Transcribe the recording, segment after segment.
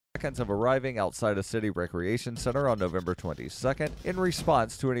seconds of arriving outside a city recreation center on November 22nd in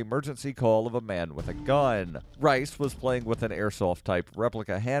response to an emergency call of a man with a gun. Rice was playing with an airsoft-type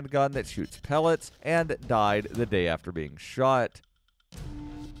replica handgun that shoots pellets and died the day after being shot.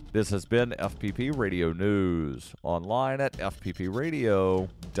 This has been FPP Radio News, online at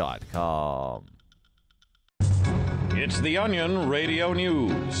fppradio.com. It's The Onion Radio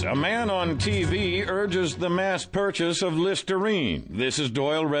News. A man on TV urges the mass purchase of Listerine. This is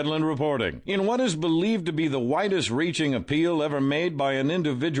Doyle Redland reporting. In what is believed to be the widest-reaching appeal ever made by an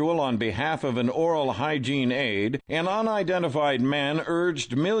individual on behalf of an oral hygiene aid, an unidentified man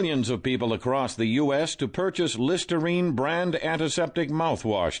urged millions of people across the U.S. to purchase Listerine brand antiseptic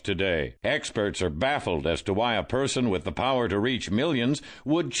mouthwash today. Experts are baffled as to why a person with the power to reach millions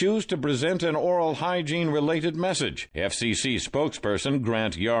would choose to present an oral hygiene-related message. FCC spokesperson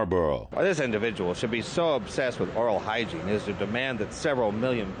Grant Yarborough. Well, this individual should be so obsessed with oral hygiene as to demand that several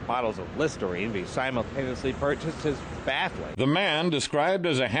million bottles of Listerine be simultaneously purchased is baffling. The man, described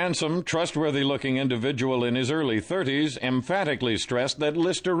as a handsome, trustworthy-looking individual in his early 30s, emphatically stressed that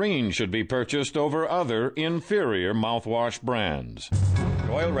Listerine should be purchased over other, inferior mouthwash brands.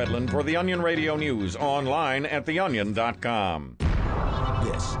 Doyle Redland for The Onion Radio News, online at theonion.com.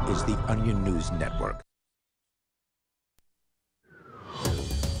 This is The Onion News Network.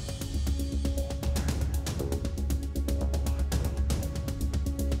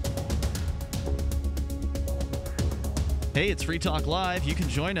 Hey, it's Free Talk Live. You can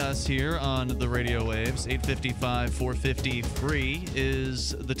join us here on the radio waves. 855-450-FREE is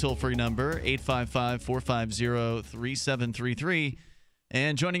the toll-free number, 855-450-3733.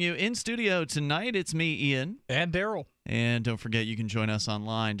 And joining you in studio tonight, it's me, Ian. And Daryl. And don't forget, you can join us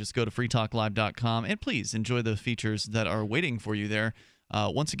online. Just go to freetalklive.com, and please enjoy the features that are waiting for you there.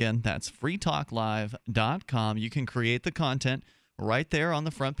 Once again, that's freetalklive.com. You can create the content right there on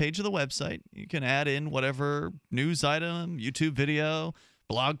the front page of the website. You can add in whatever news item, YouTube video,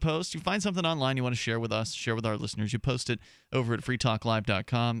 blog post. You find something online you want to share with us, share with our listeners. You post it over at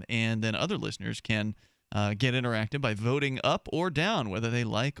freetalklive.com, and then other listeners can get interactive by voting up or down, whether they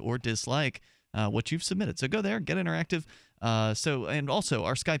like or dislike what you've submitted. So go there, get interactive. And also,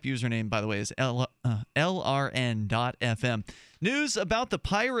 our Skype username, by the way, is LRN.FM. News about the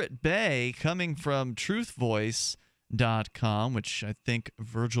Pirate Bay coming from truthvoice.com, which I think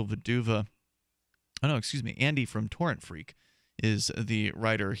Andy from Torrent Freak is the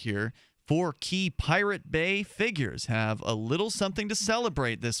writer here. 4 key Pirate Bay figures have a little something to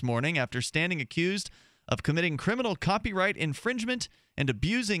celebrate this morning after standing accused of committing criminal copyright infringement and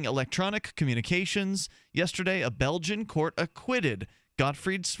abusing electronic communications. Yesterday, a Belgian court acquitted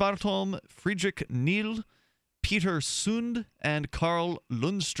Gottfried Svartholm, Friedrich Niel, Peter Sund, and Carl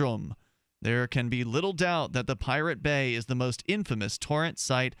Lundstrom. There can be little doubt that the Pirate Bay is the most infamous torrent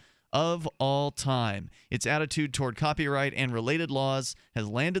site of all time. Its attitude toward copyright and related laws has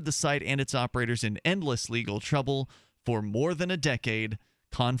landed the site and its operators in endless legal trouble for more than a decade,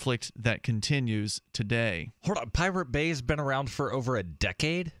 conflict that continues today. Hold on, Pirate Bay has been around for over a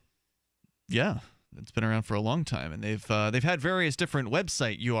decade? Yeah. It's been around for a long time, and they've had various different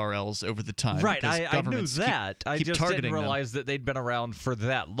website URLs over the time. Right, I knew that. I just didn't realize that they'd been around for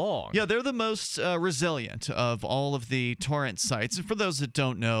that long. Yeah, they're the most resilient of all of the torrent sites. And for those that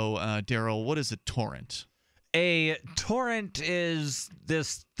don't know, Daryl, what is a torrent? A torrent is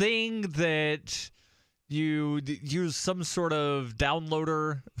this thing that you use some sort of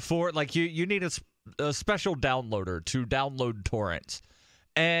downloader for. Like you need a special downloader to download torrents.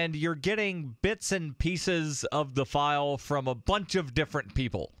 And you're getting bits and pieces of the file from a bunch of different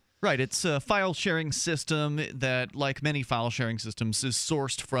people. Right. It's a file sharing system that, like many file sharing systems, is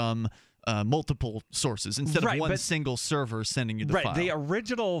sourced from multiple sources instead of one single server sending you the file. Right. The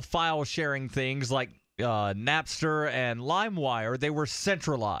original file sharing things like Napster and LimeWire, they were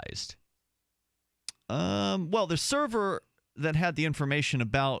centralized. Well, the server that had the information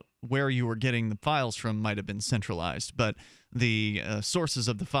about where you were getting the files from might have been centralized, but the sources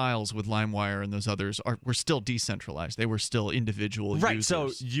of the files with LimeWire and those others were still decentralized. They were still individual users. Right,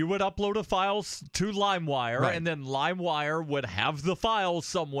 so you would upload a file to LimeWire, and then LimeWire would have the file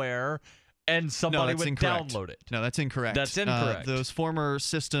somewhere, and somebody would download it. No, that's incorrect. That's incorrect. Those former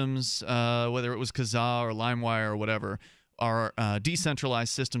systems, whether it was Kazaa or LimeWire or whatever, are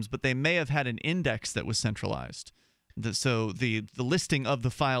decentralized systems, but they may have had an index that was centralized. So the listing of the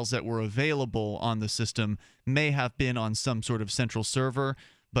files that were available on the system may have been on some sort of central server,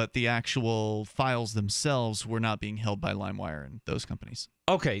 but the actual files themselves were not being held by LimeWire and those companies.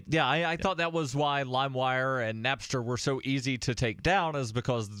 Okay, yeah, I thought that was why LimeWire and Napster were so easy to take down, is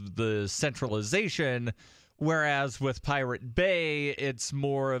because the centralization Whereas with Pirate Bay, it's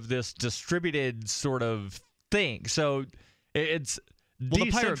more of this distributed sort of thing. So it's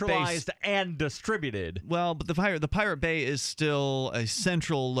decentralized and distributed. Well, but the Pirate Bay is still a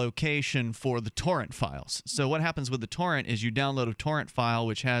central location for the torrent files. So what happens with the torrent is you download a torrent file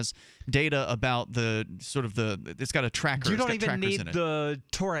which has data about the sort of it's got a tracker. You don't even need the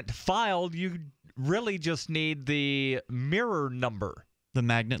torrent file. You really just need the mirror number. The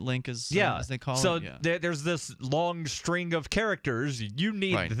magnet link as they call it. So there's this long string of characters. You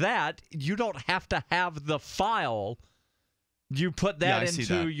need that. You don't have to have the file. You put that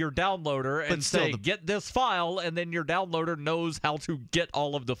into your downloader and say, get this file, and then your downloader knows how to get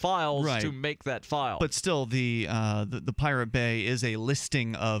all of the files to make that file. But still, the Pirate Bay is a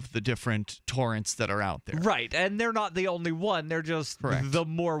listing of the different torrents that are out there. Right, and they're not the only one. They're just the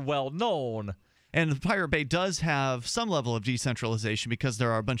more well-known. And the Pirate Bay does have some level of decentralization because there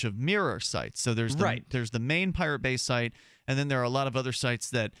are a bunch of mirror sites. So there's the main Pirate Bay site, and then there are a lot of other sites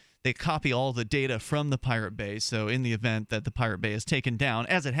that they copy all the data from the Pirate Bay. So in the event that the Pirate Bay is taken down,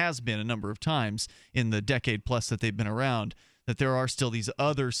 as it has been a number of times in the decade plus that they've been around, that there are still these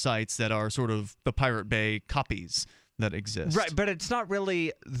other sites that are sort of the Pirate Bay copies that exist. Right, but it's not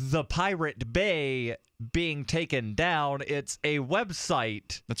really the Pirate Bay being taken down. It's a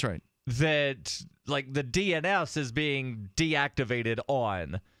website. That's right. That, like, the DNS is being deactivated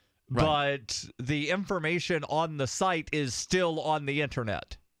on, but the information on the site is still on the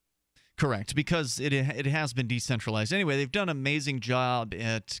internet. Correct, because it has been decentralized. Anyway, they've done an amazing job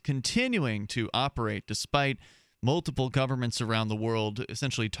at continuing to operate despite multiple governments around the world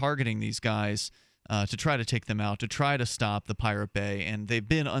essentially targeting these guys to try to take them out, to try to stop the Pirate Bay, and they've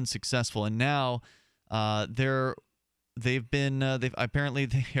been unsuccessful. And now apparently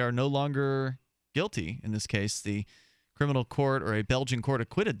they are no longer guilty in this case. The criminal court, or a Belgian court,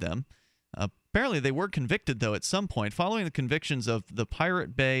 acquitted them. Apparently they were convicted, though, at some point. Following the convictions of the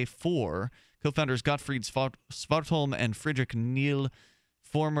Pirate Bay 4, co-founders Gottfried Svartholm and Friedrich Niel,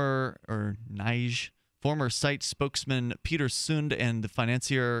 former site spokesman Peter Sund, and the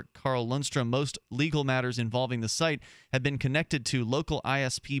financier Carl Lundstrom, most legal matters involving the site have been connected to local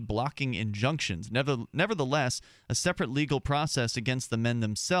ISP blocking injunctions. Nevertheless, a separate legal process against the men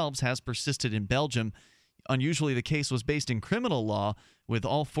themselves has persisted in Belgium. Unusually, the case was based in criminal law, with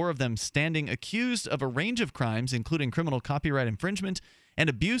all four of them standing accused of a range of crimes, including criminal copyright infringement and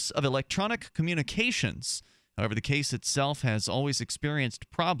abuse of electronic communications. However, the case itself has always experienced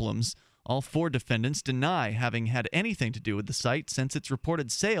problems. All four defendants deny having had anything to do with the site since its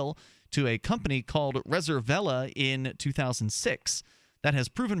reported sale to a company called Reservella in 2006. That has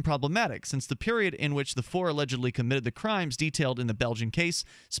proven problematic since the period in which the four allegedly committed the crimes detailed in the Belgian case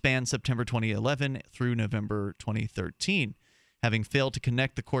spanned September 2011 through November 2013. Having failed to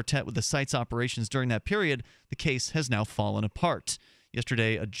connect the quartet with the site's operations during that period, the case has now fallen apart.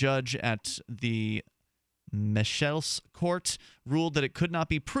 Yesterday, a judge at the Mechels court ruled that it could not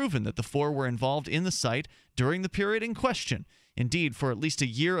be proven that the four were involved in the site during the period in question. Indeed, for at least a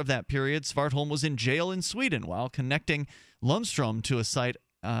year of that period, Svartholm was in jail in Sweden while connecting Lundstrom to a site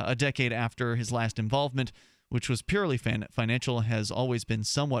a decade after his last involvement, which was purely financial, has always been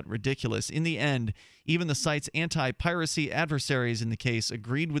somewhat ridiculous. In the end, even the site's anti-piracy adversaries in the case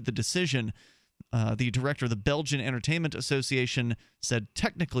agreed with the decision. The director of the Belgian Entertainment Association said,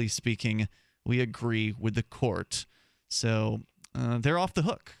 technically speaking, we agree with the court. So they're off the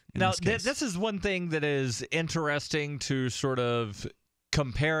hook. Now, this is one thing that is interesting to sort of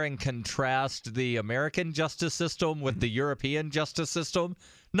compare and contrast the American justice system with the European justice system.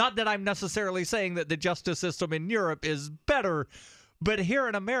 Not that I'm necessarily saying that the justice system in Europe is better, but here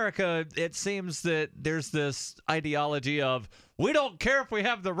in America, it seems that there's this ideology of, we don't care if we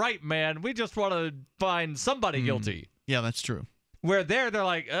have the right man, we just want to find somebody guilty. Yeah, that's true. Where they're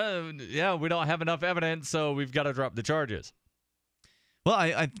like, yeah, we don't have enough evidence, so we've got to drop the charges.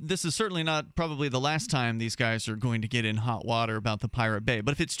 Well, this is certainly not probably the last time these guys are going to get in hot water about the Pirate Bay.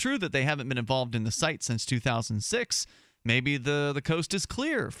 But if it's true that they haven't been involved in the site since 2006, maybe the coast is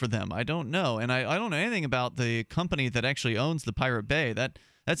clear for them. I don't know. And I don't know anything about the company that actually owns the Pirate Bay.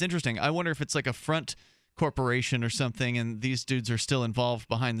 That's interesting. I wonder if it's like a front corporation or something, and these dudes are still involved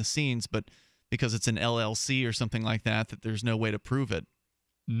behind the scenes, but because it's an LLC or something like that there's no way to prove it.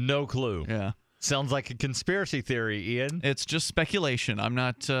 No clue. Yeah. Sounds like a conspiracy theory, Ian. It's just speculation. I'm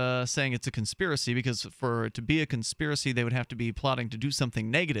not saying it's a conspiracy, because for it to be a conspiracy, they would have to be plotting to do something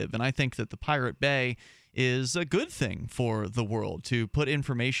negative. And I think that the Pirate Bay is a good thing for the world, to put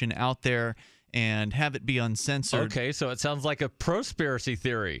information out there and have it be uncensored. Okay, so it sounds like a prospiracy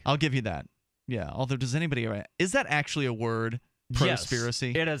theory. I'll give you that. Yeah, although is that actually a word?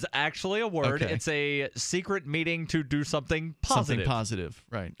 Prospiracy? Yes, it is actually a word. Okay. It's a secret meaning to do something positive. Something positive,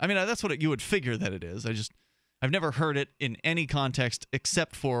 right. I mean, that's what you would figure that it is. I've never heard it in any context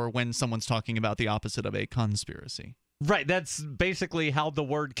except for when someone's talking about the opposite of a conspiracy. Right, that's basically how the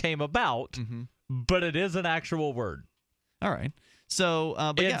word came about, but it is an actual word. All right. So,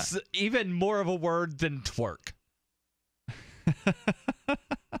 but it's even more of a word than twerk.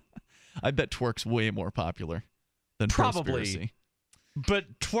 I bet twerk's way more popular than Probably. prospiracy.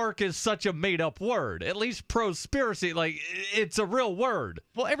 But twerk is such a made-up word. At least prospiracy, like, it's a real word.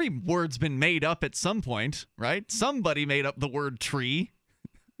 Well, every word's been made up at some point, right? Somebody made up the word tree,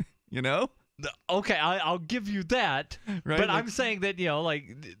 you know? Okay, I'll give you that. Right, but like- I'm saying that,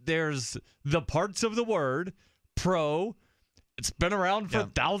 there's the parts of the word, it's been around for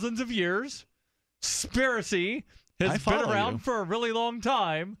thousands of years. Spiracy I has been follow around you. for a really long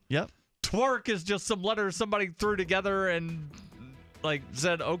time. Yep. Twerk is just some letters somebody threw together and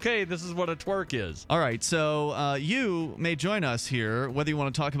said, okay, this is what a twerk is. All right, so you may join us here, whether you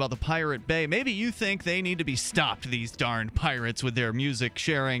want to talk about the Pirate Bay. Maybe you think they need to be stopped, these darn pirates, with their music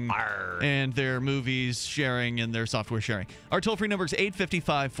sharing and their movies sharing and their software sharing. Our toll-free number is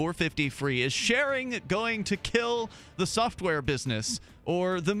 855-450-FREE. Is sharing going to kill the software business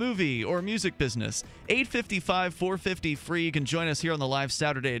or the movie or music business? 855-450-FREE. You can join us here on the live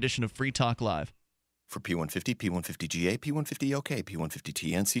Saturday edition of Free Talk Live. For P150, P150GA, P150OK,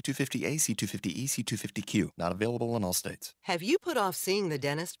 P150TN, C250A, C250E, C250Q. Not available in all states. Have you put off seeing the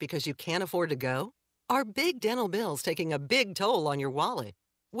dentist because you can't afford to go? Are big dental bills taking a big toll on your wallet?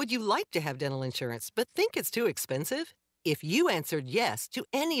 Would you like to have dental insurance but think it's too expensive? If you answered yes to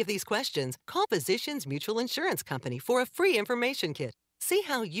any of these questions, call Physicians Mutual Insurance Company for a free information kit. See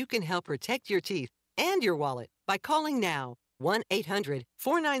how you can help protect your teeth and your wallet by calling now.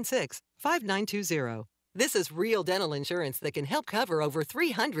 1-800-496-5920. This is real dental insurance that can help cover over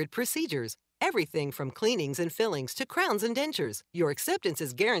 300 procedures. Everything from cleanings and fillings to crowns and dentures. Your acceptance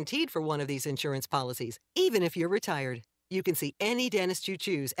is guaranteed for one of these insurance policies, even if you're retired. You can see any dentist you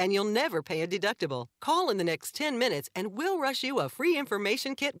choose, and you'll never pay a deductible. Call in the next 10 minutes, and we'll rush you a free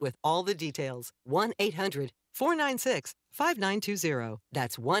information kit with all the details. 1-800-496-5920.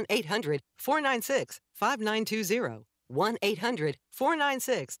 That's 1-800-496-5920.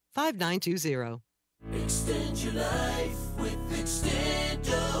 1-800-496-5920. Extend your life with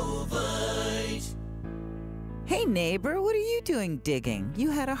Extendovite. Hey neighbor, what are you doing digging?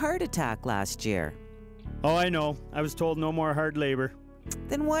 You had a heart attack last year. Oh, I know. I was told no more hard labor.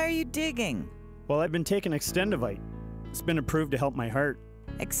 Then why are you digging? Well, I've been taking Extendovite. It's been approved to help my heart.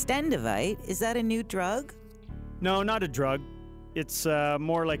 Extendovite? Is that a new drug? No, not a drug. It's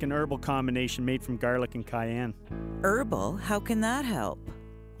more like an herbal combination made from garlic and cayenne. Herbal? How can that help?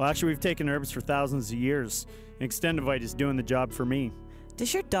 Well, actually, we've taken herbs for thousands of years, and Extendovite is doing the job for me.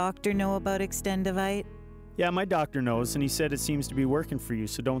 Does your doctor know about Extendovite? Yeah, my doctor knows, and he said it seems to be working for you,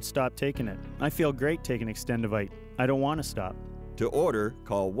 so don't stop taking it. I feel great taking Extendovite. I don't want to stop. To order,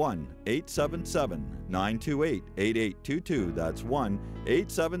 call 1-877-928-8822. That's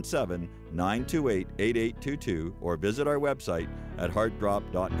 1-877-928-8822, or visit our website at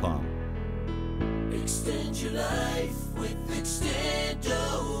heartdrop.com. Extend your life with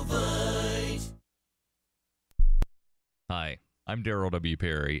Extendovite. Hi, I'm Daryl W.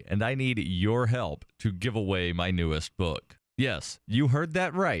 Perry, and I need your help to give away my newest book. Yes, you heard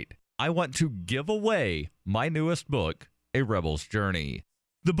that right. I want to give away my newest book, A Rebel's Journey.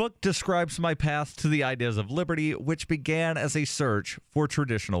 The book describes my path to the ideas of liberty, which began as a search for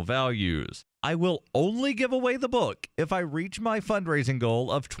traditional values. I will only give away the book if I reach my fundraising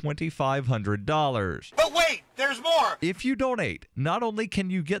goal of $2,500. But wait, there's more! If you donate, not only can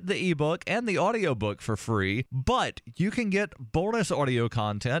you get the ebook and the audiobook for free, but you can get bonus audio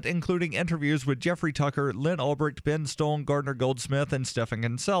content, including interviews with Jeffrey Tucker, Lynn Ulbricht, Ben Stone, Gardner Goldsmith, and Stephen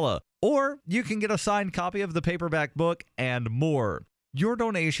Kinsella. Or you can get a signed copy of the paperback book and more. Your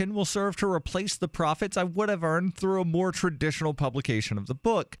donation will serve to replace the profits I would have earned through a more traditional publication of the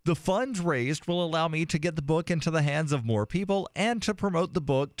book. The funds raised will allow me to get the book into the hands of more people and to promote the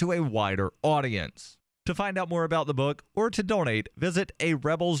book to a wider audience. To find out more about the book or to donate, visit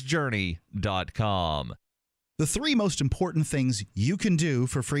arebelsjourney.com. The three most important things you can do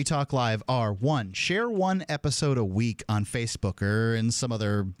for Free Talk Live are: 1, share one episode a week on Facebook or in some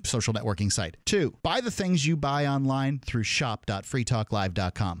other social networking site. 2, buy the things you buy online through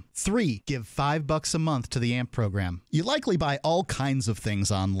shop.freetalklive.com. 3, give $5 a month to the AMP program. You likely buy all kinds of things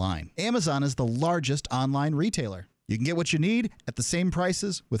online. Amazon is the largest online retailer. You can get what you need at the same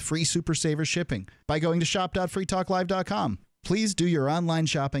prices with free Super Saver shipping by going to shop.freetalklive.com. Please do your online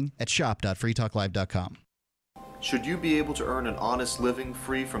shopping at shop.freetalklive.com. Should you be able to earn an honest living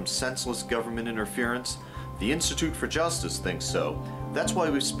free from senseless government interference? The Institute for Justice thinks so. That's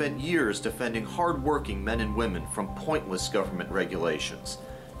why we've spent years defending hard-working men and women from pointless government regulations.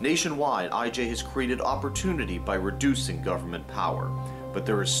 Nationwide, IJ has created opportunity by reducing government power. But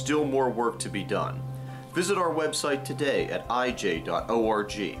there is still more work to be done. Visit our website today at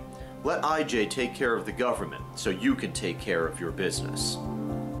ij.org. Let IJ take care of the government so you can take care of your business.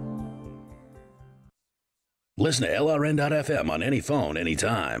 Listen to LRN.FM on any phone,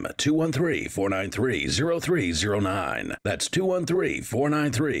 anytime. 213-493-0309. That's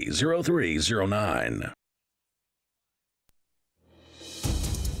 213-493-0309.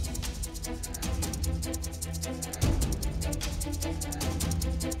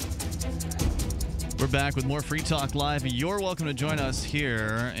 We're back with more Free Talk Live. You're welcome to join us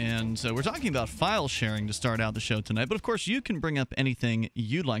here, and we're talking about file sharing to start out the show tonight. But, of course, you can bring up anything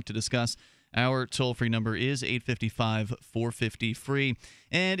you'd like to discuss. Our toll-free number is 855-450-FREE.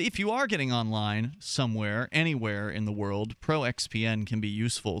 And if you are getting online somewhere, anywhere in the world, ProXPN can be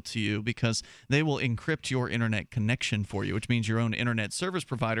useful to you because they will encrypt your internet connection for you, which means your own internet service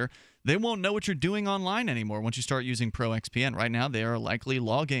provider, they won't know what you're doing online anymore once you start using ProXPN. Right now, they are likely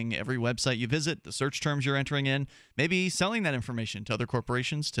logging every website you visit, the search terms you're entering in, maybe selling that information to other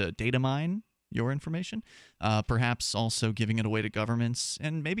corporations to data mine your information, perhaps also giving it away to governments,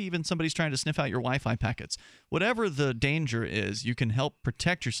 and maybe even somebody's trying to sniff out your Wi-Fi packets. Whatever the danger is, you can help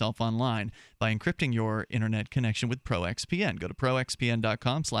protect yourself online by encrypting your internet connection with ProXPN. Go to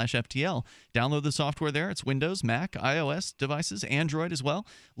proxpn.com/FTL. Download the software there. It's Windows, Mac, iOS devices, Android as well,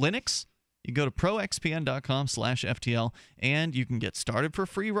 Linux. You go to proxpn.com/FTL, and you can get started for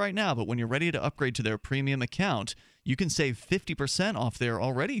free right now. But when you're ready to upgrade to their premium account, you can save 50% off their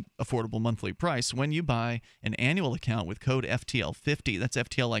already affordable monthly price when you buy an annual account with code FTL50. That's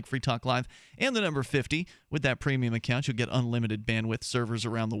FTL like Free Talk Live and the number 50. With that premium account, you'll get unlimited bandwidth servers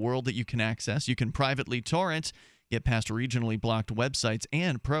around the world that you can access. You can privately torrent, get past regionally blocked websites,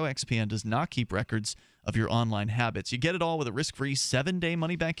 and ProXPN does not keep records of your online habits. You get it all with a risk-free 7-day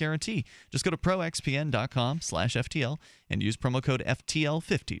money-back guarantee. Just go to proxpn.com/FTL and use promo code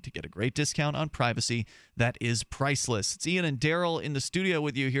FTL50 to get a great discount on privacy that is priceless. It's Ian and Daryl in the studio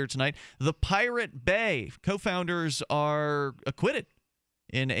with you here tonight. The Pirate Bay co-founders are acquitted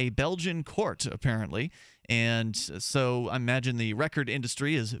in a Belgian court, apparently. And so I imagine the record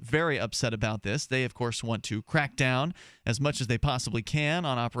industry is very upset about this. They, of course, want to crack down as much as they possibly can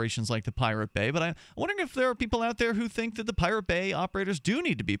on operations like the Pirate Bay. But I'm wondering if there are people out there who think that the Pirate Bay operators do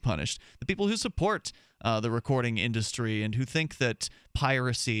need to be punished. The people who support the recording industry and who think that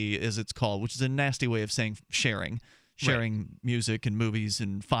piracy, as it's called, which is a nasty way of saying sharing music and movies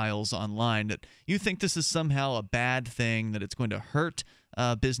and files online, that you think this is somehow a bad thing, that it's going to hurt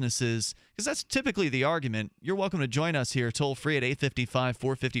businesses, because that's typically the argument. You're welcome to join us here toll free at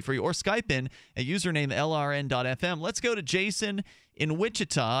 855-450-FREE or Skype in at username LRN.FM. Let's go to Jason in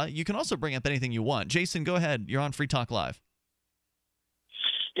Wichita. You can also bring up anything you want. Jason, go ahead. You're on Free Talk Live.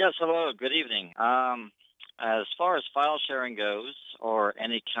 Yes, hello. Good evening. As far as file sharing goes, or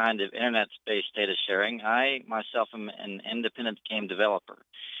any kind of internet-based data sharing, I myself am an independent game developer.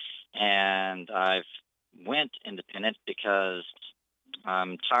 And I've went independent because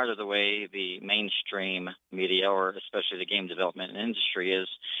I'm tired of the way the mainstream media, or especially the game development industry, is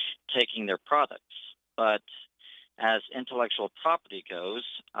taking their products. But as intellectual property goes,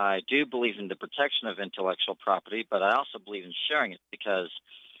 I do believe in the protection of intellectual property, but I also believe in sharing it because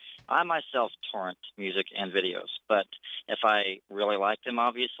I myself torrent music and videos. But if I really like them,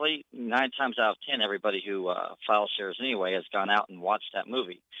 obviously, 9 times out of 10, everybody who file shares anyway has gone out and watched that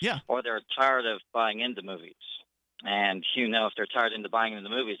movie. Yeah. Or they're tired of buying into movies. And, if they're tired into buying into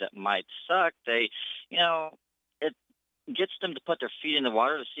movies that might suck, it gets them to put their feet in the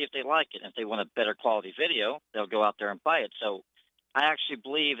water to see if they like it. And if they want a better quality video, they'll go out there and buy it. So I actually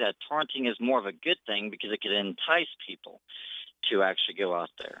believe that torrenting is more of a good thing because it could entice people to actually go out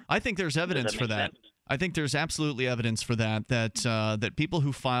there. I think there's evidence for that. I think there's absolutely evidence for that, that people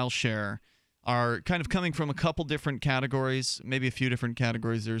who file share are kind of coming from a couple different categories, maybe a few different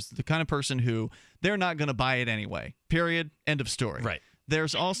categories. There's the kind of person who they're not going to buy it anyway, period, end of story. Right.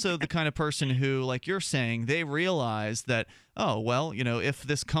 There's also the kind of person who, like you're saying, they realize that, oh, well, if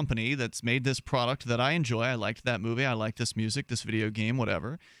this company that's made this product that I enjoy, I liked that movie, I like this music, this video game,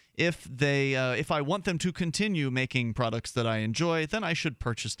 whatever, if I want them to continue making products that I enjoy, then I should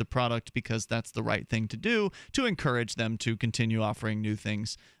purchase the product because that's the right thing to do to encourage them to continue offering new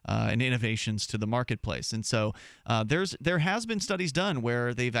things and innovations to the marketplace. And so there has been studies done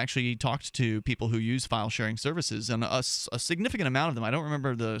where they've actually talked to people who use file sharing services, and a significant amount of them, I don't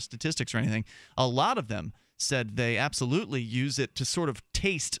remember the statistics or anything, a lot of them said they absolutely use it to sort of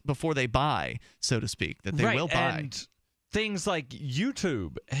taste before they buy, so to speak, that they will buy. And things like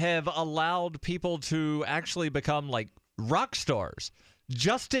YouTube have allowed people to actually become like rock stars.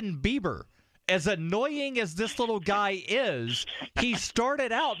 Justin Bieber, as annoying as this little guy is, he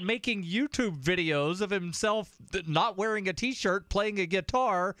started out making YouTube videos of himself not wearing a t-shirt, playing a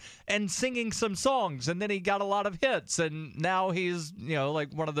guitar, and singing some songs. And then he got a lot of hits, and now he's,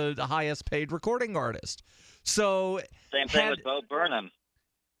 like one of the highest paid recording artists. So Same thing with Bo Burnham.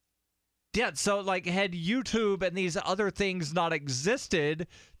 Yeah, so like had YouTube and these other things not existed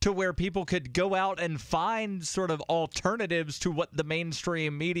to where people could go out and find sort of alternatives to what the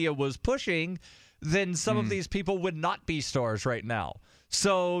mainstream media was pushing, then some of these people would not be stars right now.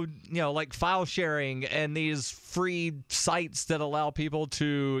 So, like file sharing and these free sites that allow people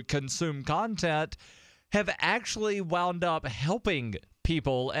to consume content have actually wound up helping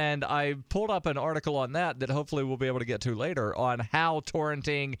people. And I pulled up an article on that hopefully we'll be able to get to later on how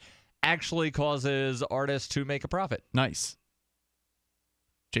torrenting actually causes artists to make a profit. Nice.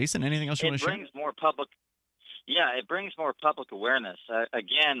 Jason, anything else you want to share? It brings more public awareness.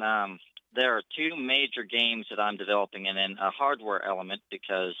 Again, there are two major games that I'm developing, and then a hardware element,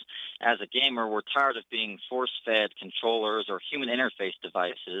 because as a gamer, we're tired of being force-fed controllers or human interface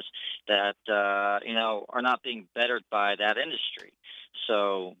devices that, are not being bettered by that industry.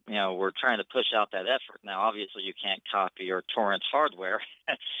 So, we're trying to push out that effort. Now, obviously, you can't copy or torrent hardware,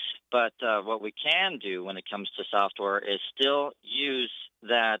 but what we can do when it comes to software is still use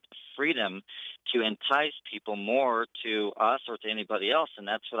that freedom to entice people more to us or to anybody else. And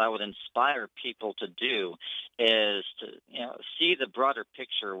that's what I would inspire people to do, is to see the broader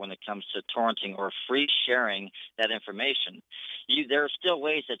picture when it comes to torrenting or free sharing that information. There are still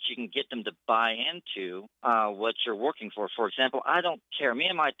ways that you can get them to buy into what you're working for. For example, I don't care. Me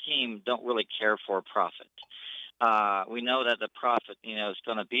and my team don't really care for profit. We know that the profit, is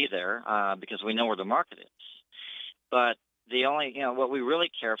going to be there because we know where the market is. But the only, what we really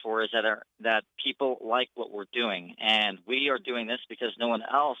care for is that people like what we're doing, and we are doing this because no one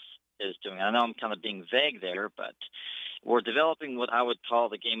else is doing it. I know I'm kind of being vague there, but we're developing what I would call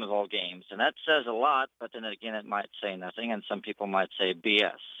the game of all games, and that says a lot. But then again, it might say nothing, and some people might say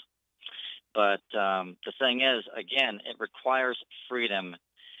BS. But the thing is, again, it requires freedom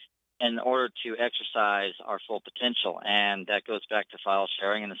in order to exercise our full potential. And that goes back to file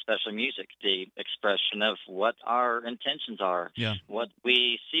sharing, and especially music, the expression of what our intentions are, what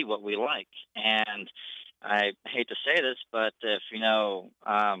we see, what we like. And I hate to say this, but if,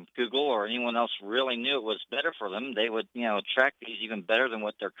 Google or anyone else really knew it was better for them, they would, track these even better than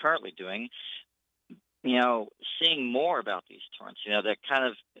what they're currently doing. Seeing more about these torrents, that kind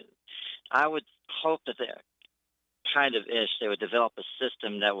of, I would hope that they would develop a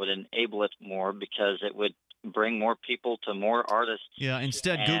system that would enable it more, because it would bring more people to more artists. Yeah,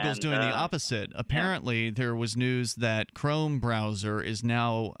 instead Google's doing the opposite. Apparently there was news that Chrome browser is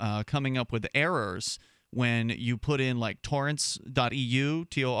now coming up with errors when you put in like torrents.eu,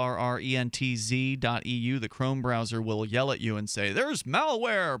 torrentz.eu. The Chrome browser will yell at you and say, there's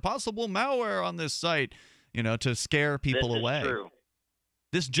malware, possible malware on this site, to scare people away. True.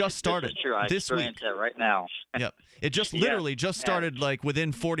 This just started. This is true. I experience that right now. Yep. It just literally started like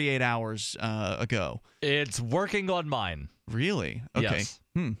within 48 hours ago. It's working on mine. Really? Okay. Yes.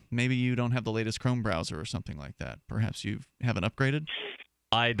 Maybe you don't have the latest Chrome browser or something like that. Perhaps you haven't upgraded?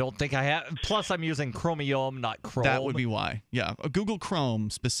 I don't think I have. Plus, I'm using Chromium, not Chrome. That would be why. Yeah. Google Chrome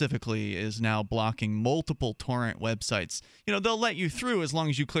specifically is now blocking multiple torrent websites. They'll let you through as long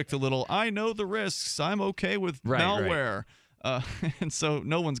as you click the little, I know the risks, I'm okay with malware. Right. And so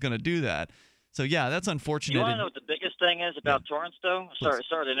no one's going to do that. So, yeah, that's unfortunate. You want to know what the biggest thing is about torrents, though? Sorry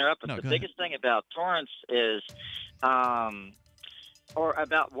to interrupt, but the biggest thing about torrents is or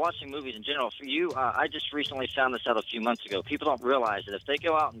about watching movies in general. For you, I just recently found this out a few months ago. People don't realize that if they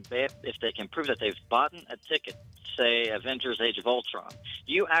go out and if they can prove that they've bought a ticket, say Avengers Age of Ultron,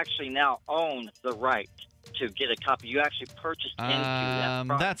 you actually now own the right to get a copy. You actually purchased into that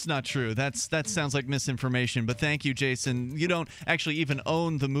product. That's not true. That sounds like misinformation, but thank you, Jason. You don't actually even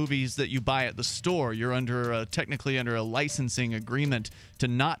own the movies that you buy at the store. You're technically under a licensing agreement to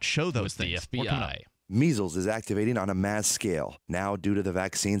not show those things. The FBI. Measles is activating on a mass scale, now due to the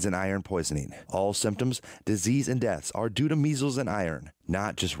vaccines and iron poisoning. All symptoms, disease, and deaths are due to measles and iron,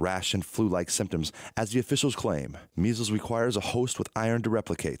 not just rash and flu-like symptoms, as the officials claim. Measles requires a host with iron to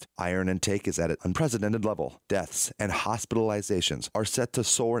replicate. Iron intake is at an unprecedented level. Deaths and hospitalizations are set to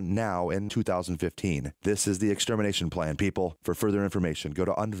soar now in 2015. This is the extermination plan, people. For further information, go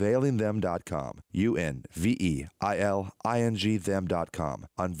to unveilingthem.com. UNVEILING them.com.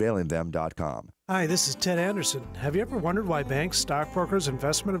 Unveilingthem.com. Hi, this is Ted Anderson. Have you ever wondered why banks, stockbrokers,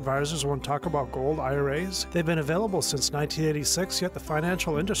 investment advisors won't talk about gold IRAs? They've been available since 1986, yet the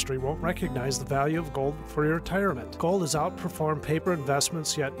financial industry won't recognize the value of gold for your retirement. Gold has outperformed paper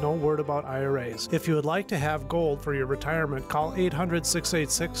investments, yet no word about IRAs. If you would like to have gold for your retirement, call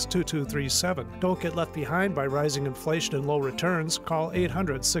 800-686-2237. Don't get left behind by rising inflation and low returns. Call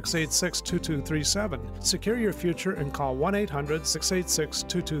 800-686-2237. Secure your future and call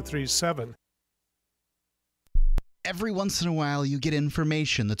 1-800-686-2237. Every once in a while, you get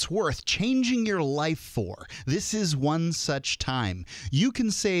information that's worth changing your life for. This is one such time. You can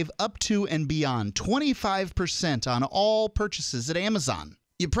save up to and beyond 25% on all purchases at Amazon.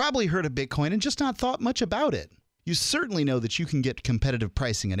 You probably heard of Bitcoin and just not thought much about it. You certainly know that you can get competitive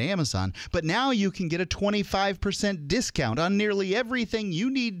pricing at Amazon, but now you can get a 25% discount on nearly everything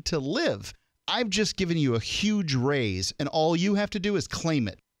you need to live. I've just given you a huge raise, and all you have to do is claim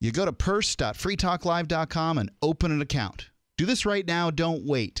it. You go to purse.freetalklive.com and open an account. Do this right now, don't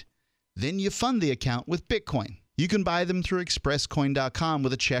wait. Then you fund the account with Bitcoin. You can buy them through expresscoin.com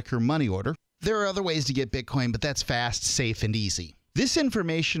with a check or money order. There are other ways to get Bitcoin, but that's fast, safe, and easy. This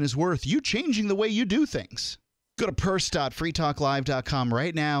information is worth you changing the way you do things. Go to purse.freetalklive.com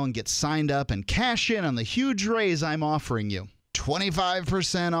right now and get signed up and cash in on the huge raise I'm offering you.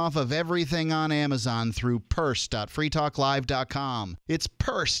 25% off of everything on Amazon through purse.freetalklive.com. It's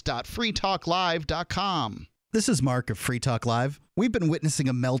purse.freetalklive.com. This is Mark of Free Talk Live. We've been witnessing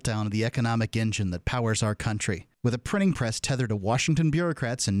a meltdown of the economic engine that powers our country. With a printing press tethered to Washington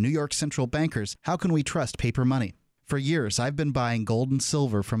bureaucrats and New York central bankers, how can we trust paper money? For years, I've been buying gold and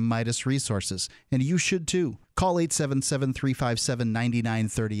silver from Midas Resources, and you should too. Call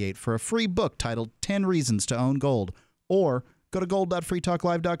 877-357-9938 for a free book titled 10 Reasons to Own Gold, or go to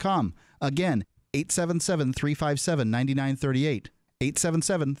gold.freetalklive.com. Again, 877-357-9938.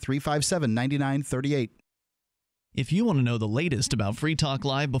 877-357-9938. If you want to know the latest about Free Talk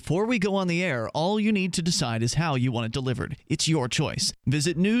Live before we go on the air, all you need to decide is how you want it delivered. It's your choice.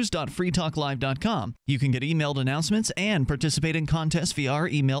 Visit news.freetalklive.com. You can get emailed announcements and participate in contests via our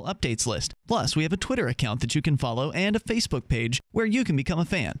email updates list. Plus, we have a Twitter account that you can follow and a Facebook page where you can become a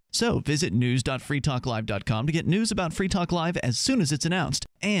fan. So visit news.freetalklive.com to get news about Free Talk Live as soon as it's announced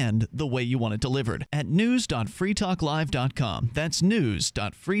and the way you want it delivered at news.freetalklive.com. That's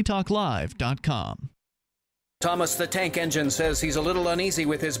news.freetalklive.com. Thomas the Tank Engine says he's a little uneasy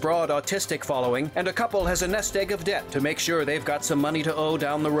with his broad autistic following, and a couple has a nest egg of debt to make sure they've got some money to owe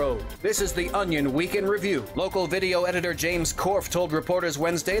down the road. This is the Onion Week in Review. Local video editor James Korf told reporters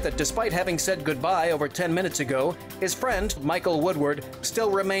Wednesday that despite having said goodbye over 10 minutes ago, his friend, Michael Woodward, still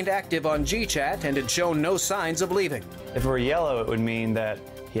remained active on GChat and had shown no signs of leaving. If it were yellow, it would mean that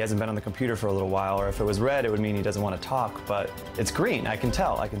he hasn't been on the computer for a little while, or if it was red, it would mean he doesn't want to talk, but it's green. I can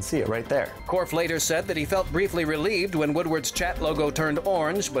tell. I can see it right there. Korf later said that he felt briefly relieved when Woodward's chat logo turned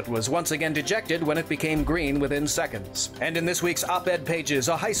orange, but was once again dejected when it became green within seconds. And in this week's op-ed pages,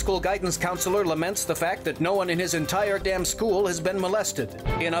 a high school guidance counselor laments the fact that no one in his entire damn school has been molested.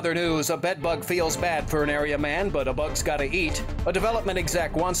 In other news, a bedbug feels bad for an area man, but a bug's gotta eat. A development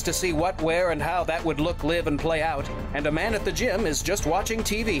exec wants to see what, where, and how that would look, live, and play out. And a man at the gym is just watching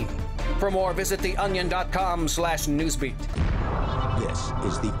TV. For more, visit theonion.com/newsbeat. This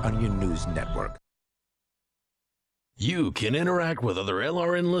is the Onion News Network. You can interact with other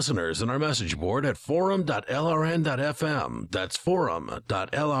LRN listeners in our message board at forum.lrn.fm. That's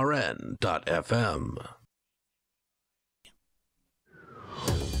forum.lrn.fm.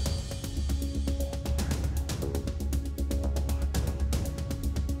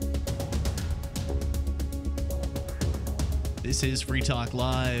 This is Free Talk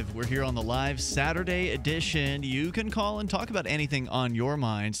Live. We're here on the live Saturday edition. You can call and talk about anything on your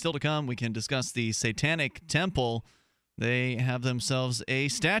mind. Still to come, we can discuss the Satanic Temple. They have themselves a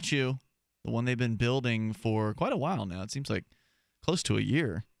statue, the one they've been building for quite a while now. It seems like close to a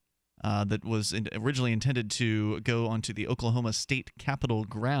year, that was originally intended to go onto the Oklahoma State Capitol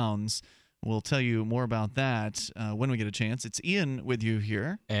grounds. We'll tell you more about that when we get a chance. It's Ian with you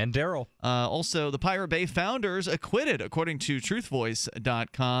here. And Daryl. Also, the Pirate Bay founders acquitted, according to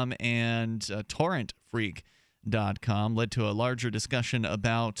truthvoice.com and torrentfreak.com, led to a larger discussion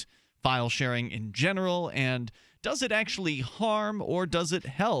about file sharing in general, and does it actually harm or does it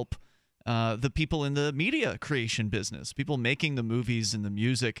help the people in the media creation business, people making the movies and the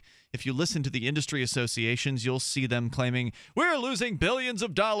music? If you listen to the industry associations, you'll see them claiming, we're losing billions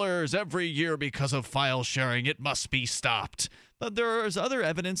of dollars every year because of file sharing. It must be stopped. But there is other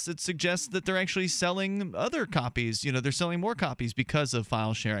evidence that suggests that they're actually selling other copies. They're selling more copies because of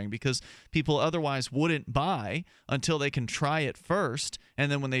file sharing, because people otherwise wouldn't buy until they can try it first.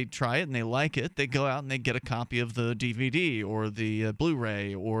 And then when they try it and they like it, they go out and they get a copy of the DVD or the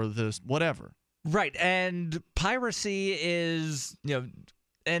Blu-ray or the whatever. Right. And piracy is,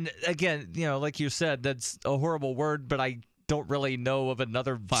 and again, like you said, that's a horrible word, but I don't really know of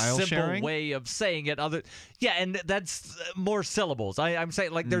another file simple sharing? way of saying it. And that's more syllables. I'm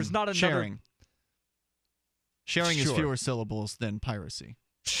saying, like, there's not another. Sharing is fewer syllables than piracy.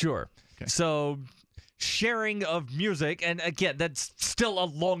 Sure. Okay. So sharing of music, and again, that's still a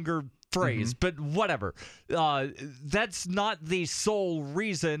longer phrase, but whatever. That's not the sole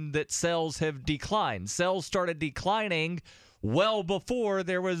reason that sales have declined. Sales started declining well before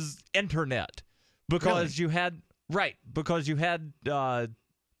there was internet, because you had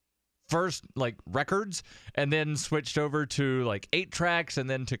first like records, and then switched over to like 8-tracks, and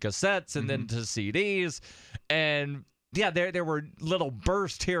then to cassettes, and then to CDs, and yeah, there were little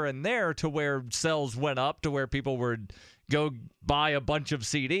bursts here and there to where sales went up, to where people would go buy a bunch of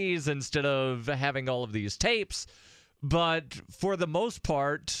CDs instead of having all of these tapes. But for the most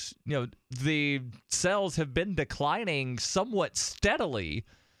part, the sales have been declining somewhat steadily.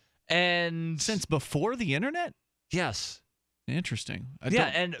 And since before the internet? Yes. Interesting.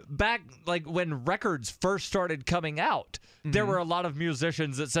 And back like when records first started coming out, there were a lot of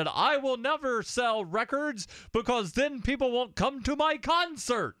musicians that said, I will never sell records because then people won't come to my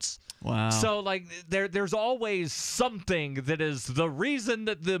concerts. Wow. So like there's always something that is the reason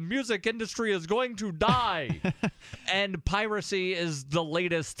that the music industry is going to die. And piracy is the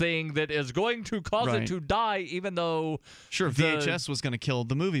latest thing that is going to cause it to die, even though VHS was going to kill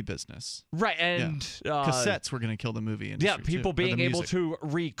the movie business. Right. And cassettes were going to kill the movie industry. Yeah, people being able to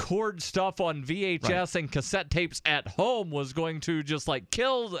record stuff on VHS and cassette tapes at home was going to just like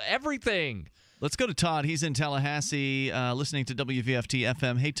kill everything. Let's go to Todd. He's in Tallahassee, listening to WVFT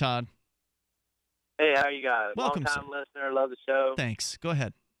FM. Hey, Todd. Hey, how are you guys? Welcome, Long-time listener, love the show. Thanks. Go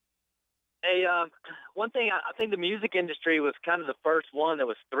ahead. Hey, one thing, I think the music industry was kind of the first one that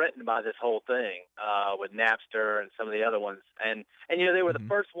was threatened by this whole thing with Napster and some of the other ones. And they were the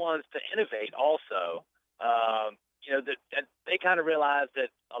first ones to innovate also. That they kind of realized that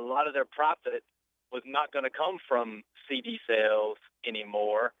a lot of their profit was not going to come from CD sales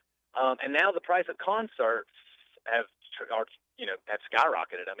anymore. And now the price of concerts have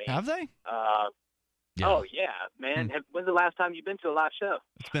skyrocketed. I mean, have they? Oh yeah, man. When's the last time you've been to a live show?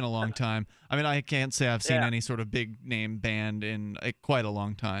 It's been a long time. I mean, I can't say I've seen any sort of big name band in quite a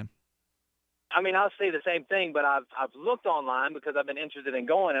long time. I mean, I'll say the same thing, but I've looked online because I've been interested in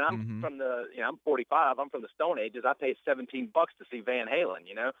going, and I'm from the I'm 45. I'm from the Stone Ages. I paid $17 to see Van Halen.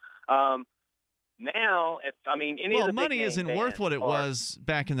 Now, money isn't worth what it was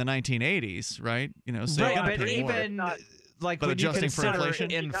back in the 1980s, right? So right, but even like when you consider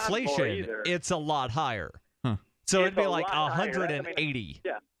inflation, it's a lot higher. Huh. So it'd be like 180.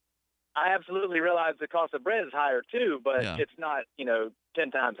 Yeah, I absolutely realize the cost of bread is higher too, but it's not 10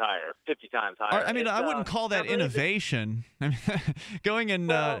 times higher, 50 times higher. I mean, I wouldn't call that innovation. I mean, going and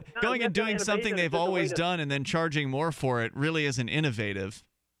doing something they've always done and then charging more for it really isn't innovative.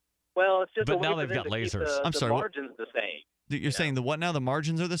 Well, it's just but now they've got lasers. I'm sorry. The margins the same. You're saying the what now? The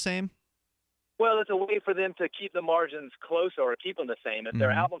margins are the same? Well, it's a way for them to keep the margins closer or keep them the same. If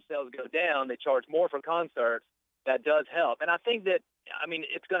their album sales go down, they charge more for concerts. That does help. And I think that,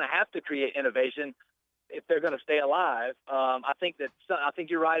 it's going to have to create innovation if they're going to stay alive. I think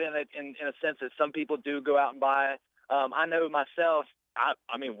you're right in a sense that some people do go out and buy. I know myself.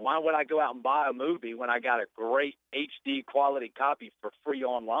 Why would I go out and buy a movie when I got a great HD quality copy for free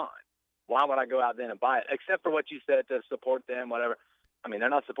online? Why would I go out then and buy it? Except for what you said, to support them, whatever. I mean, they're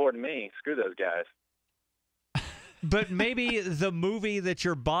not supporting me. Screw those guys. But maybe the movie that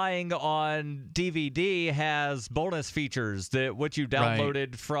you're buying on DVD has bonus features that what you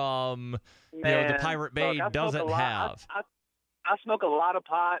downloaded from the Pirate Bay doesn't have. I smoke a lot of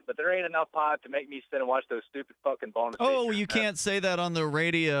pot, but there ain't enough pot to make me sit and watch those stupid fucking bonus features. Oh, you can't say that on the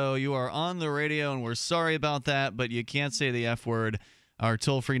radio. You are on the radio, and we're sorry about that, but you can't say the F word. Our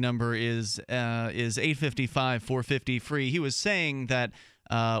toll-free number is 855-450-FREE. He was saying that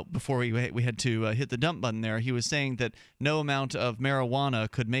before we had to hit the dump button there, he was saying that no amount of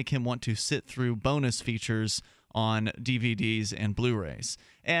marijuana could make him want to sit through bonus features on DVDs and Blu-rays.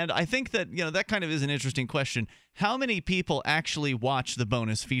 And I think that, that kind of is an interesting question. How many people actually watch the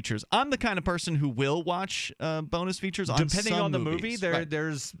bonus features? I'm the kind of person who will watch bonus features on depending some on the movies. movie.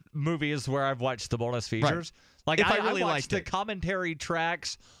 There's movies where I've watched the bonus features. Right. Like if I I really watched liked the it. commentary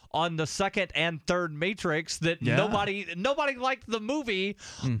tracks on the second and third Matrix that nobody liked the movie.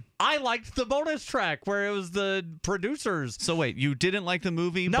 I liked the bonus track where it was the producers. So wait, you didn't like the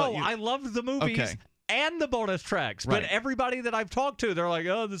movie? No, I loved the movies. Okay. And the bonus tracks. But everybody that I've talked to, they're like,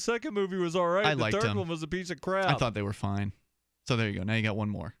 oh, the second movie was all right. The third one was a piece of crap. I thought they were fine. So there you go. Now you got one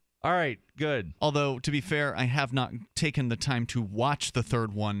more. All right, good. Although, to be fair, I have not taken the time to watch the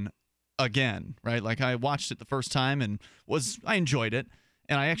third one again, right? Like, I watched it the first time and I enjoyed it,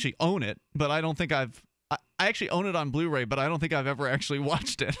 and I actually own it, but I don't think I actually own it on Blu-ray, but I don't think I've ever actually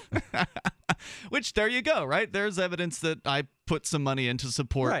watched it. Which, there you go, right? There's evidence that I put some money in to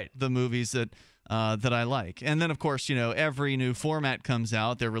support the movies that I like. And then, of course, every new format comes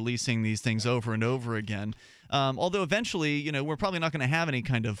out. They're releasing these things over and over again. Although eventually, we're probably not going to have any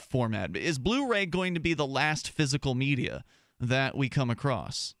kind of format. Is Blu-ray going to be the last physical media that we come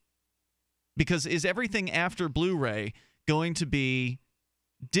across? Because is everything after Blu-ray going to be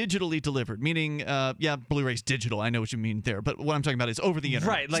digitally delivered? Meaning, Blu-ray's digital. I know what you mean there. But what I'm talking about is over the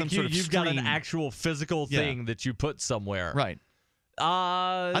internet. Right, like you've got an actual physical thing that you put somewhere. Right.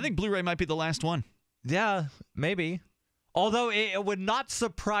 I think Blu-ray might be the last one. Yeah, maybe. Although it would not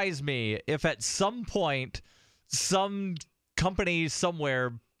surprise me if at some point some company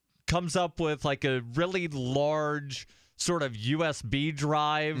somewhere comes up with like a really large sort of USB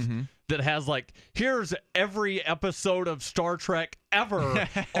drive that has like, here's every episode of Star Trek ever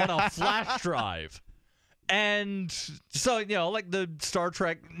on a flash drive. And so, like the Star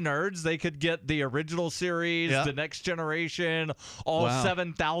Trek nerds, they could get the original series, the Next Generation, all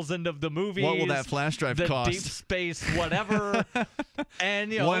 7,000 of the movies. What will that flash drive cost? Deep Space, whatever.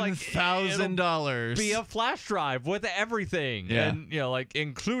 And, $1,000. Be a flash drive with everything. Yeah. And,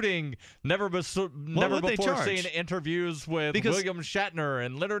 including never before seen interviews with William Shatner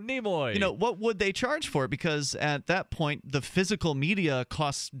and Leonard Nimoy. What would they charge for it? Because at that point, the physical media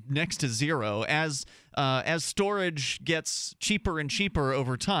costs next to zero. As storage gets cheaper and cheaper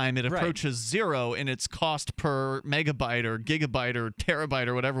over time, it approaches zero in its cost per megabyte or gigabyte or terabyte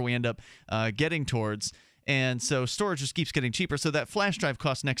or whatever we end up getting towards. And so storage just keeps getting cheaper. So that flash drive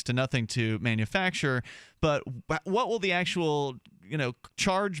costs next to nothing to manufacture. But what will the actual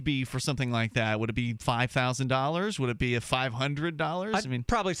charge be for something like that? Would it be $5,000? Would it be $500? I'd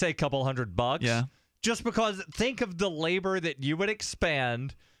probably say a couple $100. Yeah. Just because think of the labor that you would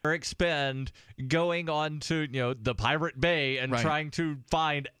expend going on to the Pirate Bay and trying to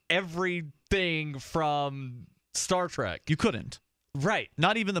find everything from Star Trek. You couldn't. Right.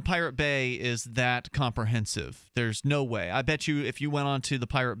 Not even the Pirate Bay is that comprehensive. There's no way. I bet you if you went onto the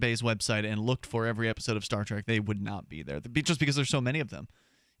Pirate Bay's website and looked for every episode of Star Trek, they would not be there. Just because there's so many of them.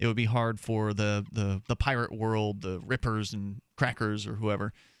 It would be hard for the pirate world, the Rippers and Crackers or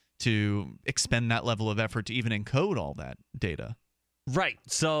whoever, to expend that level of effort to even encode all that data. Right.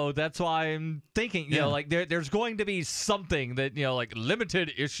 So that's why I'm thinking, there's going to be something that, like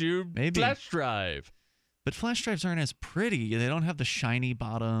limited issue flash drive. But flash drives aren't as pretty. They don't have the shiny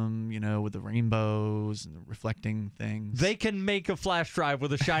bottom, with the rainbows and the reflecting things. They can make a flash drive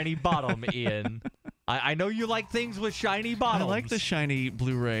with a shiny bottom, Ian. I know you like things with shiny bottoms. I like the shiny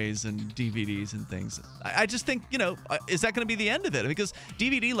Blu-rays and DVDs and things. I just think, is that going to be the end of it? Because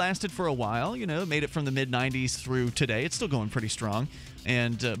DVD lasted for a while, made it from the mid-'90s through today. It's still going pretty strong.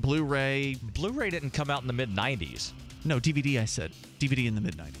 And Blu-ray... Blu-ray didn't come out in the mid-'90s. No, DVD, I said. DVD in the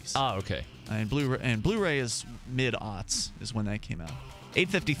mid-'90s. Oh, okay. And Blu-ray is mid-aughts is when that came out.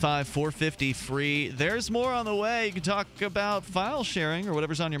 855, 450 free. There's more on the way. You can talk about file sharing or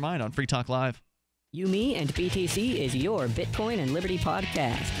whatever's on your mind on Free Talk Live. You, Me, and BTC is your Bitcoin and Liberty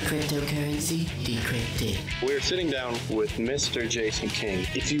podcast. Cryptocurrency Decrypted. We're sitting down with Mr. Jason King.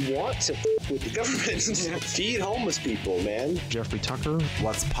 If you want to with the government, feed homeless people, man. Jeffrey Tucker.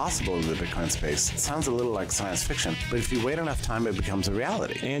 What's possible in the Bitcoin space? It sounds a little like science fiction, but if you wait enough time, it becomes a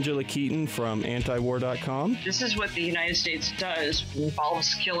reality. Angela Keaton from antiwar.com. This is what the United States does. It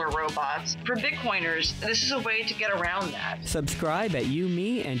involves killer robots. For Bitcoiners, this is a way to get around that. Subscribe at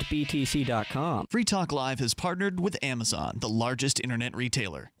youmeandbtc.com. Free Talk Live has partnered with Amazon, the largest internet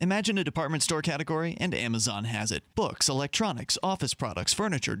retailer. Imagine a department store category, and Amazon has it. Books, electronics, office products,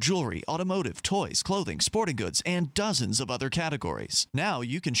 furniture, jewelry, automotive, toys, clothing, sporting goods, and dozens of other categories. Now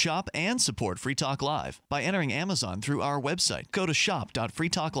you can shop and support Free Talk Live by entering Amazon through our website. Go to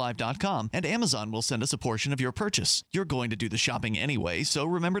shop.freetalklive.com, and Amazon will send us a portion of your purchase. You're going to do the shopping anyway, so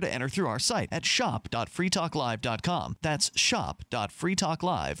remember to enter through our site at shop.freetalklive.com. That's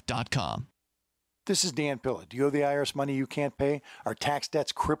shop.freetalklive.com. This is Dan Pilla. Do you owe the IRS money you can't pay? Are tax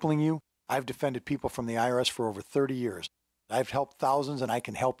debts crippling you? I've defended people from the IRS for over 30 years. I've helped thousands, and I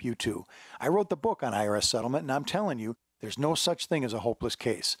can help you too. I wrote the book on IRS settlement, and I'm telling you, There's no such thing as a hopeless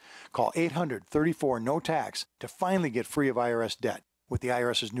case. Call 800-34-NO-TAX to finally get free of IRS debt. With the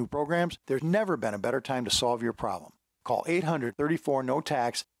IRS's new programs, there's never been a better time to solve your problem. Call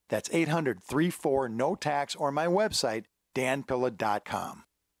 800-34-NO-TAX. That's 800-34-NO-TAX, or my website, danpilla.com.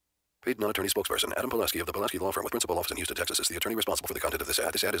 Paid non-attorney spokesperson Adam Pulaski of the Pulaski Law Firm with principal office in Houston, Texas is the attorney responsible for the content of this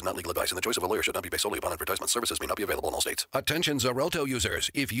ad. This ad is not legal advice, and the choice of a lawyer should not be based solely upon advertisement. Services may not be available in all states. Attention Xarelto users.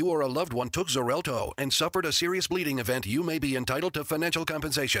 If you or a loved one took Xarelto and suffered a serious bleeding event, you may be entitled to financial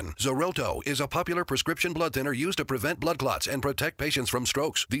compensation. Xarelto is a popular prescription blood thinner used to prevent blood clots and protect patients from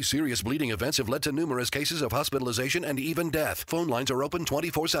strokes. These serious bleeding events have led to numerous cases of hospitalization and even death. Phone lines are open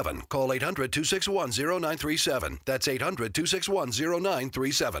 24/7. Call 800-261-0937. That's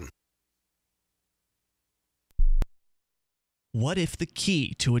 800-261-0937. What if the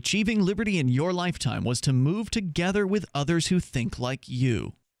key to achieving liberty in your lifetime was to move together with others who think like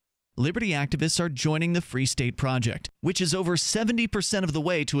you? Liberty activists are joining the Free State Project, which is over 70% of the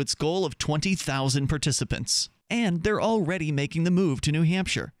way to its goal of 20,000 participants. And they're already making the move to New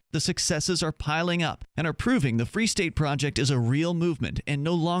Hampshire. The successes are piling up and are proving the Free State Project is a real movement and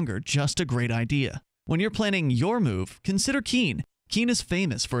no longer just a great idea. When you're planning your move, consider Keene. Keene is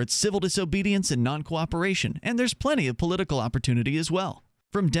famous for its civil disobedience and non-cooperation, and there's plenty of political opportunity as well.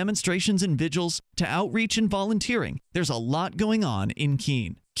 From demonstrations and vigils to outreach and volunteering, there's a lot going on in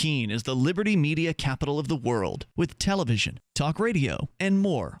Keene. Keene is the liberty media capital of the world, with television, talk radio, and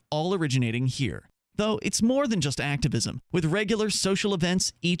more, all originating here. Though it's more than just activism, with regular social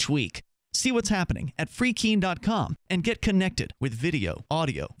events each week. See what's happening at freekeene.com and get connected with video,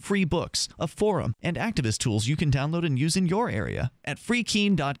 audio, free books, a forum, and activist tools you can download and use in your area at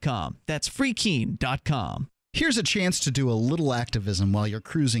freekeene.com. That's freekeene.com. Here's a chance to do a little activism while you're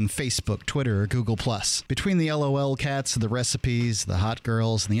cruising Facebook, Twitter, or Google+. Between the LOL cats, the recipes, the hot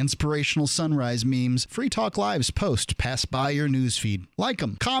girls, and the inspirational sunrise memes, Free Talk Live's posts pass by your newsfeed. Like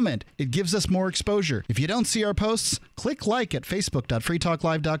them, comment. It gives us more exposure. If you don't see our posts, click like at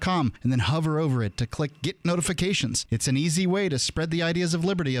facebook.freetalklive.com and then hover over it to click Get Notifications. It's an easy way to spread the ideas of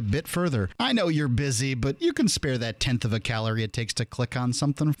liberty a bit further. I know you're busy, but you can spare that tenth of a calorie it takes to click on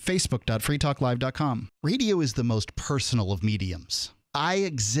something. Facebook.freetalklive.com. Radio is the most personal of mediums. I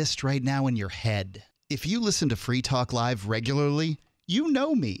exist right now in your head. If you listen to Free Talk Live regularly, you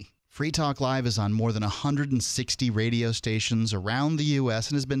know me. Free Talk Live is on more than 160 radio stations around the U.S.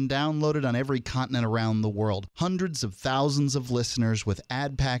 and has been downloaded on every continent around the world. Hundreds of thousands of listeners with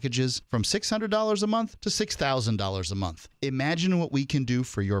ad packages from $600 a month to $6,000 a month. Imagine what we can do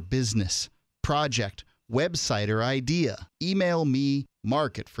for your business, project, website, or idea. Email me,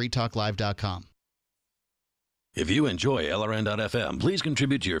 mark@freetalklive.com. If you enjoy LRN.FM, please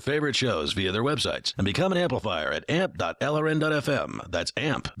contribute to your favorite shows via their websites and become an amplifier at amp.lrn.fm. That's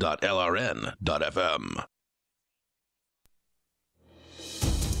amp.lrn.fm.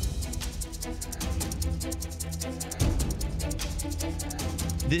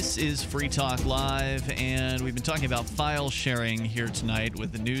 This is Free Talk Live, and we've been talking about file sharing here tonight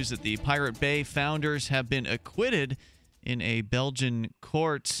with the news that the Pirate Bay founders have been acquitted in a Belgian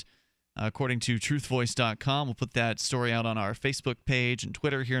court. According to truthvoice.com, we'll put that story out on our Facebook page and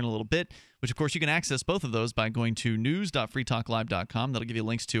Twitter here in a little bit, which, of course, you can access both of those by going to news.freetalklive.com. That'll give you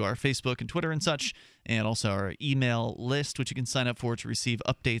links to our Facebook and Twitter and such, and also our email list, which you can sign up for to receive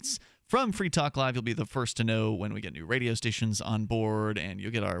updates from Free Talk Live. You'll be the first to know when we get new radio stations on board, and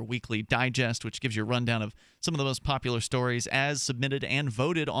you'll get our weekly digest, which gives you a rundown of some of the most popular stories as submitted and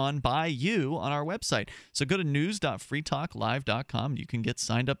voted on by you on our website. So go to news.freetalklive.com. You can get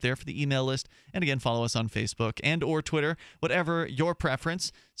signed up there for the email list, and again, follow us on Facebook and or Twitter, whatever your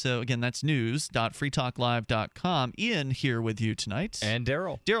preference. So again, that's news.freetalklive.com. Ian here with you tonight. And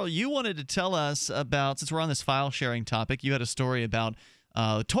Daryl. Daryl, you wanted to tell us about, since we're on this file sharing topic, you had a story about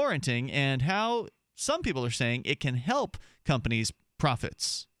torrenting and how some people are saying it can help companies'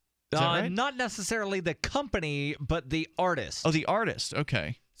 profits. Is that right? Not necessarily the company, but the artist. Oh, the artist.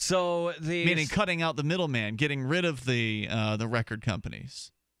 Okay. So meaning cutting out the middleman, getting rid of the record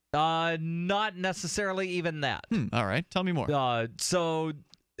companies. Not necessarily even that. All right. Tell me more. So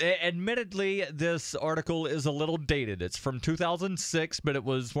admittedly, this article is a little dated. It's from 2006, but it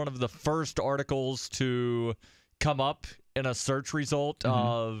was one of the first articles to come up in a search result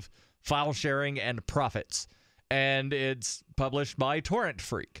of file sharing and profits. And it's published by Torrent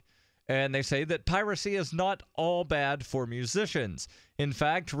Freak. And they say that piracy is not all bad for musicians. In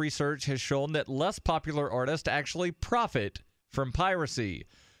fact, research has shown that less popular artists actually profit from piracy.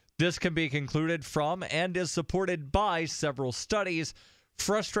 This can be concluded from and is supported by several studies.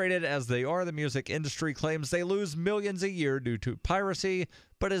 Frustrated as they are, the music industry claims they lose millions a year due to piracy.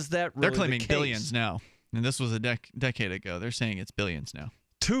 But is that really They're claiming the case? billions now. And this was a decade ago. They're saying it's billions now.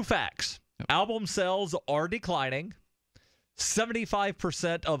 2 facts. Album sales are declining.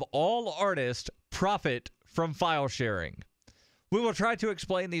 75% of all artists profit from file sharing. We will try to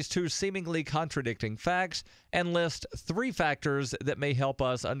explain these 2 seemingly contradicting facts and list 3 factors that may help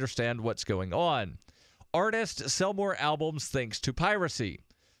us understand what's going on. Artists sell more albums thanks to piracy.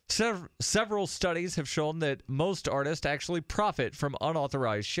 Several studies have shown that most artists actually profit from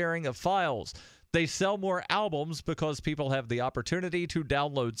unauthorized sharing of files. They sell more albums because people have the opportunity to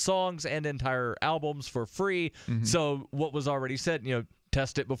download songs and entire albums for free. So what was already said,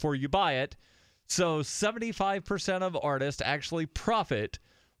 test it before you buy it. So 75% of artists actually profit,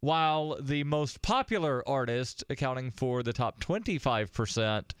 while the most popular artists, accounting for the top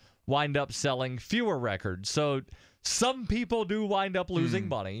 25%, wind up selling fewer records. So some people do wind up losing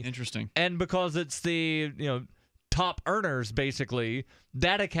money. Interesting. And because it's the, top earners, basically,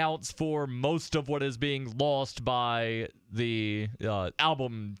 that accounts for most of what is being lost by the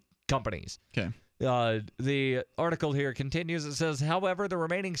album companies. Okay. The article here continues. It says, however, the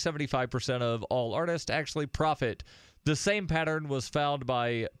remaining 75% of all artists actually profit. The same pattern was found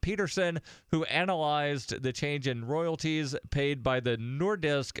by Peterson, who analyzed the change in royalties paid by the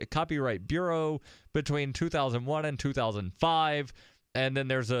Nordisk Copyright Bureau between 2001 and 2005. And then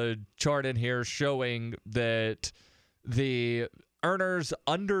there's a chart in here showing that the earners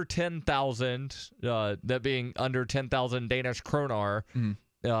under 10,000, that being under 10,000 Danish kroner,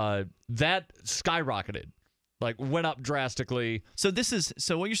 that skyrocketed, went up drastically. So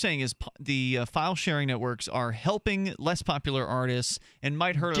what you're saying is the file sharing networks are helping less popular artists and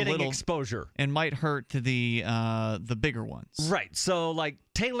might hurt getting a little exposure and might hurt the bigger ones. Right. So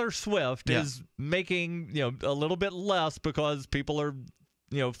Taylor Swift is making a little bit less because people are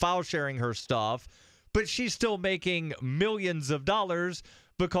file sharing her stuff, but she's still making millions of dollars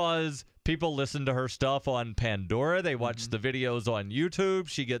because people listen to her stuff on Pandora. They watch the videos on YouTube.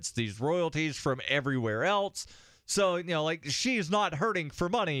 She gets these royalties from everywhere else. So, she's not hurting for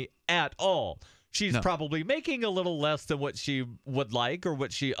money at all. She's probably making a little less than what she would like or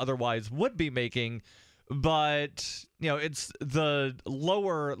what she otherwise would be making. But, it's the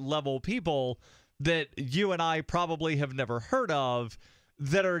lower level people that you and I probably have never heard of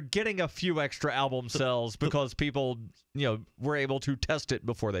that are getting a few extra album sales because people, were able to test it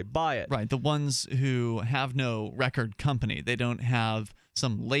before they buy it. Right. The ones who have no record company. They don't have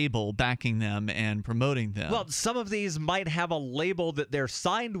some label backing them and promoting them. Well, some of these might have a label that they're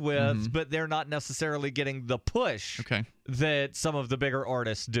signed with, but they're not necessarily getting the push that some of the bigger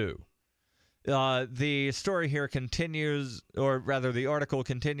artists do. The story here continues, or rather the article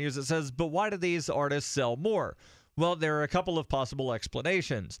continues. It says, but why do these artists sell more? Well, there are a couple of possible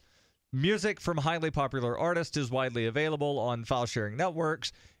explanations. Music from highly popular artists is widely available on file-sharing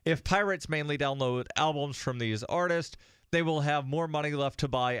networks. If pirates mainly download albums from these artists, they will have more money left to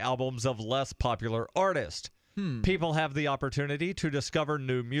buy albums of less popular artists. People have the opportunity to discover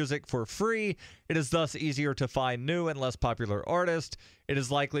new music for free. It is thus easier to find new and less popular artists. It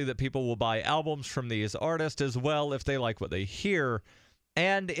is likely that people will buy albums from these artists as well if they like what they hear.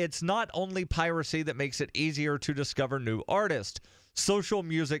 And it's not only piracy that makes it easier to discover new artists. Social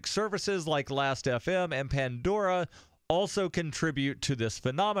music services like Last.fm and Pandora also contribute to this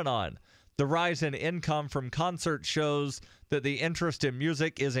phenomenon. The rise in income from concerts shows that the interest in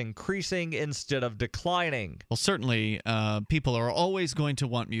music is increasing instead of declining. Well, certainly, people are always going to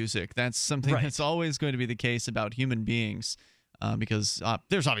want music. That's something that's always going to be the case about human beings. Because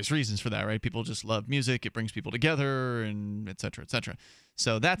there's obvious reasons for that, right? People just love music. It brings people together, and et cetera, et cetera.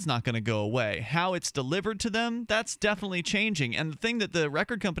 So that's not going to go away. How it's delivered to them, that's definitely changing. And the thing that the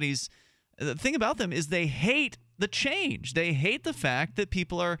record companies, the thing about them is they hate the change. They hate the fact that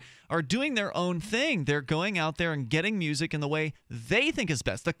people are doing their own thing. They're going out there and getting music in the way they think is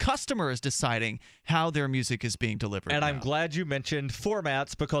best. The customer is deciding how their music is being delivered. And I'm glad you mentioned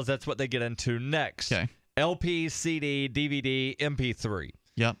formats because that's what they get into next. Okay. LP, CD, DVD, MP3.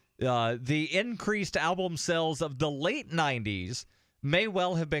 Yep. The increased album sales of the late 90s may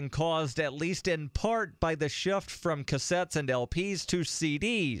well have been caused, at least in part, by the shift from cassettes and LPs to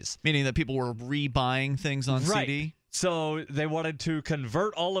CDs. Meaning that people were rebuying things on CD? So they wanted to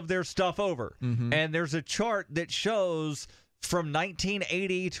convert all of their stuff over. And there's a chart that shows from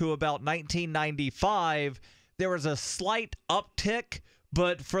 1980 to about 1995, there was a slight uptick,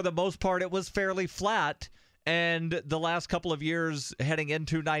 but for the most part, it was fairly flat. And the last couple of years heading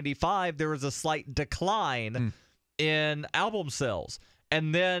into 95, there was a slight decline in album sales.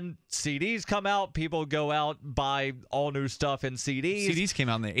 And then CDs come out, people go out, buy all new stuff in CDs. CDs came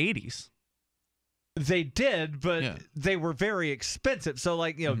out in the 80s. They did, but they were very expensive. So,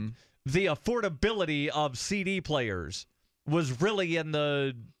 the affordability of CD players was really in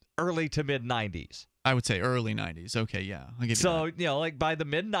the early to mid 90s. I would say early 90s. Okay, yeah. I'll give you So, that. you know, like by the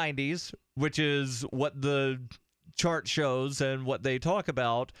mid 90s, which is what the chart shows and what they talk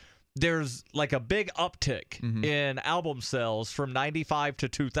about, there's like a big uptick in album sales from 95 to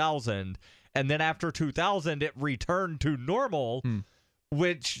 2000. And then after 2000, it returned to normal,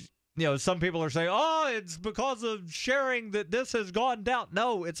 which, you know, some people are saying, oh, it's because of sharing that this has gone down.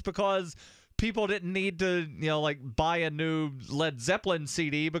 No, it's because people didn't need to, you know, like buy a new Led Zeppelin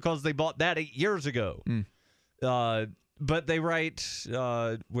CD because they bought that 8 years ago. But they write,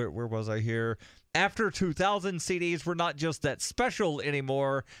 where was I here? After 2000, CDs were not just that special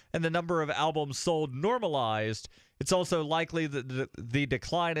anymore, and the number of albums sold normalized. It's also likely that the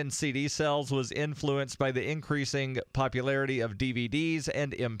decline in CD sales was influenced by the increasing popularity of DVDs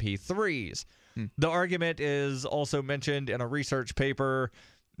and MP3s. The argument is also mentioned in a research paper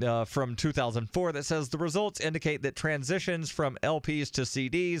from 2004 that says the results indicate that transitions from LPs to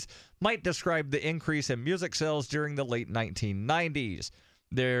CDs might describe the increase in music sales during the late 1990s.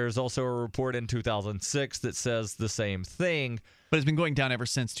 There's also a report in 2006 that says the same thing. But it's been going down ever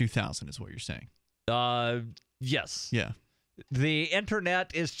since 2000 is what you're saying. Yes. Yeah. The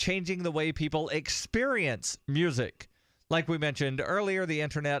internet is changing the way people experience music. Like we mentioned earlier, the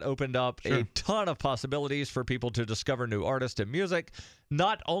internet opened up a ton of possibilities for people to discover new artists and music.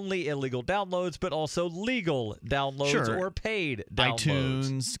 Not only illegal downloads, but also legal downloads or paid downloads.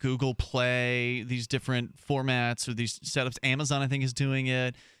 iTunes, Google Play, these different formats or these setups. Amazon, I think, is doing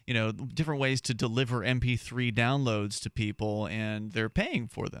it. You know, different ways to deliver MP3 downloads to people, and they're paying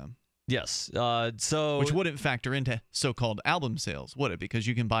for them. Yes. So which wouldn't factor into so-called album sales, would it? Because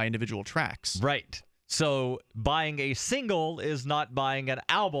you can buy individual tracks. Right. So buying a single is not buying an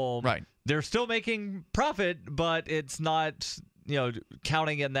album. Right. They're still making profit, but it's not, you know,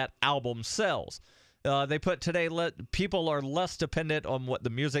 counting in that album sales. They put today, people are less dependent on what the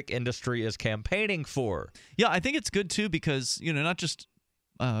music industry is campaigning for. Yeah, I think it's good, too, because, you know, not just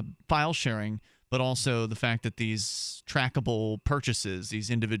file sharing, but also the fact that these trackable purchases, these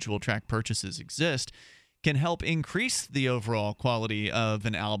individual track purchases exist, can help increase the overall quality of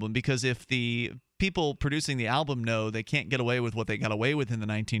an album. Because if the people producing the album know they can't get away with what they got away with in the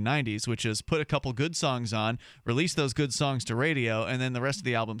 1990s, which is put a couple good songs on, release those good songs to radio, and then the rest of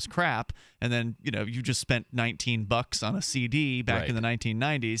the album's crap, and then, you know, you just spent $19 on a CD back in the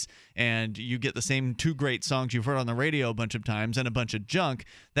 1990s, and you get the same two great songs you've heard on the radio a bunch of times and a bunch of junk,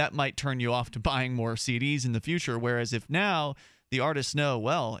 that might turn you off to buying more CDs in the future. Whereas if now the artists know,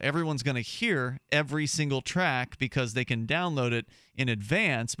 well, everyone's going to hear every single track because they can download it in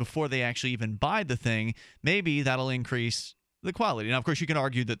advance before they actually even buy the thing, maybe that'll increase the quality. Now, of course, you can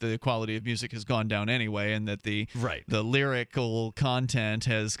argue that the quality of music has gone down anyway, and that the lyrical content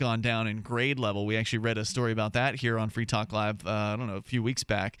has gone down in grade level. We actually read a story about that here on Free Talk Live, I don't know, a few weeks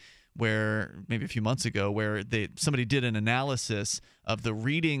back, where maybe a few months ago, where somebody did an analysis of the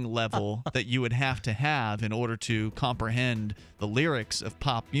reading level that you would have to have in order to comprehend the lyrics of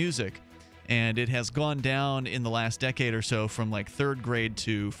pop music. And it has gone down in the last decade or so from like third grade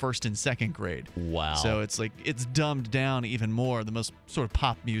to first and second grade. Wow. So it's like it's dumbed down even more, the most sort of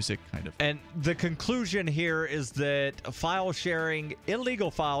pop music kind of. And the conclusion here is that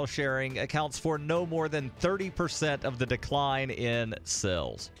illegal file sharing accounts for no more than 30% of the decline in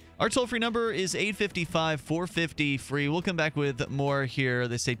sales. Our toll-free number is 855-450-FREE. We'll come back with more here.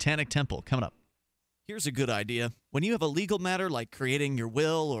 The Satanic Temple coming up. Here's a good idea. When you have a legal matter like creating your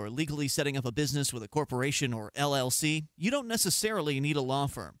will or legally setting up a business with a corporation or LLC, you don't necessarily need a law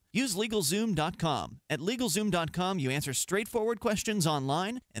firm. Use LegalZoom.com. At LegalZoom.com, you answer straightforward questions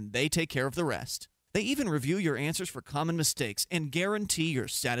online, and they take care of the rest. They even review your answers for common mistakes and guarantee your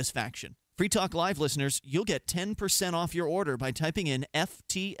satisfaction. Free Talk Live listeners, you'll get 10% off your order by typing in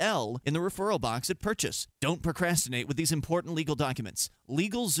FTL in the referral box at purchase. Don't procrastinate with these important legal documents.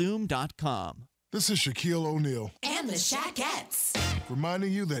 LegalZoom.com. This is Shaquille O'Neal. And the Shaquettes.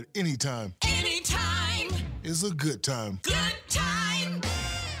 Reminding you that anytime is a good time. Good time.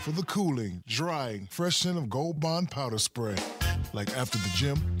 For the cooling, drying, fresh scent of Gold Bond powder spray. Like after the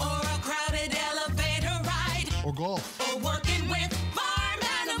gym. Or a crowded elevator ride. Or golf. Or working with farm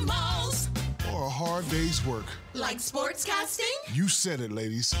animals. Or a hard day's work. Like sportscasting. You said it,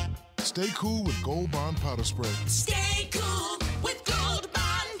 ladies. Stay cool with Gold Bond powder spray. Stay cool with Gold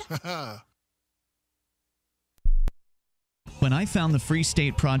Bond. When I found the Free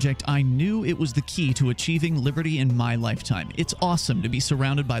State Project, I knew it was the key to achieving liberty in my lifetime. It's awesome to be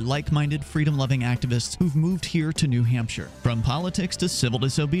surrounded by like-minded, freedom-loving activists who've moved here to New Hampshire. From politics to civil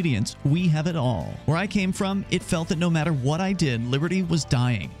disobedience, we have it all. Where I came from, it felt that no matter what I did, liberty was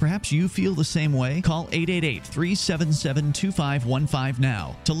dying. Perhaps you feel the same way? Call 888-377-2515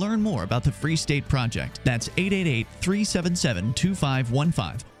 now to learn more about the Free State Project. That's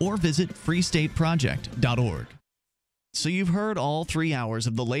 888-377-2515 or visit freestateproject.org. So you've heard all 3 hours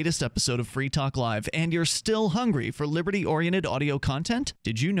of the latest episode of Free Talk Live, and you're still hungry for liberty-oriented audio content?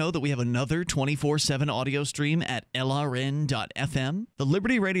 Did you know that we have another 24/7 audio stream at LRN.FM? The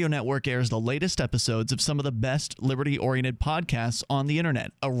Liberty Radio Network airs the latest episodes of some of the best liberty-oriented podcasts on the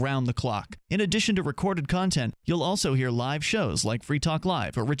internet around the clock. In addition to recorded content, you'll also hear live shows like Free Talk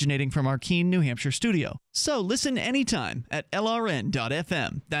Live, originating from our Keene, New Hampshire studio. So listen anytime at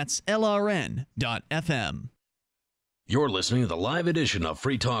LRN.FM. That's LRN.FM. You're listening to the live edition of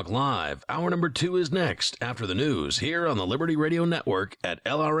Free Talk Live. Hour number 2 is next after the news here on the Liberty Radio Network at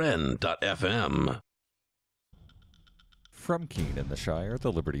LRN.FM. From Keene in the Shire,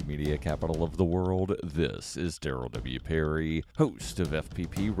 the Liberty Media capital of the world, this is Darryl W. Perry, host of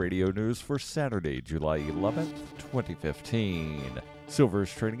FPP Radio News for Saturday, July 11th, 2015. Silver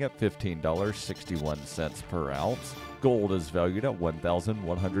is trading at $15.61 per ounce. Gold is valued at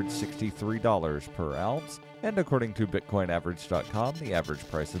 $1,163 per ounce. And according to BitcoinAverage.com, the average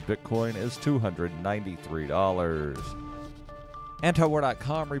price of Bitcoin is $293.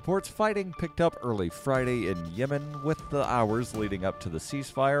 Antiwar.com reports fighting picked up early Friday in Yemen, with the hours leading up to the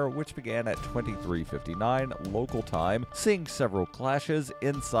ceasefire, which began at 23:59 local time, seeing several clashes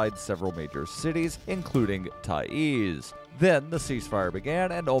inside several major cities, including Taiz. Then the ceasefire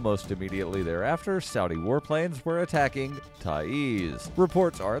began, and almost immediately thereafter, Saudi warplanes were attacking Taiz.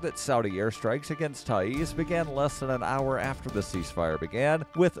 Reports are that Saudi airstrikes against Taiz began less than an hour after the ceasefire began,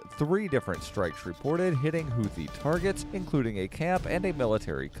 with 3 different strikes reported hitting Houthi targets, including a camp and a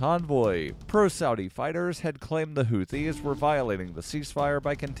military convoy. Pro-Saudi fighters had claimed the Houthis were violating the ceasefire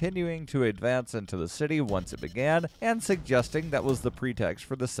by continuing to advance into the city once it began, and suggesting that was the pretext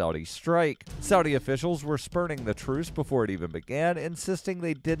for the Saudi strike. Saudi officials were spurning the truce before it even began, insisting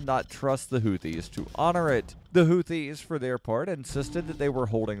they did not trust the Houthis to honor it. The Houthis, for their part, insisted that they were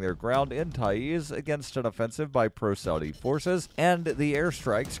holding their ground in Taiz against an offensive by pro-Saudi forces, and the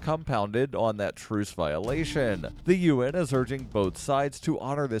airstrikes compounded on that truce violation. The UN is urging both sides to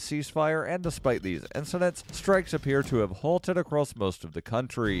honor the ceasefire, and despite these incidents, strikes appear to have halted across most of the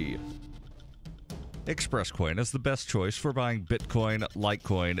country. ExpressCoin is the best choice for buying Bitcoin,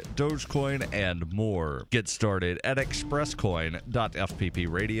 Litecoin, Dogecoin, and more. Get started at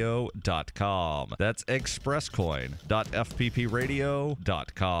expresscoin.fppradio.com. That's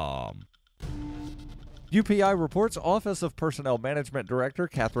expresscoin.fppradio.com. UPI reports Office of Personnel Management Director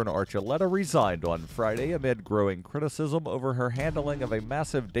Catherine Archuleta resigned on Friday amid growing criticism over her handling of a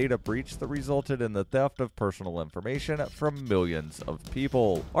massive data breach that resulted in the theft of personal information from millions of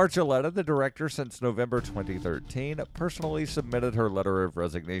people. Archuleta, the director since November 2013, personally submitted her letter of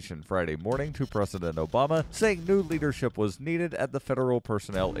resignation Friday morning to President Obama, saying new leadership was needed at the Federal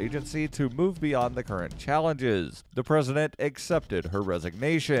Personnel Agency to move beyond the current challenges. The president accepted her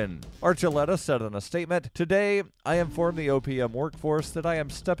resignation. Archuleta said in a statement, "Today, I inform the OPM workforce that I am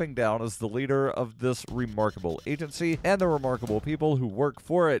stepping down as the leader of this remarkable agency and the remarkable people who work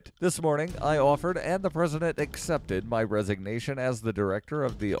for it. This morning, I offered and the President accepted my resignation as the Director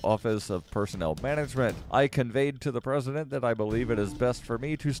of the Office of Personnel Management. I conveyed to the President that I believe it is best for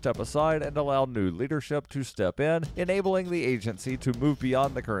me to step aside and allow new leadership to step in, enabling the agency to move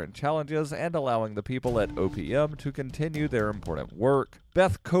beyond the current challenges and allowing the people at OPM to continue their important work."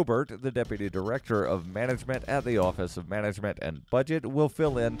 Beth Cobert, the Deputy Director of Management at the Office of Management and Budget, will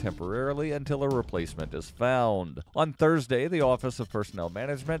fill in temporarily until a replacement is found. On Thursday, the Office of Personnel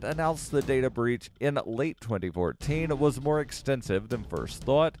Management announced the data breach in late 2014 was more extensive than first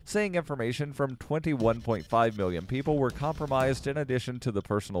thought, saying information from 21.5 million people were compromised in addition to the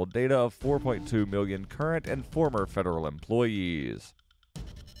personal data of 4.2 million current and former federal employees.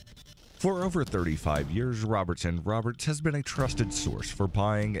 For over 35 years, Robertson Roberts has been a trusted source for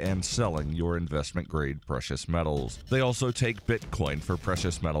buying and selling your investment-grade precious metals. They also take Bitcoin for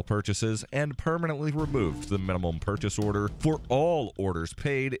precious metal purchases and permanently removed the minimum purchase order for all orders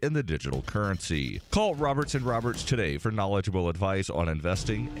paid in the digital currency. Call Robertson Roberts today for knowledgeable advice on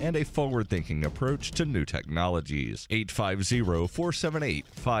investing and a forward-thinking approach to new technologies.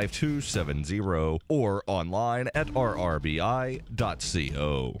 850-478-5270 or online at rrbi.co.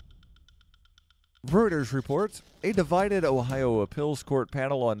 Reuters reports a divided Ohio appeals court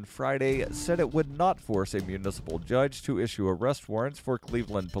panel on Friday said it would not force a municipal judge to issue arrest warrants for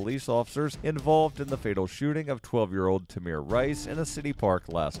Cleveland police officers involved in the fatal shooting of 12-year-old Tamir Rice in a city park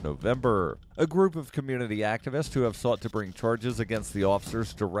last November. A group of community activists who have sought to bring charges against the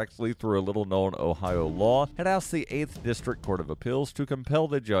officers directly through a little-known Ohio law had asked the 8th District Court of Appeals to compel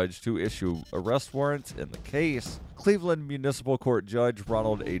the judge to issue arrest warrants in the case. Cleveland Municipal Court Judge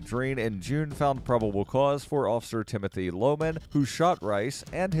Ronald A. Dreen in June found probable cause for Officer Timothy Lohman, who shot Rice,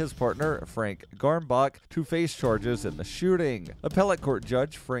 and his partner, Frank Garmbach, to face charges in the shooting. Appellate Court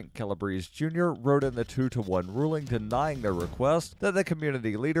Judge Frank Calabrese Jr. wrote in the 2-1 ruling denying their request that the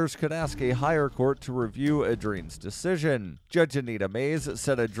community leaders could ask a higher court to review Dreen's decision. Judge Anita Mays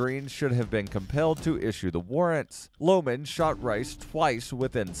said Dreen should have been compelled to issue the warrants. Lohman shot Rice twice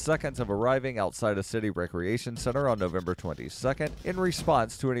within seconds of arriving outside a city recreation center on November 22nd in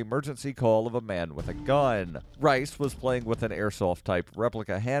response to an emergency call of a man with a gun. Rice was playing with an airsoft-type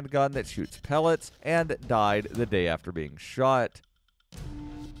replica handgun that shoots pellets and died the day after being shot.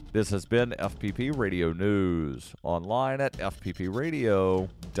 This has been FPP Radio News, online at fppradio.com.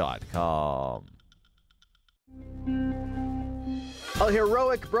 A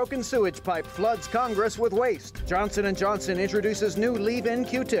heroic broken sewage pipe floods Congress with waste. Johnson & Johnson introduces new leave-in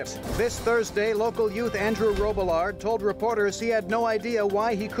Q-tips. This Thursday, local youth Andrew Robillard told reporters he had no idea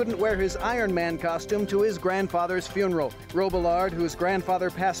why he couldn't wear his Iron Man costume to his grandfather's funeral. Robillard, whose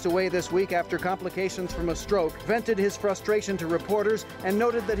grandfather passed away this week after complications from a stroke, vented his frustration to reporters and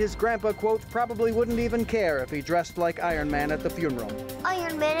noted that his grandpa, quote, probably wouldn't even care if he dressed like Iron Man at the funeral.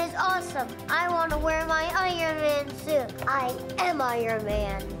 Iron Man is awesome. I want to wear my Iron Man suit. I am Iron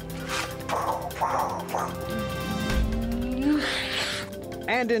Man.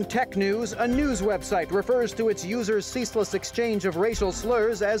 And in tech news, a news website refers to its users' ceaseless exchange of racial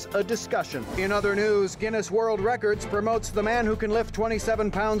slurs as a discussion. In other news, Guinness World Records promotes the man who can lift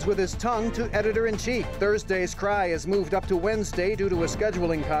 27 pounds with his tongue to editor-in-chief. Thursday's cry is moved up to Wednesday due to a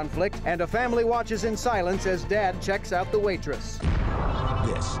scheduling conflict, and a family watches in silence as Dad checks out the waitress.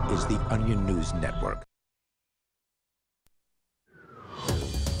 This is the Onion News Network.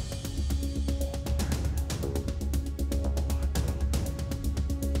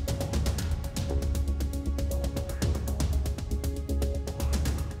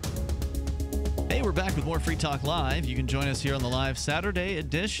 Hey, we're back with more Free Talk Live. You can join us here on the live Saturday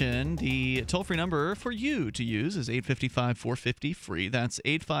edition. The toll-free number for you to use is 855-450-FREE. That's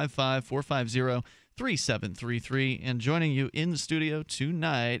 855-450-3733. And joining you in the studio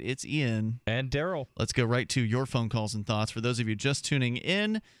tonight, it's Ian. And Daryl. Let's go right to your phone calls and thoughts. For those of you just tuning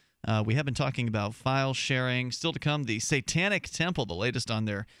in, we have been talking about file sharing. Still to come, the Satanic Temple, the latest on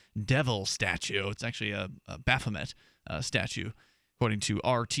their devil statue. It's actually a Baphomet statue, according to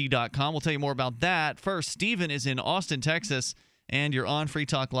RT.com. We'll tell you more about that. First, Stephen is in Austin, Texas, and you're on Free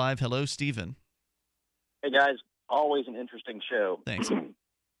Talk Live. Hello, Stephen. Hey, guys. Always an interesting show. Thanks.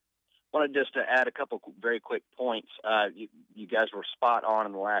 Wanted just to add a couple very quick points. You guys were spot on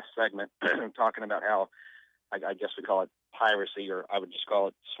in the last segment talking about how, I guess we call it piracy, or I would just call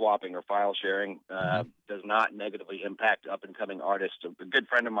it swapping or file sharing, does not negatively impact up-and-coming artists. A good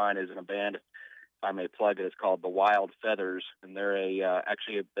friend of mine is in a band, if I may plug it, it's called the Wild Feathers, and they're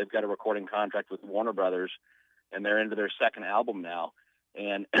actually they've got a recording contract with Warner Brothers, and they're into their second album now,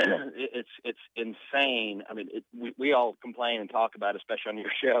 and it's insane. I mean, we all complain and talk about, especially on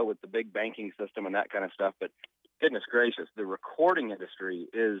your show, with the big banking system and that kind of stuff, but goodness gracious, the recording industry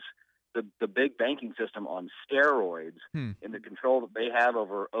is the big banking system on steroids in the control that they have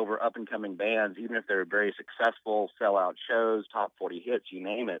over up-and-coming bands, even if they're very successful, sell-out shows, top 40 hits, you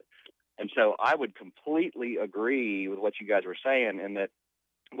name it. And so I would completely agree with what you guys were saying, in that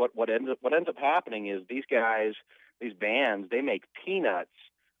what ends up happening is these guys, these bands, they make peanuts,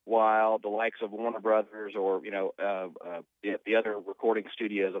 while the likes of Warner Brothers or the other recording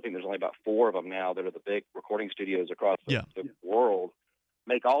studios, I think there's only about 4 of them now that are the big recording studios across the world,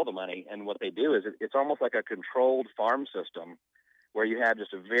 make all the money. And what they do is it's almost like a controlled farm system, where you have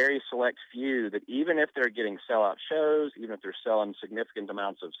just a very select few that, even if they're getting sellout shows, even if they're selling significant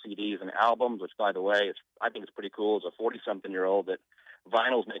amounts of CDs and albums, which, by the way, I think it's pretty cool as a 40-something-year-old that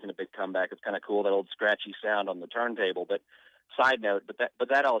vinyl's making a big comeback. It's kind of cool, that old scratchy sound on the turntable. But side note, but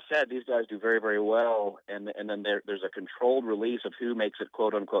that all said, these guys do very, very well, and then there's a controlled release of who makes it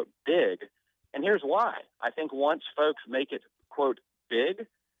quote-unquote big. And here's why. I think once folks make it, quote, big,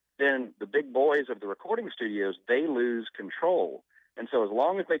 then the big boys of the recording studios, they lose control. And so as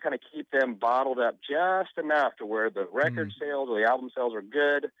long as they kind of keep them bottled up just enough to where the record sales or the album sales are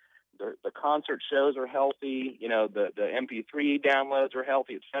good, the concert shows are healthy, the MP3 downloads are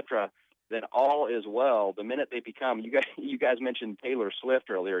healthy, etc., then all is well. The minute they become, you guys mentioned Taylor Swift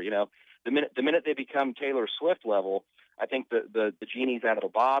earlier. The minute they become Taylor Swift level, I think the genie's out of the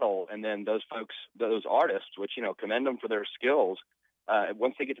bottle, and then those folks, those artists, which commend them for their skills.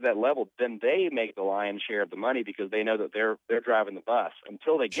 Once they get to that level, then they make the lion's share of the money because they know that they're driving the bus.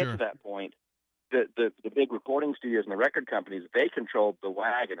 Until they get to that point, the big recording studios and the record companies, they control the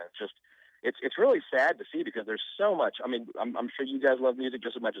wagon. It's really sad to see because there's so much. I mean, I'm sure you guys love music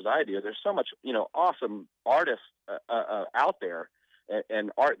just as much as I do. There's so much awesome artists out there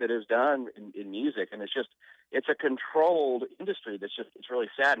and art that is done in music, and it's a controlled industry it's really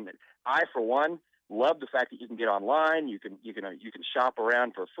sad. And I, for one, love the fact that you can get online, you can shop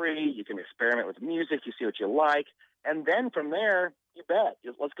around for free, you can experiment with music, you see what you like, and then from there, you bet,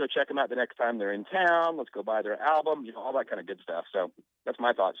 let's go check them out the next time they're in town, let's go buy their album, all that kind of good stuff. So that's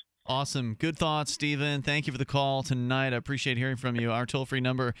my thoughts. Awesome. Good thoughts, Stephen. Thank you for the call tonight. I appreciate hearing from you. Our toll-free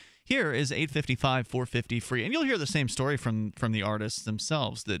number here is 855-450-FREE. And you'll hear the same story from the artists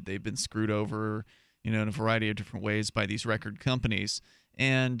themselves, that they've been screwed over, in a variety of different ways by these record companies.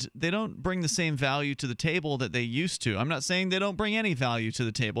 And they don't bring the same value to the table that they used to. I'm not saying they don't bring any value to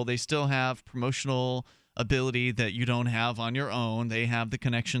the table. They still have promotional ability that you don't have on your own. They have the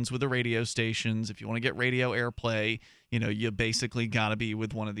connections with the radio stations. If you want to get radio airplay, you basically got to be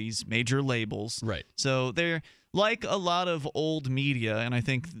with one of these major labels. Right. So they're like a lot of old media, and I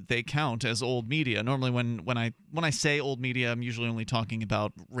think they count as old media. Normally when I say old media, I'm usually only talking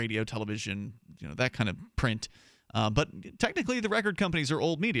about radio, television, that kind of print. But technically, the record companies are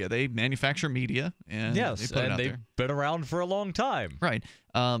old media. They manufacture media, and they put it out they've there. been around for a long time. Right.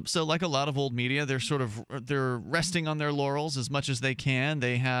 So like a lot of old media, they're resting on their laurels as much as they can.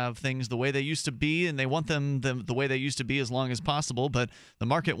 They have things the way they used to be, and they want them the way they used to be as long as possible. But the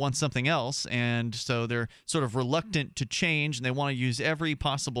market wants something else, and so they're sort of reluctant to change, and they want to use every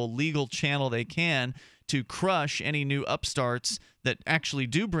possible legal channel they can to crush any new upstarts that actually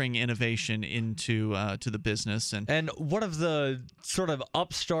do bring innovation into to the business. And one of the sort of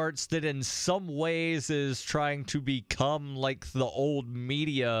upstarts that in some ways is trying to become like the old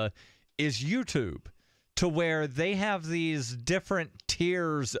media is YouTube, to where they have these different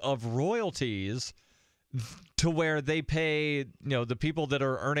tiers of royalties to where they pay, the people that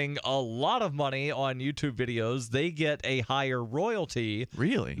are earning a lot of money on YouTube videos, they get a higher royalty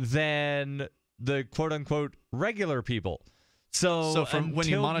than the quote-unquote regular people. So from when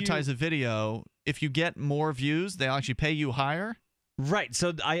you monetize a video, if you get more views, they'll actually pay you higher? Right.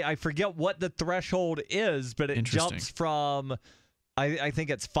 So I forget what the threshold is, but it jumps from, I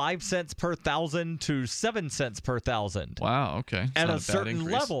think it's 5 cents per thousand to 7 cents per thousand. Wow, okay. At a certain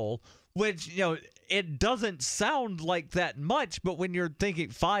level, which, it doesn't sound like that much, but when you're thinking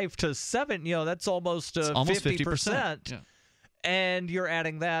 5 to 7, that's almost 50%. Yeah. And you're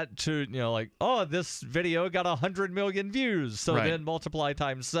adding that to, this video got 100 million views. So then multiply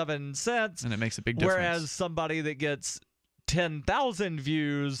times 7 cents. And it makes a big difference. Whereas somebody that gets 10,000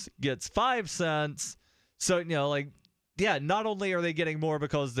 views gets 5 cents. So, not only are they getting more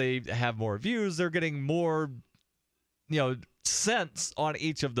because they have more views, they're getting more, cents on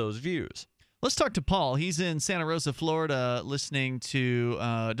each of those views. Let's talk to Paul. He's in Santa Rosa, Florida, listening to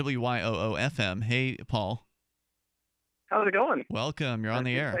WYOO FM. Hey, Paul. How's it going? Welcome. You're on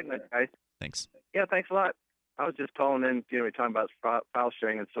the air. Segment, guys. Thanks. Yeah, thanks a lot. I was just calling in, we're talking about file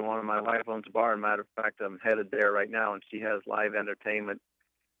sharing and so on. And my wife owns a bar. Matter of fact, I'm headed there right now, and she has live entertainment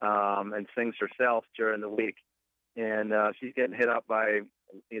and sings herself during the week. And she's getting hit up by,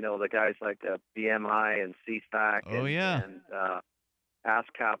 the guys like BMI and CSAC and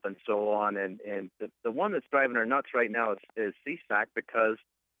ASCAP and so on. And the one that's driving her nuts right now is CSAC, because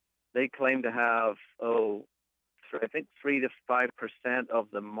they claim to have, I think 3 to 5% of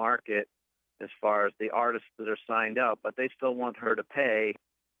the market as far as the artists that are signed up, but they still want her to pay,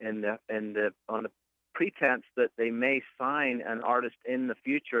 on the pretense that they may sign an artist in the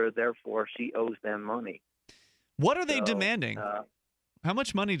future, therefore she owes them money. What are they demanding? How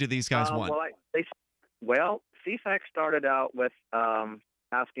much money do these guys want? CSAC started out with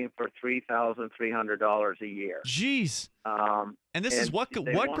asking for $3,300 a year. Jeez. And this is what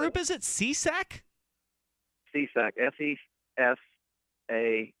group is it? CSAC? CSAC, S-E-S-A-C.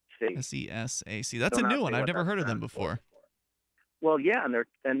 S-E-S-A-C. That's a new one. I've never heard of them before. Well, yeah,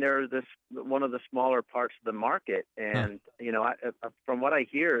 and they're one of the smaller parts of the market, and from what I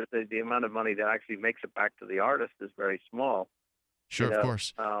hear, the amount of money that actually makes it back to the artist is very small. Sure, of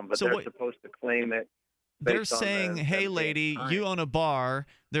course. But so they're supposed to claim it. They're saying, "Hey, lady, you own a bar.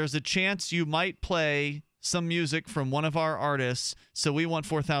 There's a chance you might play some music from one of our artists, so we want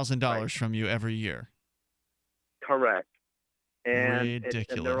 $4,000 from you every year." Correct. and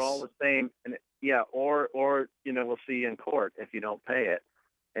Ridiculous. they're all the same. And or we'll see you in court if you don't pay it.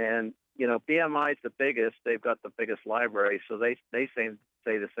 And BMI is the biggest; they've got the biggest library, so they say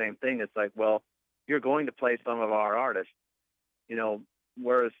the same thing. It's like, well, you're going to play some of our artists,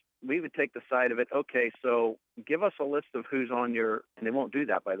 whereas we would take the side of it. Okay, so give us a list of who's on your, and they won't do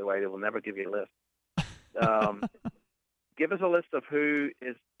that, by the way. They will never give you a list. Give us a list of who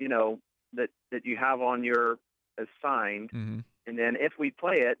is, that you have on your signed, and then if we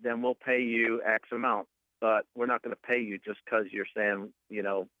play it, then we'll pay you X amount. But we're not going to pay you just because you're saying,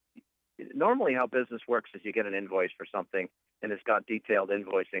 normally how business works is you get an invoice for something, and it's got detailed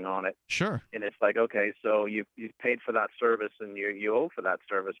invoicing on it. Sure. And it's like, okay, so you've paid for that service and you owe for that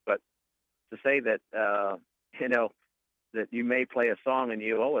service. But to say that, that you may play a song and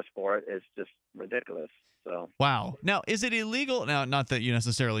you owe us for it is just ridiculous. So. Wow. Now, is it illegal? Now, not that you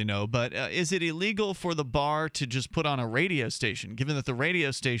necessarily know, but is it illegal for the bar to just put on a radio station, given that the radio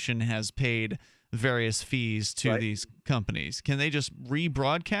station has paid various fees to these companies? Can they just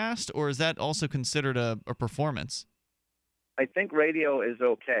rebroadcast, or is that also considered a performance? I think radio is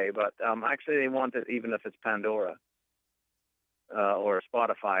okay, but actually they want it even if it's Pandora or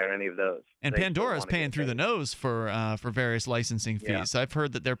Spotify or any of those. And Pandora is paying through the nose for various licensing fees. Yeah. So I've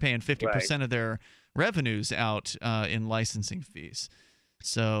heard that they're paying 50% of their revenues out in licensing fees.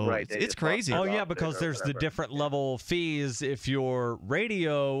 So it's crazy. Oh, yeah, because there's the different level fees if you're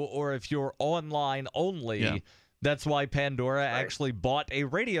radio or if you're online only. Yeah. That's why Pandora actually bought a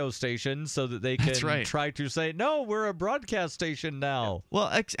radio station so that they can try to say, no, we're a broadcast station now.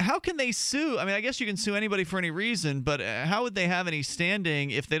 Well, how can they sue? I mean, I guess you can sue anybody for any reason, but how would they have any standing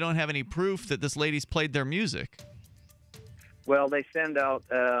if they don't have any proof that this lady's played their music? Well, they send out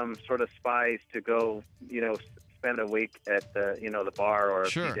sort of spies to go, spend a week at the bar or a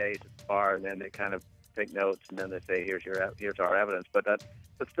few days at the bar, and then they kind of take notes, and then they say, here's our evidence. But that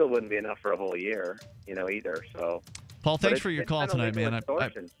still wouldn't be enough for a whole year, either. So, Paul, thanks for your call tonight, man. I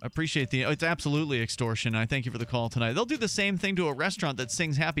appreciate it's absolutely extortion. I thank you for the call tonight. They'll do the same thing to a restaurant that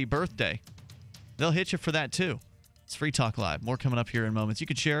sings Happy Birthday. They'll hit you for that too. It's Free Talk Live. More coming up here in moments. You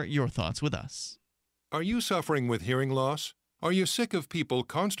can share your thoughts with us. Are you suffering with hearing loss? Are you sick of people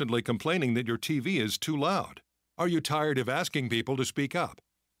constantly complaining that your TV is too loud? Are you tired of asking people to speak up?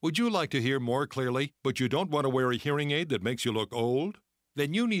 Would you like to hear more clearly, but you don't want to wear a hearing aid that makes you look old?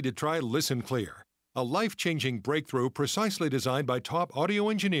 Then you need to try Listen Clear, a life-changing breakthrough precisely designed by top audio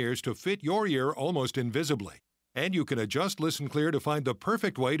engineers to fit your ear almost invisibly. And you can adjust Listen Clear to find the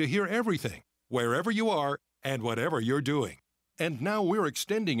perfect way to hear everything, wherever you are and whatever you're doing. And now we're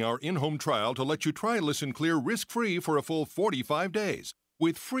extending our in-home trial to let you try Listen Clear risk-free for a full 45 days.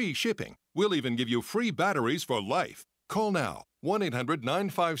 With free shipping, we'll even give you free batteries for life. Call now,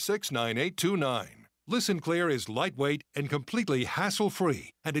 1-800-956-9829. Listen Clear is lightweight and completely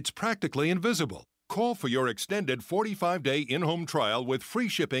hassle-free, and it's practically invisible. Call for your extended 45-day in-home trial with free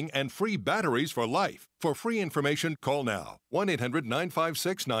shipping and free batteries for life. For free information, call now,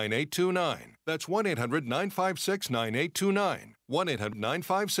 1-800-956-9829. That's 1-800-956-9829.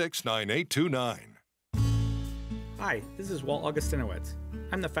 1-800-956-9829. Hi, this is Walt Augustinowicz.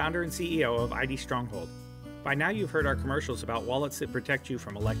 I'm the founder and CEO of ID Stronghold. By now you've heard our commercials about wallets that protect you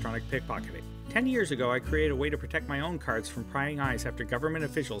from electronic pickpocketing. 10 years ago, I created a way to protect my own cards from prying eyes after government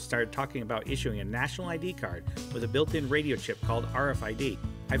officials started talking about issuing a national ID card with a built-in radio chip called RFID.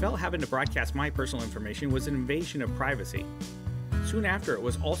 I felt having to broadcast my personal information was an invasion of privacy. Soon after, it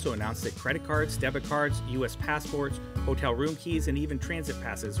was also announced that credit cards, debit cards, U.S. passports, hotel room keys, and even transit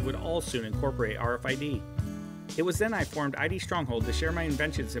passes would all soon incorporate RFID. It was then I formed ID Stronghold to share my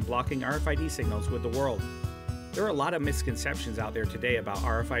inventions in blocking RFID signals with the world. There are a lot of misconceptions out there today about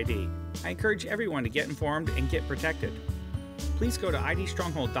RFID. I encourage everyone to get informed and get protected. Please go to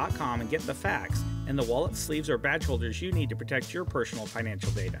idstronghold.com and get the facts and the wallet, sleeves, or badge holders you need to protect your personal financial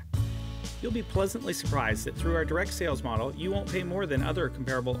data. You'll be pleasantly surprised that through our direct sales model, you won't pay more than other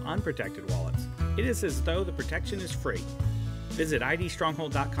comparable unprotected wallets. It is as though the protection is free. Visit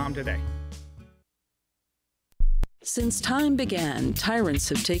idstronghold.com today. Since time began, tyrants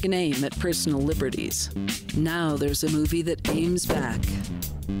have taken aim at personal liberties. Now there's a movie that aims back.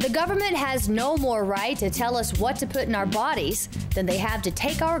 The government has no more right to tell us what to put in our bodies than they have to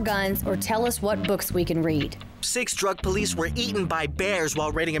take our guns or tell us what books we can read. 6 drug police were eaten by bears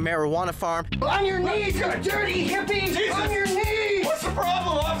while raiding a marijuana farm. On your knees, you dirty hippies! Jesus. On your knees! What's the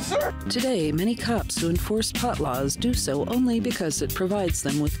problem, officer? Today, many cops who enforce pot laws do so only because it provides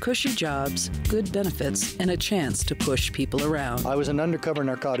them with cushy jobs, good benefits, and a chance to push people around. I was an undercover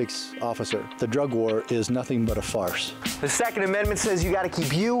narcotics officer. The drug war is nothing but a farce. The Second Amendment says you got to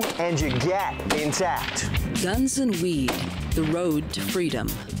keep you and your gat intact. Guns and Weed, The Road to Freedom.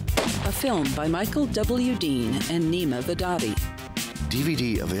 A film by Michael W. Dean and Nima Vadadi.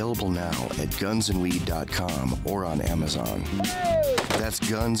 DVD available now at gunsandweed.com or on Amazon. That's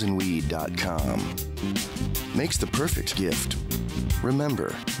gunsandweed.com. Makes the perfect gift.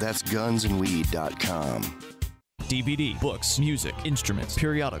 Remember, that's gunsandweed.com. DVD, books, music, instruments,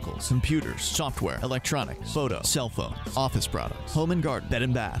 periodicals, computers, software, electronics, photo, cell phone, office products, home and garden, bed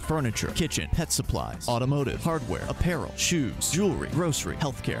and bath, furniture, kitchen, pet supplies, automotive, hardware, apparel, shoes, jewelry, grocery,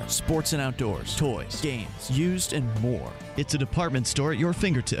 healthcare, sports and outdoors, toys, games, used, and more. It's a department store at your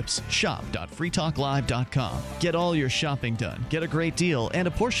fingertips. Shop.freetalklive.com. Get all your shopping done, get a great deal, and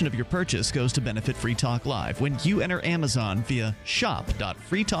a portion of your purchase goes to benefit Free Talk Live when you enter Amazon via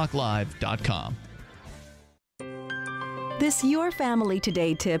shop.freetalklive.com. This Your Family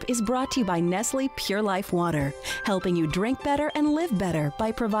Today tip is brought to you by Nestle Pure Life Water, helping you drink better and live better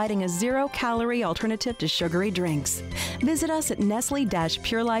by providing a zero-calorie alternative to sugary drinks. Visit us at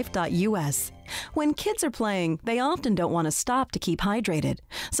nestle-purelife.us. When kids are playing, they often don't want to stop to keep hydrated.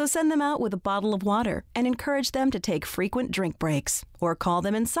 So send them out with a bottle of water and encourage them to take frequent drink breaks or call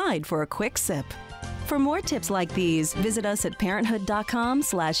them inside for a quick sip. For more tips like these, visit us at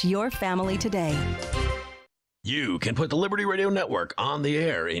parenthood.com/yourfamilytoday. You can put the Liberty Radio Network on the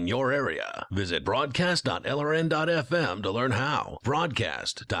air in your area. Visit broadcast.lrn.fm to learn how.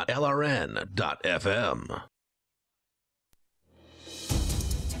 Broadcast.lrn.fm.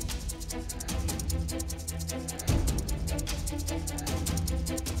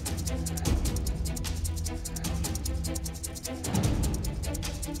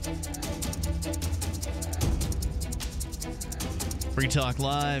 Free Talk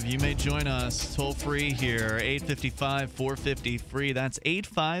Live, you may join us toll free here, 855-450-FREE. That's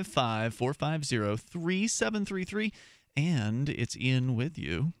 855-450-3733. And it's Ian with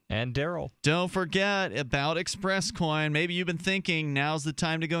you. And Daryl. Don't forget about ExpressCoin. Maybe you've been thinking now's the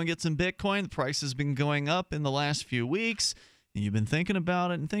time to go and get some Bitcoin. The price has been going up in the last few weeks. And you've been thinking about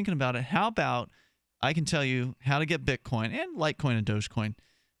it and thinking about it. How about I can tell you how to get Bitcoin and Litecoin and Dogecoin.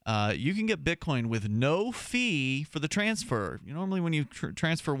 You can get Bitcoin with no fee for the transfer. Normally when you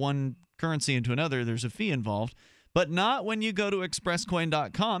transfer one currency into another, there's a fee involved. But not when you go to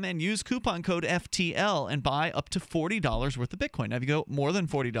expresscoin.com and use coupon code FTL and buy up to $40 worth of Bitcoin. Now, if you go more than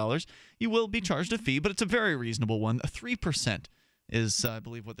 $40, you will be charged a fee, but it's a very reasonable one. 3% is, I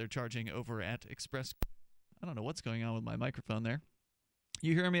believe, what they're charging over at Express. I don't know what's going on with my microphone there.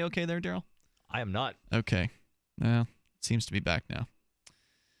 You hearing me okay there, Daryl? I am not. Okay. Well, it seems to be back now.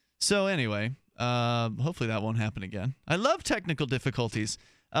 So anyway, hopefully that won't happen again. I love technical difficulties.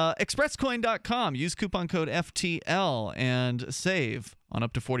 Expresscoin.com. Use coupon code FTL and save on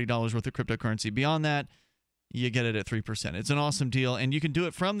up to $40 worth of cryptocurrency. Beyond that, you get it at 3%. It's an awesome deal, and you can do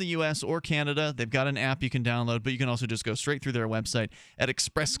it from the U.S. or Canada. They've got an app you can download, but you can also just go straight through their website at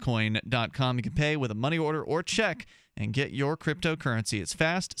expresscoin.com. You can pay with a money order or check and get your cryptocurrency. It's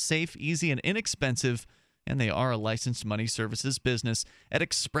fast, safe, easy, and inexpensive. And they are a licensed money services business at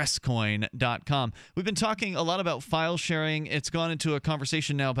expresscoin.com. We've been talking a lot about file sharing. It's gone into a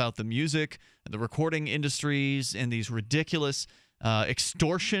conversation now about the music, the recording industries, and these ridiculous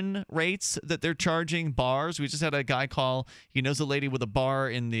extortion rates that they're charging bars. We just had a guy call. He knows a lady with a bar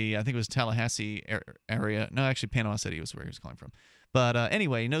in the, I think it was Tallahassee area. No, actually, Panama City was where he was calling from. But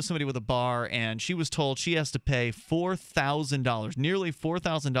anyway, he knows somebody with a bar, and she was told she has to pay $4,000, nearly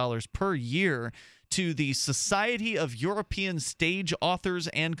 $4,000 per year to the Society of European Stage Authors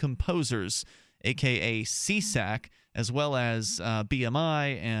and Composers, a.k.a. SESAC, as well as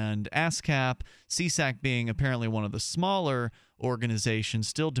BMI and ASCAP, SESAC being apparently one of the smaller organizations,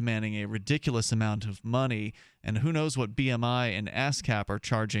 still demanding a ridiculous amount of money. And who knows what BMI and ASCAP are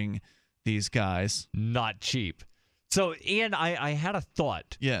charging these guys. Not cheap. So, Ian, I had a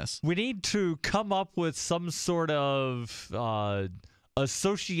thought. Yes. We need to come up with some sort of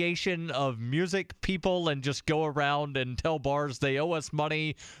association of music people and just go around and tell bars they owe us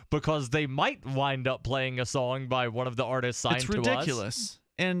money because they might wind up playing a song by one of the artists signed to us. It's ridiculous.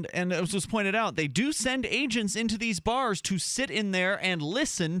 And as was pointed out, they do send agents into these bars to sit in there and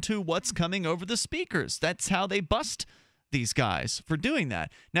listen to what's coming over the speakers. That's how they bust these guys for doing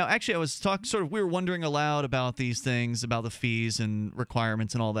that. Now, actually, I was we were wondering aloud about these things, about the fees and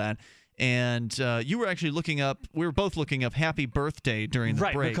requirements and all that. And you were actually we were both looking up Happy Birthday during the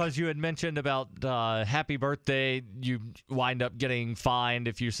break. Right, because you had mentioned about Happy Birthday. You wind up getting fined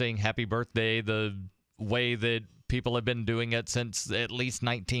if you're saying Happy Birthday the way that people have been doing it since at least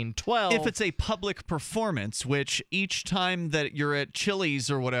 1912. If it's a public performance, which each time that you're at Chili's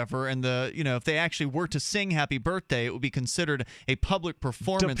or whatever, and if they actually were to sing Happy Birthday, it would be considered a public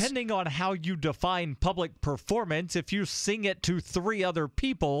performance. Depending on how you define public performance, if you sing it to 3 other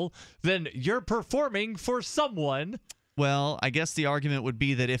people, then you're performing for someone. Well, I guess the argument would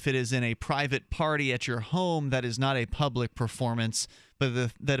be that if it is in a private party at your home, that is not a public performance,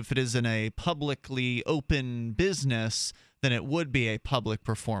 but that if it is in a publicly open business, then it would be a public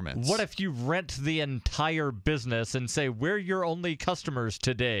performance. What if you rent the entire business and say, we're your only customers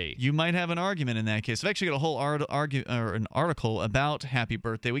today? You might have an argument in that case. I've actually got a whole an article about Happy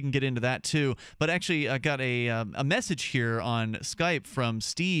Birthday. We can get into that too. But actually, I got a message here on Skype from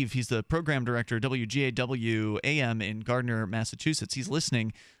Steve. He's the program director of WGAW AM in Gardner, Massachusetts. He's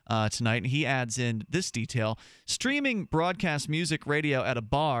listening tonight, and he adds in this detail. Streaming broadcast music radio at a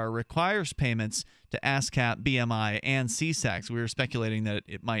bar requires payments to ASCAP, BMI, and CSAC. We were speculating that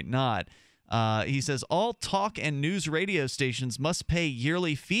it might not. He says all talk and news radio stations must pay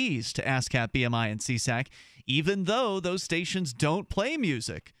yearly fees to ASCAP, BMI, and CSAC, even though those stations don't play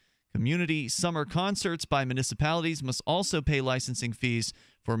music. Community summer concerts by municipalities must also pay licensing fees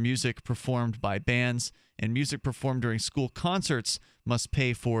for music performed by bands, and music performed during school concerts must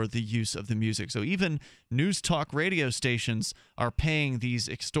pay for the use of the music. So even news talk radio stations are paying these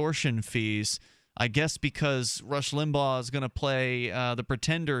extortion fees, I guess because Rush Limbaugh is going to play The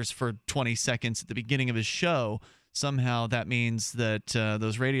Pretenders for 20 seconds at the beginning of his show. Somehow that means that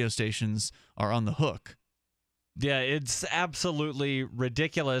those radio stations are on the hook. Yeah, it's absolutely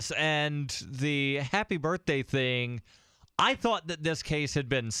ridiculous. And the Happy Birthday thing, I thought that this case had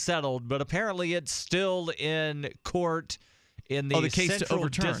been settled, but apparently it's still in court in the case Central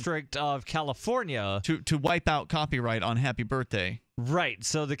District of California. To wipe out copyright on Happy Birthday. Right.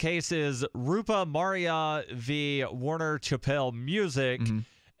 So the case is Rupa Maria v. Warner Chappell Music. Mm-hmm.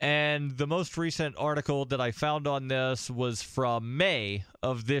 And the most recent article that I found on this was from May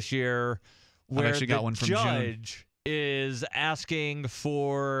of this year, where the got one from judge is asking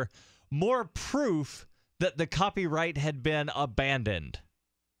for more proof that the copyright had been abandoned.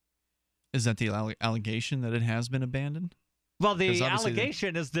 Is that the allegation that it has been abandoned? Well, the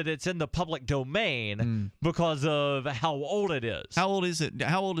allegation is that it's in the public domain because of how old it is. How old is it?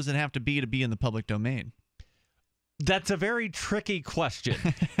 How old does it have to be in the public domain? That's a very tricky question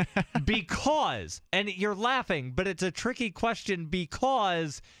because, and you're laughing, but it's a tricky question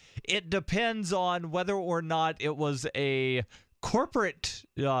because it depends on whether or not it was a corporate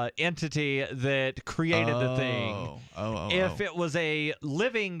entity that created the thing. If it was a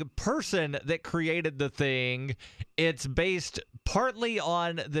living person that created the thing, it's based partly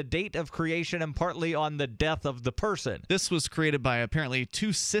on the date of creation and partly on the death of the person. This was created by apparently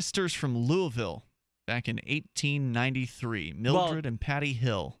 2 sisters from Louisville back in 1893, Mildred and Patty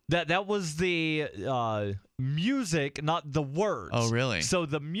Hill. That was the music, not the words. Oh, really? So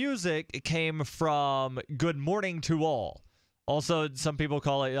the music came from Good Morning to All. Also, some people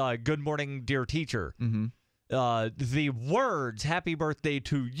call it Good Morning, Dear Teacher. Mm-hmm. The words, Happy Birthday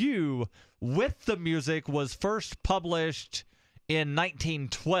to You, with the music was first published in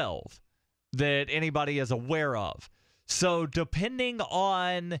 1912 that anybody is aware of. So depending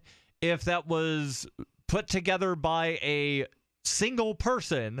on if that was put together by a single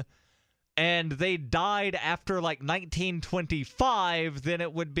person and they died after like 1925, then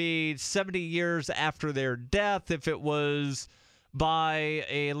it would be 70 years after their death. If it was by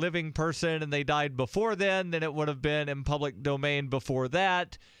a living person and they died before then it would have been in public domain before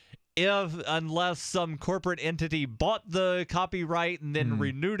that. Unless some corporate entity bought the copyright and then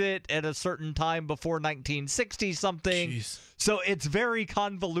renewed it at a certain time before 1960 something. Jeez. So it's very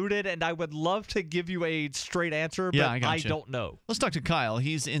convoluted, and I would love to give you a straight answer, but I don't know. Let's talk to Kyle.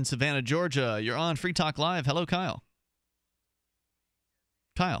 He's in Savannah, Georgia. You're on Free Talk Live. Hello, Kyle.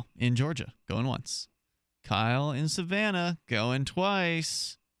 Kyle in Georgia, going once. Kyle in Savannah, going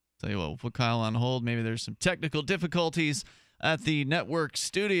twice. Tell you what, we'll put Kyle on hold. Maybe there's some technical difficulties at the network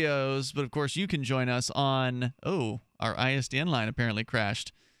studios, but of course you can join us on our ISDN line apparently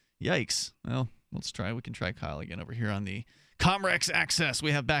crashed. Yikes. Well, we can try Kyle again over here on the Comrex Access.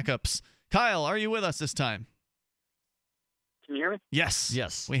 We have backups. Kyle, are you with us this time? Can you hear me?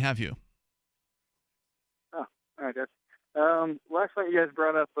 Yes, we have you. Oh, all right, guys. Last night you guys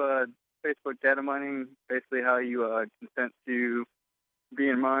brought up Facebook data mining, basically how you consent to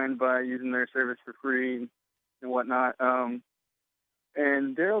being mined by using their service for free and whatnot.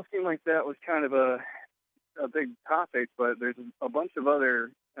 And Daryl seemed like that was kind of a big topic, but there's a bunch of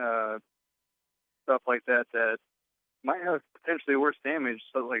other stuff like that might have potentially worse damage.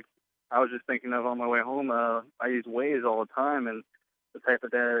 So, like, I was just thinking of on my way home, I use Waze all the time, and the type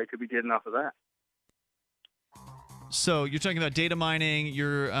of data I could be getting off of that. So you're talking about data mining.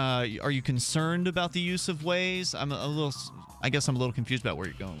 Are you concerned about the use of Waze? I guess I'm a little confused about where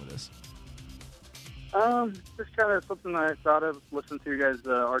you're going with this. Just kind of something I thought of, listened to your guys'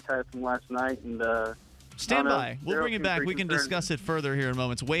 archive from last night, and stand by. We'll bring it back. We can discuss it further here in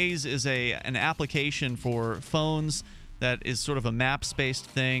moments. Waze is an application for phones that is sort of a maps-based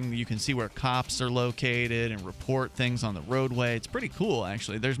thing. You can see where cops are located and report things on the roadway. It's pretty cool,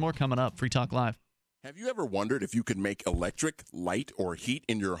 actually. There's more coming up. Free Talk Live. Have you ever wondered if you could make electric, light, or heat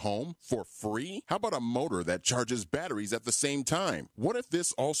in your home for free? How about a motor that charges batteries at the same time? What if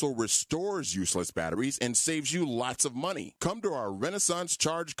this also restores useless batteries and saves you lots of money? Come to our Renaissance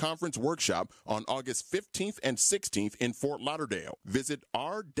Charge Conference workshop on August 15th and 16th in Fort Lauderdale. Visit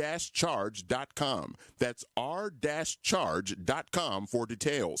r-charge.com. That's r-charge.com for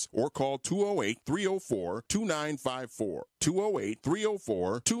details, or call 208-304-2954.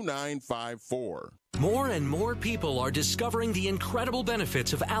 208-304-2954. More and more people are discovering the incredible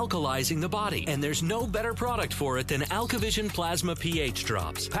benefits of alkalizing the body, and there's no better product for it than AlkaVision Plasma pH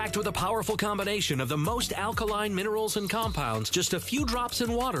Drops. Packed with a powerful combination of the most alkaline minerals and compounds, just a few drops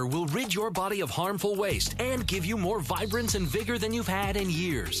in water will rid your body of harmful waste and give you more vibrance and vigor than you've had in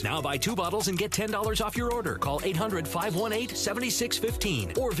years. Now buy 2 bottles and get $10 off your order. Call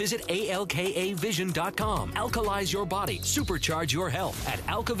 800-518-7615 or visit alkavision.com. Alkalize your body. Supercharge your health at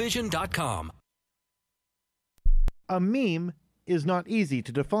alkavision.com. A meme is not easy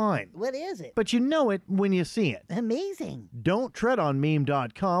to define. What is it? But you know it when you see it. Amazing.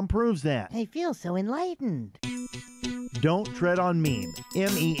 Don'tTreadOnMeme.com proves that. I feel so enlightened. Don't Tread on Meme,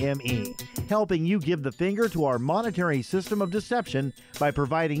 M-E-M-E, helping you give the finger to our monetary system of deception by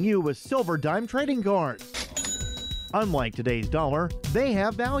providing you with silver dime trading cards. Unlike today's dollar, they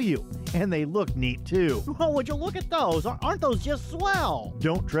have value, and they look neat too. Oh, would you look at those? Aren't those just swell?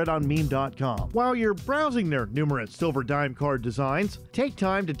 Don'tTreadOnMeme.com. While you're browsing their numerous silver dime card designs, take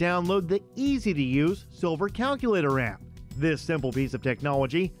time to download the easy-to-use Silver Calculator app. This simple piece of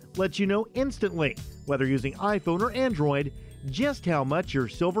technology lets you know instantly, whether using iPhone or Android, just how much your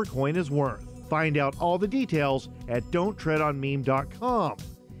silver coin is worth. Find out all the details at Don'tTreadOnMeme.com.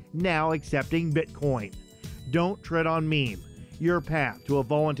 Now accepting Bitcoin. Don't Tread on Meme, your path to a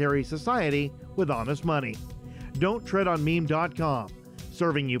voluntary society with honest money. Don'tTreadOnMeme.com,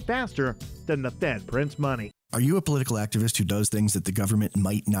 serving you faster than the Fed prints money. Are you a political activist who does things that the government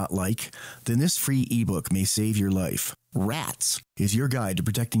might not like? Then this free ebook may save your life. Rats is your guide to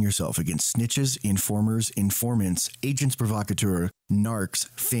protecting yourself against snitches, informers, informants, agents provocateur, narcs,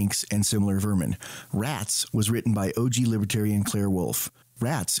 finks, and similar vermin. Rats was written by OG libertarian Claire Wolfe.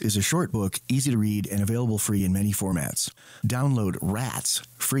 Rats is a short book, easy to read, and available free in many formats. Download Rats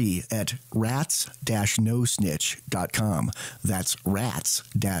free at rats-nosnitch.com. That's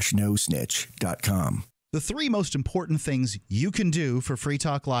rats-nosnitch.com. The 3 most important things you can do for Free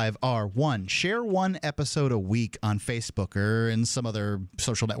Talk Live are: 1, share 1 episode a week on Facebook or in some other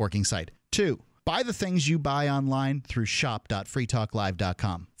social networking site. 2, buy the things you buy online through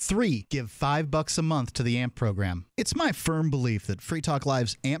shop.freetalklive.com. 3, give $5 a month to the AMP program. It's my firm belief that Free Talk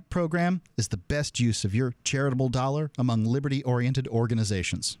Live's AMP program is the best use of your charitable dollar among liberty-oriented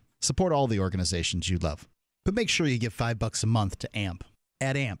organizations. Support all the organizations you love, but make sure you give $5 a month to AMP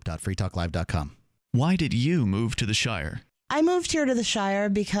at amp.freetalklive.com. Why did you move to the Shire? I moved here to the Shire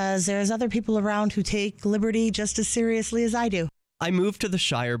because there's other people around who take liberty just as seriously as I do. I moved to the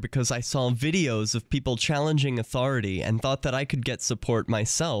Shire because I saw videos of people challenging authority and thought that I could get support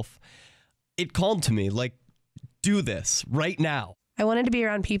myself. It called to me, like, do this right now. I wanted to be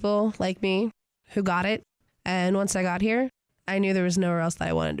around people like me who got it, and once I got here, I knew there was nowhere else that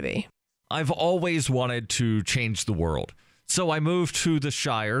I wanted to be. I've always wanted to change the world, so I moved to the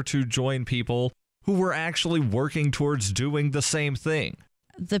Shire to join people who were actually working towards doing the same thing.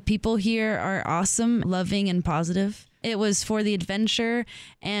 The people here are awesome, loving, and positive. It was for the adventure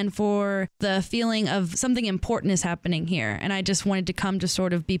and for the feeling of something important is happening here, and I just wanted to come to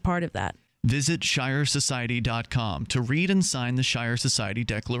sort of be part of that. Visit ShireSociety.com to read and sign the Shire Society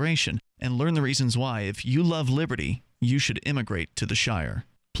Declaration and learn the reasons why, if you love liberty, you should immigrate to the Shire.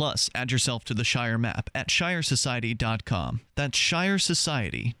 Plus, add yourself to the Shire map at ShireSociety.com. That's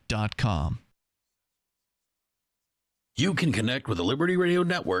ShireSociety.com. You can connect with the Liberty Radio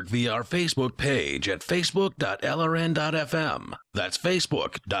Network via our Facebook page at facebook.lrn.fm. That's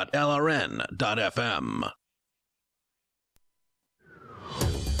facebook.lrn.fm.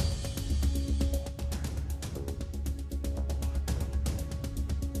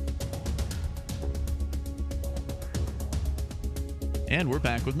 And we're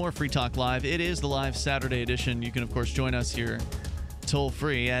back with more Free Talk Live. It is the live Saturday edition. You can, of course, join us here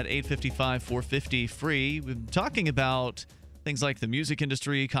toll-free at 855-450-FREE. We've been talking about things like the music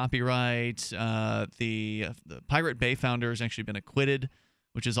industry, copyright. The Pirate Bay founder has actually been acquitted,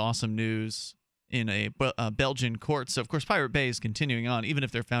 which is awesome news, in a Belgian court. So, of course, Pirate Bay is continuing on. Even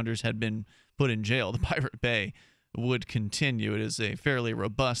if their founders had been put in jail, the Pirate Bay would continue. It is a fairly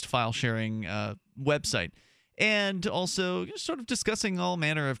robust file-sharing website. And also sort of discussing all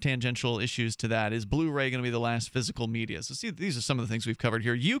manner of tangential issues to that. Is Blu-ray going to be the last physical media? So see, these are some of the things we've covered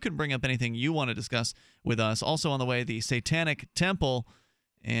here. You can bring up anything you want to discuss with us. Also on the way, the Satanic Temple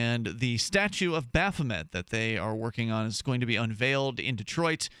and the statue of Baphomet that they are working on is going to be unveiled in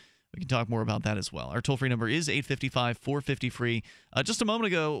Detroit. We can talk more about that as well. Our toll-free number is 855-450-FREE. Just a moment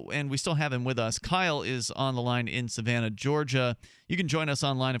ago, and we still have him with us, Kyle is on the line in Savannah, Georgia. You can join us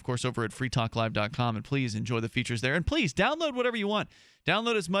online, of course, over at freetalklive.com, and please enjoy the features there. And please, download whatever you want.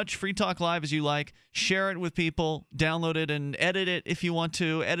 Download as much Free Talk Live as you like. Share it with people. Download it and edit it if you want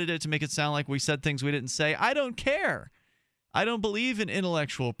to. Edit it to make it sound like we said things we didn't say. I don't care. I don't believe in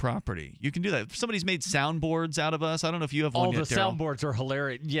intellectual property. You can do that. If somebody's made soundboards out of us. I don't know if you have one yet, the Daryl. soundboards are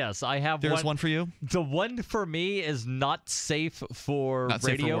hilarious. Yes, I have There's one for you? The one for me is not safe for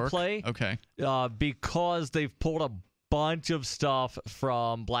radio play. Okay. Because they've pulled a bunch of stuff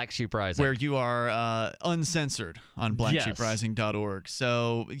from Black Sheep Rising. Where you are uncensored on blacksheeprising.org.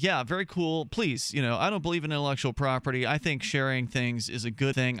 So, yeah, very cool. Please, I don't believe in intellectual property. I think sharing things is a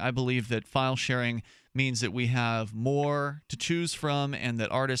good thing. I believe that file sharing means that we have more to choose from and that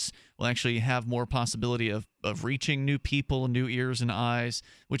artists will actually have more possibility of reaching new people, new ears and eyes,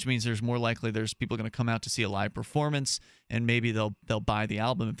 which means there's more likely there's people going to come out to see a live performance, and maybe they'll buy the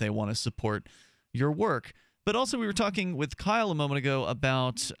album if they want to support your work. But also, we were talking with Kyle a moment ago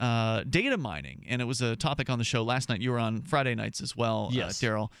about data mining, and it was a topic on the show last night. You were on Friday nights as well, yes.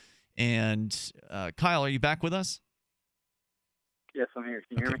 Daryl. And Kyle, are you back with us? Yes, I'm here.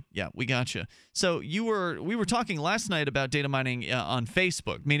 Can you hear me? Yeah, we got you. So we were talking last night about data mining on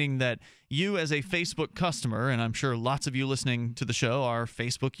Facebook, meaning that you as a Facebook customer, and I'm sure lots of you listening to the show are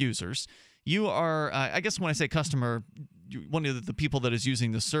Facebook users, you are, I guess when I say customer, one of the people that is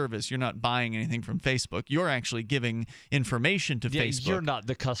using the service, you're not buying anything from Facebook. You're actually giving information to Facebook. You're not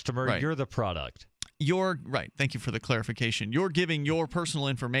the customer. Right. You're the product. Right. Thank you for the clarification. You're giving your personal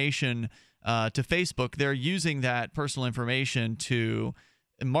information to Facebook. They're using that personal information to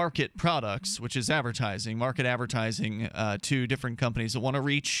market products, which is market advertising to different companies that want to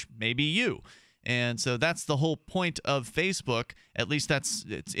reach maybe you. And so that's the whole point of Facebook. At least that's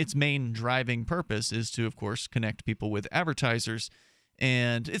its main driving purpose, is to, of course, connect people with advertisers.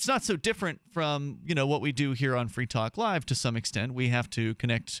 And it's not so different from, what we do here on Free Talk Live to some extent. We have to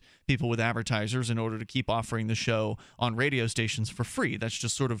connect people with advertisers in order to keep offering the show on radio stations for free. That's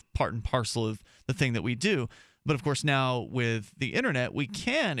just sort of part and parcel of the thing that we do. But, of course, now with the internet, we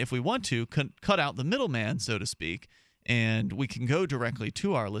can, if we want to, cut out the middleman, so to speak, and we can go directly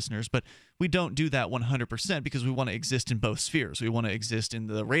to our listeners. But we don't do that 100% because we want to exist in both spheres. We want to exist in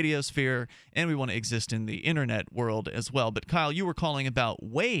the radio sphere, and we want to exist in the internet world as well. But Kyle, you were calling about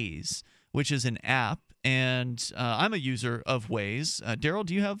Waze, which is an app, and I'm a user of Waze. Daryl,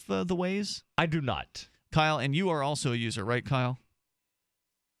 do you have the Waze? I do not. Kyle, and you are also a user, right, Kyle?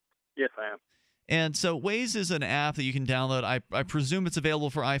 Yes, I am. And so Waze is an app that you can download. I presume it's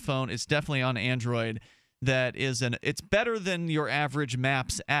available for iPhone. It's definitely on Android. It's better than your average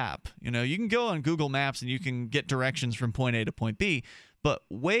Maps app. You can go on Google Maps and you can get directions from point A to point B, but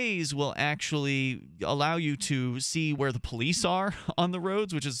Waze will actually allow you to see where the police are on the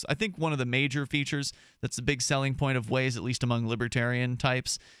roads, which is, I think, one of the major features. That's the big selling point of Waze, at least among libertarian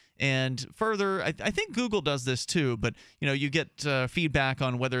types. And further, I think Google does this too, but you get feedback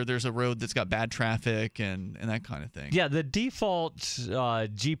on whether there's a road that's got bad traffic and that kind of thing. Yeah, the default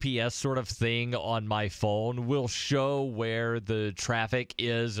GPS sort of thing on my phone will show where the traffic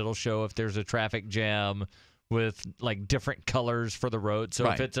is. It'll show if there's a traffic jam with like different colors for the road.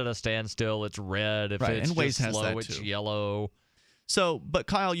 So if it's at a standstill, it's red. If it's just slow, it's yellow. So, but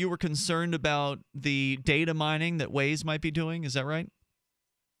Kyle, you were concerned about the data mining that Waze might be doing. Is that right?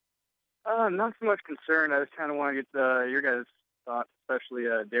 Not so much concerned. I just kind of want to get your guys' thoughts, especially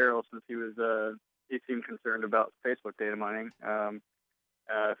Daryl, since he seemed concerned about Facebook data mining.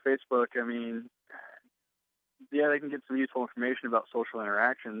 Facebook, I mean, yeah, they can get some useful information about social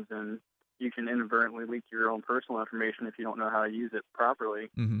interactions, and you can inadvertently leak your own personal information if you don't know how to use it properly.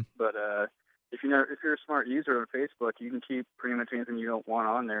 Mm-hmm. But if you're a smart user of Facebook, you can keep pretty much anything you don't want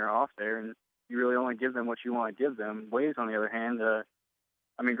on there off there, and you really only give them what you want to give them. Waze, on the other hand,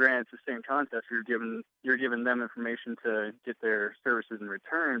 I mean, granted, it's the same concept. You're giving them information to get their services in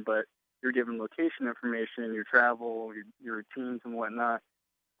return, but you're given location information, your travel, your routines, and whatnot.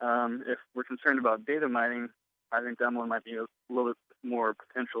 If we're concerned about data mining, I think that one might be a little bit more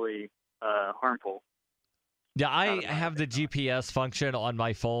potentially harmful. Yeah, I have the GPS function on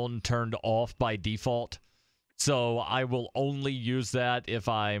my phone turned off by default. So I will only use that if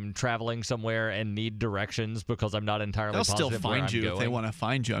I'm traveling somewhere and need directions because I'm not entirely They'll positive still find where I'm you going. if they want to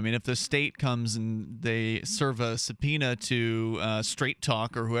find you. I mean, if the state comes and they serve a subpoena to Straight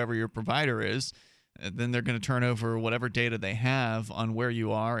Talk or whoever your provider is, then they're going to turn over whatever data they have on where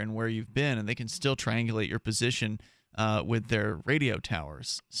you are and where you've been, and they can still triangulate your position with their radio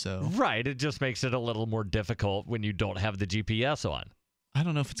towers. So right, it just makes it a little more difficult when you don't have the GPS on. I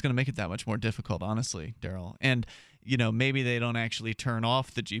don't know if it's going to make it that much more difficult, honestly, Daryl. And, maybe they don't actually turn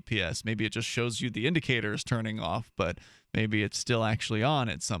off the GPS. Maybe it just shows you the indicators turning off, but maybe it's still actually on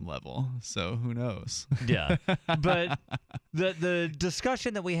at some level. So who knows? Yeah. But the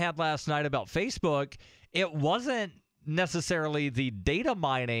discussion that we had last night about Facebook, it wasn't necessarily the data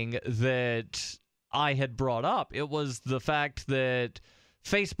mining that I had brought up. It was the fact that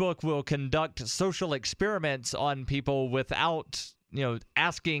Facebook will conduct social experiments on people without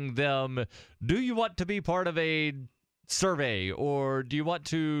asking them, do you want to be part of a survey or do you want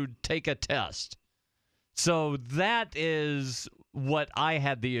to take a test? So that is what I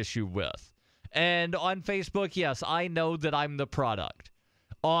had the issue with. And on Facebook, yes, I know that I'm the product.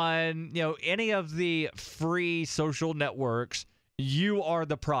 On, any of the free social networks, you are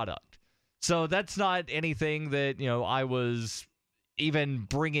the product. So that's not anything that, I was even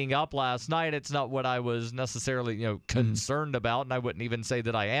bringing up last night. It's not what I was necessarily, concerned about, and I wouldn't even say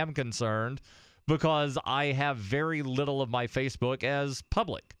that I am concerned because I have very little of my Facebook as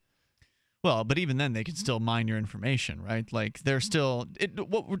public. Well, but even then, they can still mine your information, right? Like, there's two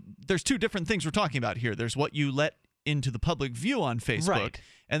different things we're talking about here. There's what you let into the public view on Facebook, right,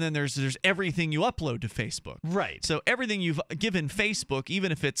 and then there's everything you upload to Facebook. Right. So everything you've given Facebook,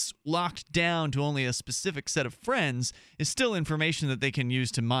 even if it's locked down to only a specific set of friends, is still information that they can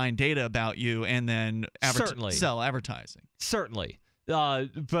use to mine data about you and then sell advertising. Certainly.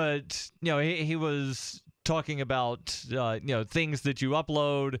 But, he was talking about, things that you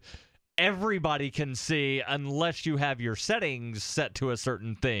upload. Everybody can see unless you have your settings set to a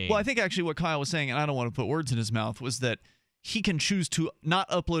certain thing. Well, I think actually what Kyle was saying, and I don't want to put words in his mouth, was that he can choose to not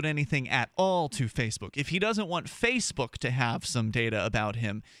upload anything at all to Facebook. If he doesn't want Facebook to have some data about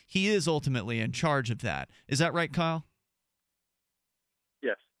him, he is ultimately in charge of that. Is that right, Kyle?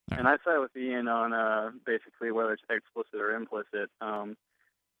 Yes. Right. And I side with Ian on basically whether it's explicit or implicit. As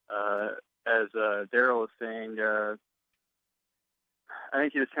Daryl was saying, I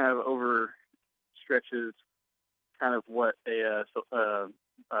think he just kind of overstretches kind of what a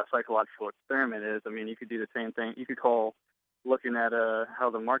psychological experiment is. I mean, you could do the same thing. You could call looking at how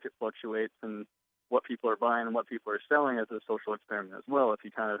the market fluctuates and what people are buying and what people are selling as a social experiment as well, if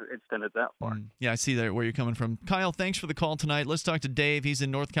you kind of extend it that far. Yeah, I see that where you're coming from. Kyle, thanks for the call tonight. Let's talk to Dave. He's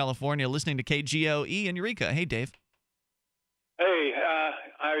in North California listening to KGOE in Eureka. Hey, Dave. Hey,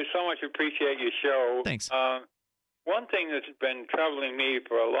 I so much appreciate your show. Thanks. One thing that's been troubling me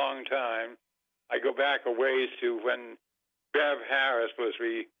for a long time, I go back a ways to when Bev Harris was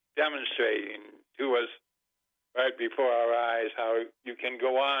demonstrating to us right before our eyes how you can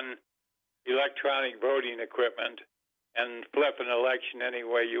go on electronic voting equipment and flip an election any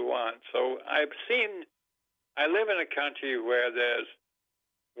way you want. So I live in a country where there's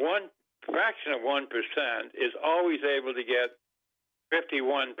one fraction of 1% is always able to get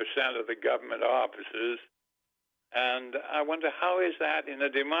 51% of the government offices. And I wonder, how is that in a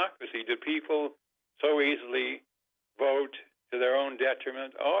democracy? Do people so easily vote to their own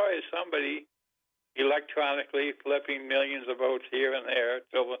detriment? Or is somebody electronically flipping millions of votes here and there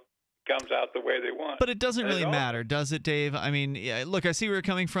till it comes out the way they want? But it doesn't really matter, does it, Dave? I mean, look, I see where you're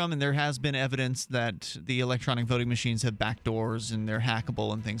coming from, and there has been evidence that the electronic voting machines have backdoors and they're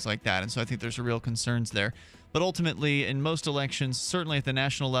hackable and things like that. And so I think there's real concerns there. But ultimately, in most elections, certainly at the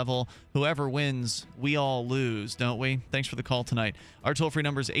national level, whoever wins, we all lose, don't we? Thanks for the call tonight. Our toll-free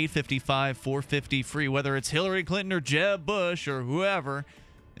number is 855-450-FREE. Whether it's Hillary Clinton or Jeb Bush or whoever,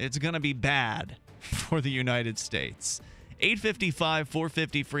 it's going to be bad for the United States.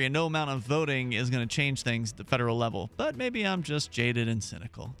 855-450-FREE, and no amount of voting is going to change things at the federal level. But maybe I'm just jaded and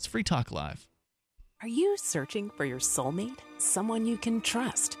cynical. It's Free Talk Live. Are you searching for your soulmate? Someone you can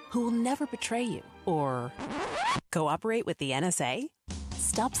trust, who will never betray you or cooperate with the NSA?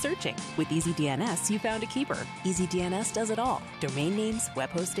 Stop searching. With EasyDNS, you found a keeper. EasyDNS does it all. Domain names, web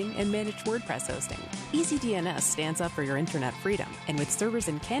hosting, and managed WordPress hosting. EasyDNS stands up for your internet freedom, and with servers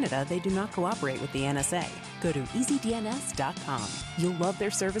in Canada, they do not cooperate with the NSA. Go to EasyDNS.com. You'll love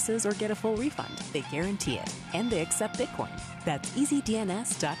their services or get a full refund. They guarantee it. And they accept Bitcoin. That's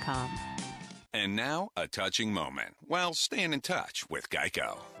EasyDNS.com. And now, a touching moment while staying in touch with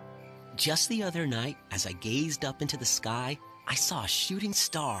Geico. Just the other night, as I gazed up into the sky, I saw a shooting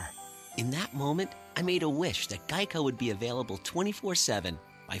star. In that moment, I made a wish that Geico would be available 24/7,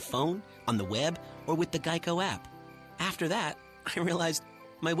 by phone, on the web, or with the Geico app. After that, I realized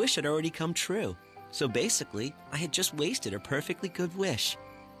my wish had already come true. So basically, I had just wasted a perfectly good wish.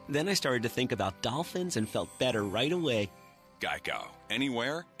 Then I started to think about dolphins and felt better right away. Geico.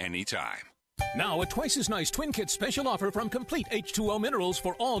 Anywhere, anytime. Now, a twice-as-nice Twin Kit special offer from Complete H2O Minerals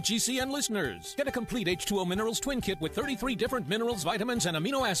for all GCN listeners. Get a Complete H2O Minerals Twin Kit with 33 different minerals, vitamins, and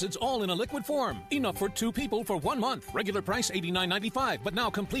amino acids all in a liquid form. Enough for 2 people for 1 month. Regular price $89.95, but now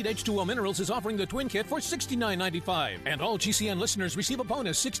Complete H2O Minerals is offering the Twin Kit for $69.95. And all GCN listeners receive a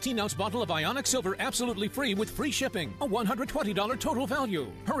bonus 16-ounce bottle of Ionic Silver absolutely free with free shipping. A $120 total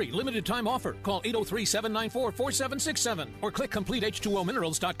value. Hurry, limited time offer. Call 803-794-4767 or click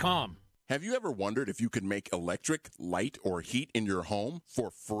CompleteH2OMinerals.com. Have you ever wondered if you could make electric, light, or heat in your home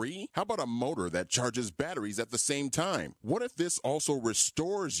for free? How about a motor that charges batteries at the same time? What if this also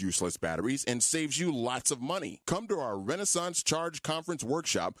restores useless batteries and saves you lots of money? Come to our Renaissance Charge Conference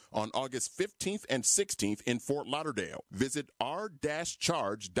workshop on August 15th and 16th in Fort Lauderdale. Visit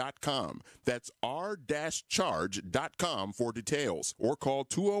r-charge.com. That's r-charge.com for details, or call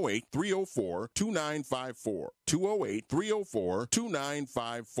 208-304-2954.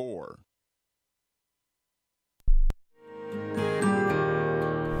 208-304-2954.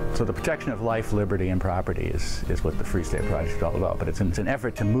 So the protection of life, liberty, and property is what the Free State Project is all about. But it's an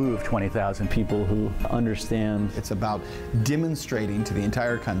effort to move 20,000 people who understand. It's about demonstrating to the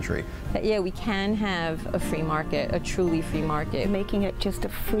entire country that, yeah, we can have a free market, a truly free market. Making it just a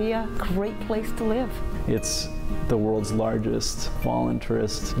freer, great place to live. It's the world's largest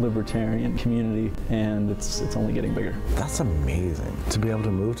voluntarist libertarian community, and it's only getting bigger. That's amazing, to be able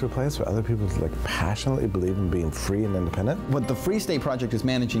to move to a place where other people passionately believe in being free and independent. What the Free State Project is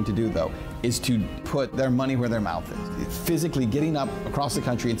managing to do, though, is to put their money where their mouth is. Physically getting up across the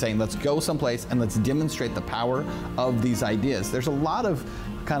country and saying, let's go someplace and let's demonstrate the power of these ideas. There's a lot of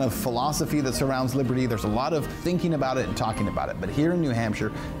kind of philosophy that surrounds liberty. There's a lot of thinking about it and talking about it. But here in New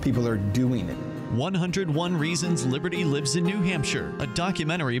Hampshire, people are doing it. 101 Reasons Liberty Lives in New Hampshire, a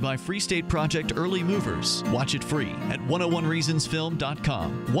documentary by Free State Project Early Movers. Watch it free at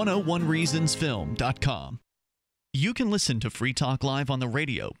 101reasonsfilm.com. 101reasonsfilm.com. You can listen to Free Talk Live on the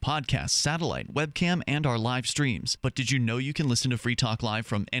radio, podcast, satellite, webcam, and our live streams. But did you know you can listen to Free Talk Live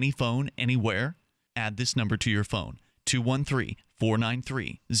from any phone, anywhere? Add this number to your phone,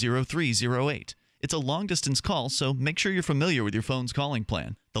 213-493-0308. It's a long-distance call, so make sure you're familiar with your phone's calling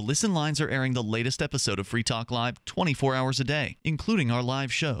plan. The listen lines are airing the latest episode of Free Talk Live 24 hours a day, including our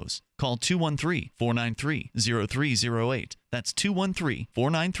live shows. Call 213-493-0308. That's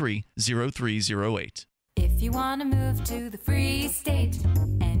 213-493-0308. If you want to move to the Free State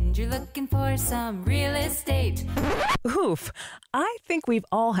and you're looking for some real estate. Oof, I think we've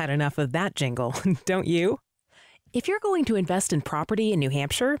all had enough of that jingle, don't you? If you're going to invest in property in New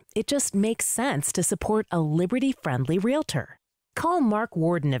Hampshire, it just makes sense to support a Liberty-friendly realtor. Call Mark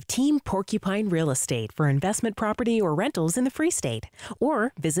Warden of Team Porcupine Real Estate for investment property or rentals in the Free State,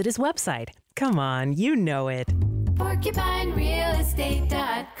 or visit his website. Come on, you know it.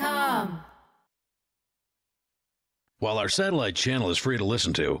 PorcupineRealEstate.com. While our satellite channel is free to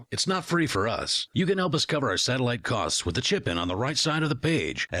listen to, it's not free for us. You can help us cover our satellite costs with the chip-in on the right side of the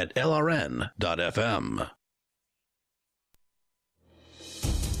page at lrn.fm.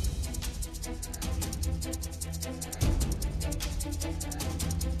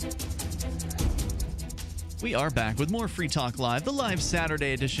 We are back with more Free Talk Live. The live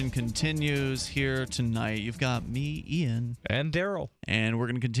Saturday edition continues here tonight. You've got me, Ian. And Daryl. And we're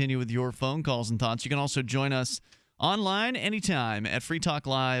going to continue with your phone calls and thoughts. You can also join us online anytime at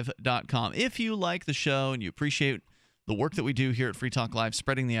freetalklive.com. If you like the show and you appreciate the work that we do here at Free Talk Live,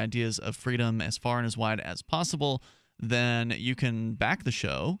 spreading the ideas of freedom as far and as wide as possible, then you can back the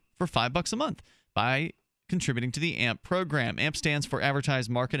show for $5 a month by contributing to the AMP program. AMP stands for Advertise,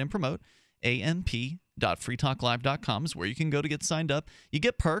 Market, and Promote. AMP.freetalklive.com is where you can go to get signed up. You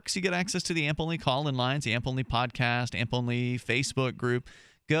get perks. You get access to the AMP-only call-in lines, the AMP-only podcast, AMP-only Facebook group.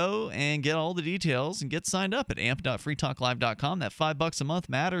 Go and get all the details and get signed up at amp.freetalklive.com. That $5 a month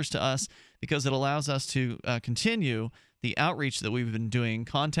matters to us because it allows us to continue the outreach that we've been doing,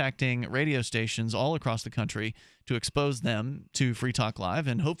 contacting radio stations all across the country to expose them to Free Talk Live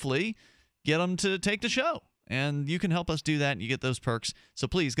and hopefully get them to take the show. And you can help us do that, and you get those perks. So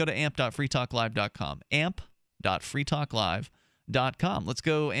please go to amp.freetalklive.com, amp.freetalklive.com. Let's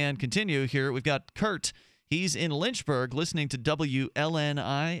go and continue here. We've got Kurt. He's in Lynchburg listening to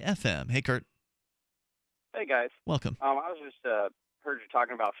WLNI FM. Hey, Kurt. Hey, guys. Welcome. I was just heard you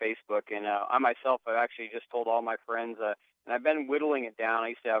talking about Facebook, and I myself have actually just told all my friends, and I've been whittling it down. I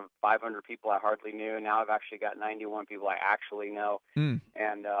used to have 500 people I hardly knew, and now I've actually got 91 people I actually know.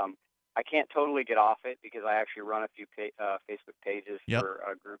 And I can't totally get off it because I actually run a few Facebook pages for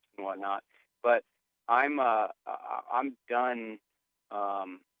groups and whatnot. But I'm done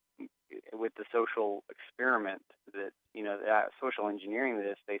with the social experiment that social engineering that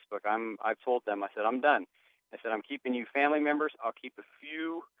is Facebook. I've told them. I said I'm done. I said I'm keeping you family members. I'll keep a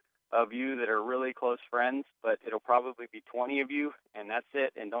few of you that are really close friends, but it'll probably be 20 of you, and that's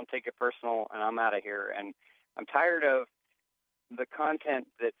it. And don't take it personal. And I'm out of here. And I'm tired of the content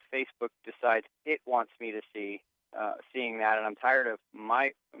that Facebook decides it wants me to see, seeing that, and I'm tired of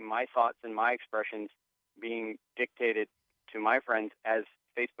my thoughts and my expressions being dictated to my friends as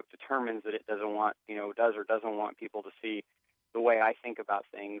Facebook determines that it does or doesn't want people to see the way I think about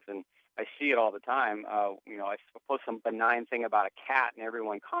things. And I see it all the time. I post some benign thing about a cat, and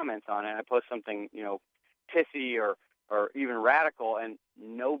everyone comments on it. I post something, pithy or even radical, and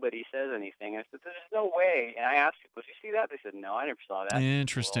nobody says anything. I said, there's no way. And I asked people, did you see that? They said, no, I never saw that.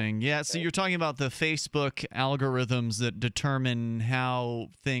 Interesting. Yeah, so you're talking about the Facebook algorithms that determine how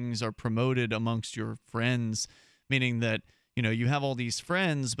things are promoted amongst your friends, meaning that, you have all these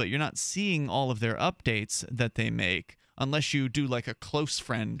friends, but you're not seeing all of their updates that they make unless you do like a close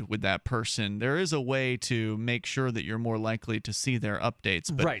friend with that person. There is a way to make sure that you're more likely to see their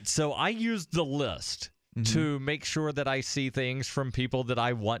updates. But right. So I use the list to make sure that I see things from people that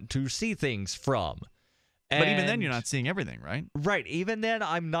I want to see things from. But even then, you're not seeing everything, right? Right. Even then,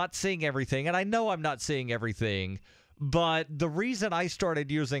 I'm not seeing everything, and I know I'm not seeing everything. But the reason I started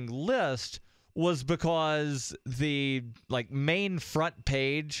using List was because the main front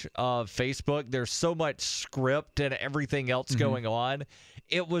page of Facebook, there's so much script and everything else going on.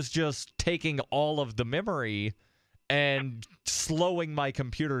 It was just taking all of the memory and slowing my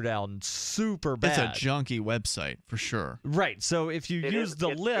computer down super bad. It's a junky website for sure. Right. So if you use the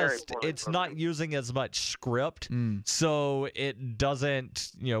list, it's not using as much script, so it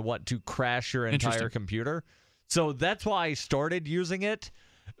doesn't, want to crash your entire computer. So that's why I started using it.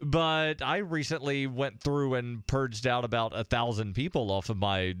 But I recently went through and purged out about 1,000 people off of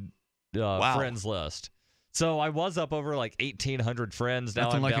my friends list. So I was up over 1,800 friends. Now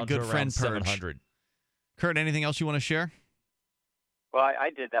I'm down to around 700. Kurt, anything else you want to share? Well,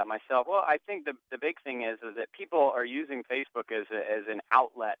 I did that myself. Well, I think the big thing is that people are using Facebook as an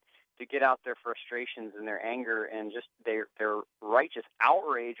outlet to get out their frustrations and their anger and just their righteous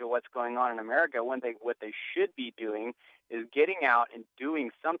outrage of what's going on in America, when what they should be doing is getting out and doing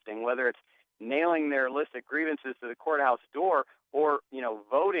something, whether it's nailing their list of grievances to the courthouse door or,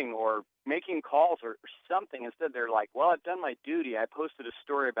 voting or making calls or something. Instead, they're like, well, I've done my duty. I posted a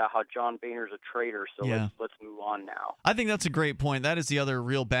story about how John Boehner's a traitor, so let's move on now. I think that's a great point. That is the other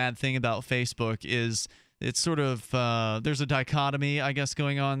real bad thing about Facebook is it's sort of there's a dichotomy, I guess,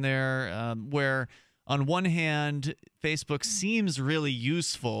 going on there where on one hand, Facebook seems really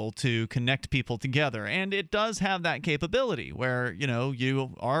useful to connect people together, and it does have that capability where,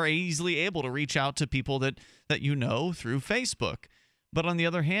 you are easily able to reach out to people that you know through Facebook. But on the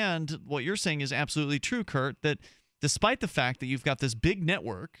other hand, what you're saying is absolutely true, Kurt, that despite the fact that you've got this big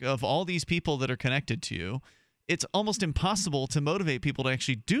network of all these people that are connected to you, it's almost impossible to motivate people to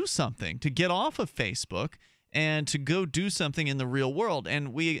actually do something, to get off of Facebook and to go do something in the real world.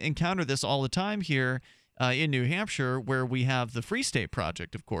 And we encounter this all the time here in New Hampshire, where we have the Free State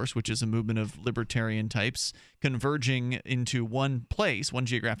Project, of course, which is a movement of libertarian types converging into one place, one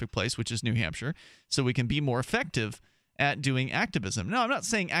geographic place, which is New Hampshire, so we can be more effective at doing activism. Now, I'm not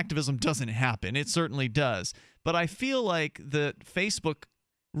saying activism doesn't happen. It certainly does. But I feel like that Facebook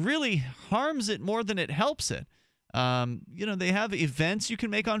really harms it more than it helps it. They have events you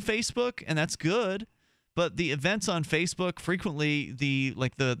can make on Facebook, and that's good. But the events on Facebook, frequently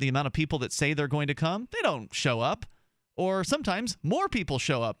the amount of people that say they're going to come, they don't show up. Or sometimes more people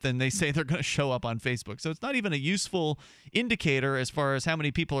show up than they say they're going to show up on Facebook. So it's not even a useful indicator as far as how many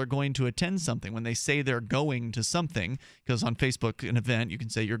people are going to attend something when they say they're going to something. Because on Facebook, an event, you can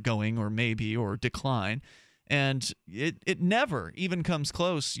say you're going or maybe or decline. And it never even comes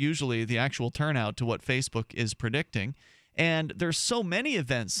close, usually, the actual turnout to what Facebook is predicting. And there's so many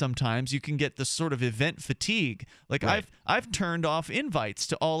events sometimes you can get this sort of event fatigue. Like I've turned off invites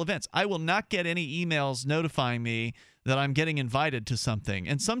to all events. I will not get any emails notifying me that I'm getting invited to something.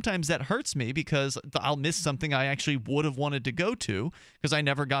 And sometimes that hurts me because I'll miss something I actually would have wanted to go to because I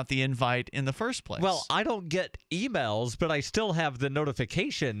never got the invite in the first place. Well, I don't get emails, but I still have the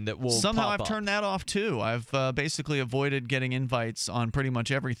notification that will Somehow pop I've up. turned that off too. I've basically avoided getting invites on pretty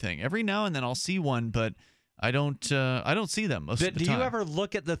much everything. Every now and then I'll see one, but I don't see them most of the time. Do you ever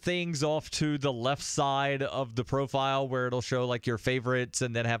look at the things off to the left side of the profile where it'll show like your favorites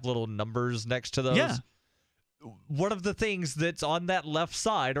and then have little numbers next to those? Yeah. One of the things that's on that left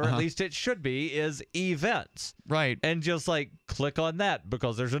side, or at least it should be, is events. Right. And just like click on that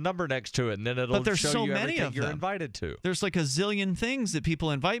because there's a number next to it, and then it'll But there's show so you many everything of you're them. invited to. There's like a zillion things that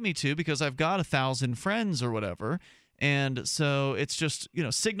people invite me to because I've got 1,000 friends or whatever. And so it's just,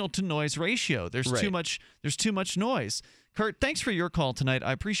 signal to noise ratio. There's too much noise. Kurt, thanks for your call tonight.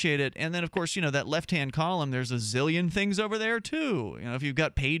 I appreciate it. And then, of course, that left-hand column, there's a zillion things over there, too. If you've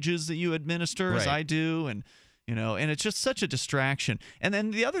got pages that you administer, as I do, and it's just such a distraction. And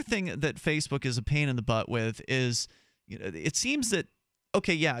then the other thing that Facebook is a pain in the butt with is, it seems that,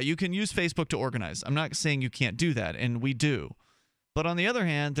 okay, yeah, you can use Facebook to organize. I'm not saying you can't do that, and we do. But on the other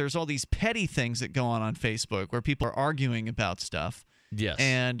hand, there's all these petty things that go on Facebook where people are arguing about stuff. Yes.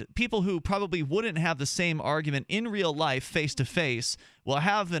 And people who probably wouldn't have the same argument in real life face-to-face will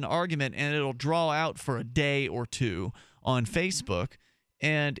have an argument, and it'll draw out for a day or two on Facebook.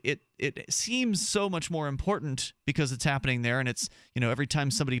 And it seems so much more important because it's happening there, and it's every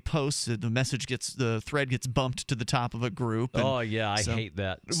time somebody posts, the thread gets bumped to the top of a group. And oh yeah, I hate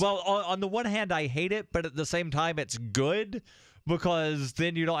that. Well, on the one hand, I hate it, but at the same time, it's good because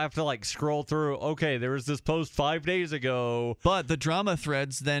then you don't have to scroll through. Okay, there was this post 5 days ago, but the drama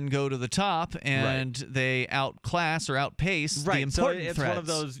threads then go to the top, and they outclass or outpace the important so it's threads. One of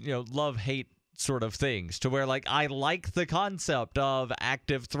those love-hate sort of things to where I like the concept of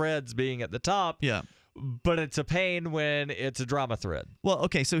active threads being at the top. Yeah. But it's a pain when it's a drama thread. Well,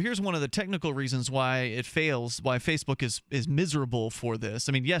 okay, so here's one of the technical reasons why it fails, why Facebook is miserable for this.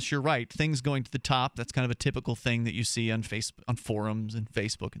 I mean, yes, you're right. Things going to the top, that's kind of a typical thing that you see on forums and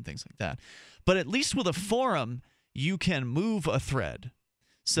Facebook and things like that. But at least with a forum, you can move a thread.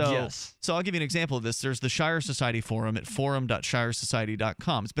 So I'll give you an example of this. There's the Shire Society forum at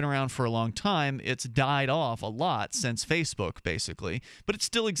forum.shiresociety.com. It's been around for a long time. It's died off a lot since Facebook, basically, but it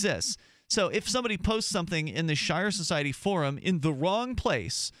still exists. So if somebody posts something in the Shire Society forum in the wrong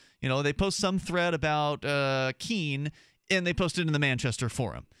place, they post some thread about Keene, and they post it in the Manchester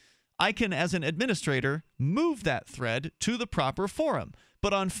forum, I can, as an administrator, move that thread to the proper forum.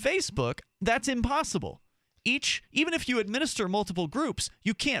 But on Facebook, that's impossible. Even if you administer multiple groups,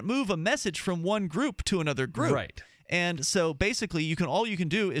 you can't move a message from one group to another group. Right. And so basically, all you can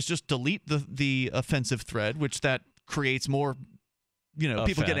do is just delete the offensive thread, which that creates more.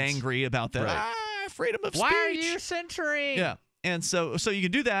 People get angry about that. Right. Freedom of speech. Why are you censoring? Yeah. And so you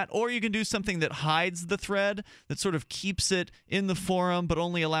can do that, or you can do something that hides the thread, that sort of keeps it in the forum, but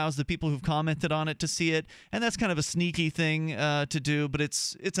only allows the people who've commented on it to see it. And that's kind of a sneaky thing to do, but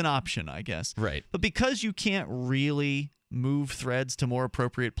it's an option, I guess. Right. But because you can't really move threads to more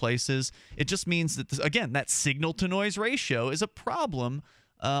appropriate places, it just means that, again, that signal-to-noise ratio is a problem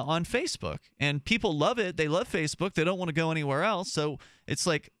on Facebook, and people love it. They love Facebook. They don't want to go anywhere else. So it's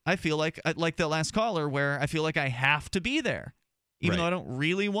I feel like the last caller, where I feel like I have to be there, even though I don't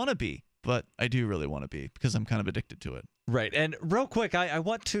really want to be, but I do really want to be because I'm kind of addicted to it. Right. And real quick, I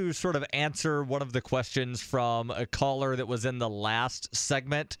want to sort of answer one of the questions from a caller that was in the last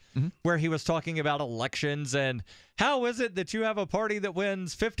segment where he was talking about elections and how is it that you have a party that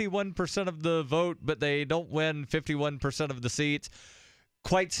wins 51% of the vote, but they don't win 51% of the seats?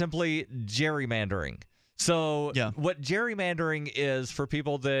 Quite simply, gerrymandering. So what gerrymandering is, for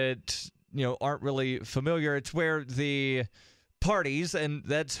people that aren't really familiar, it's where the parties, and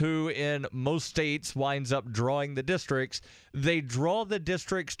that's who in most states winds up drawing the districts, they draw the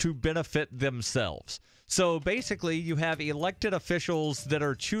districts to benefit themselves. So basically, you have elected officials that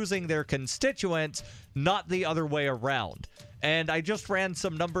are choosing their constituents, not the other way around. And I just ran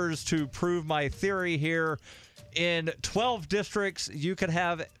some numbers to prove my theory here. In 12 districts, you could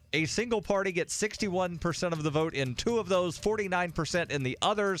have a single party get 61% of the vote in 2 of those, 49% in the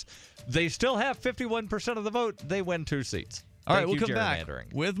others. They still have 51% of the vote. They win 2 seats. All right, we'll come back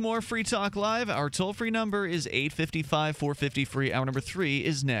with more Free Talk Live. Our toll-free number is 855-450-FREE. Hour number 3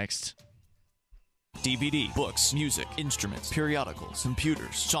 is next. DVD, books, music, instruments, periodicals,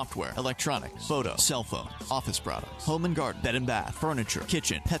 computers, software, electronics, photo, cell phones, office products, home and garden, bed and bath, furniture,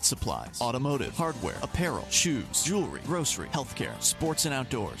 kitchen, pet supplies, automotive, hardware, apparel, shoes, jewelry, grocery, healthcare, sports and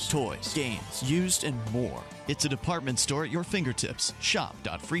outdoors, toys, games, used, and more. It's a department store at your fingertips.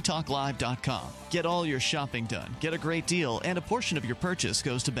 Shop.freetalklive.com. Get all your shopping done, get a great deal, and a portion of your purchase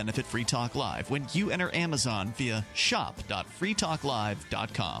goes to benefit Free Talk Live when you enter Amazon via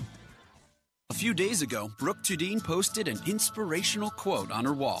shop.freetalklive.com. A few days ago, Brooke Tudine posted an inspirational quote on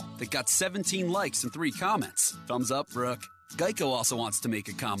her wall that got 17 likes and 3 comments. Thumbs up, Brooke. Geico also wants to make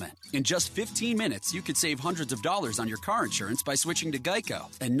a comment. In just 15 minutes, you could save hundreds of dollars on your car insurance by switching to Geico.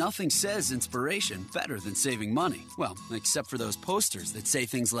 And nothing says inspiration better than saving money. Well, except for those posters that say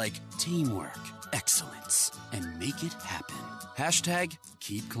things like teamwork, excellence, and make it happen. Hashtag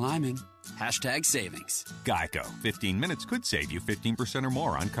keep climbing. Hashtag savings. Geico. 15 minutes could save you 15% or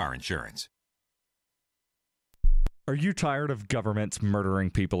more on car insurance. Are you tired of governments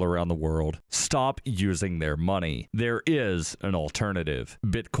murdering people around the world? Stop using their money. There is an alternative.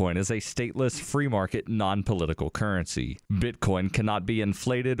 Bitcoin is a stateless, free market, non-political currency. Bitcoin cannot be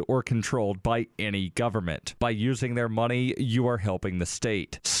inflated or controlled by any government. By using their money, you are helping the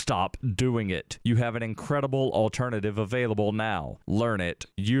state. Stop doing it. You have an incredible alternative available now. Learn it,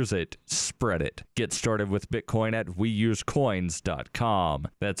 use it, spread it. Get started with Bitcoin at weusecoins.com.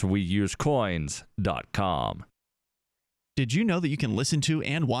 That's weusecoins.com. Did you know that you can listen to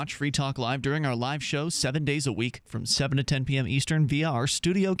and watch Free Talk Live during our live show 7 days a week from 7 to 10 p.m. Eastern via our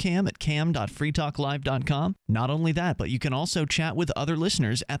studio cam at cam.freetalklive.com? Not only that, but you can also chat with other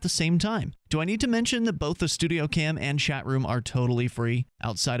listeners at the same time. Do I need to mention that both the studio cam and chat room are totally free?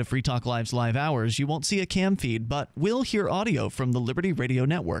 Outside of Free Talk Live's live hours, you won't see a cam feed, but will hear audio from the Liberty Radio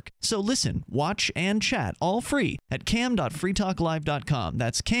Network. So listen, watch, and chat all free at cam.freetalklive.com.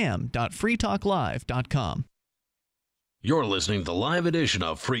 That's cam.freetalklive.com. You're listening to the live edition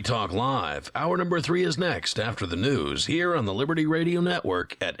of Free Talk Live. Hour number 3 is next after the news here on the Liberty Radio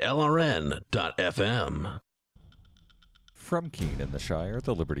Network at LRN.FM. From Keene in the Shire,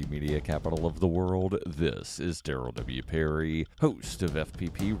 the Liberty Media capital of the world, this is Daryl W. Perry, host of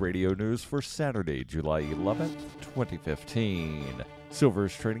FPP Radio News for Saturday, July 11th, 2015. Silver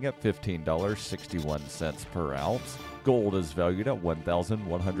is trading at $15.61 per ounce. Gold is valued at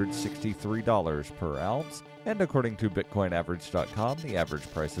 $1,163 per ounce. And according to BitcoinAverage.com, the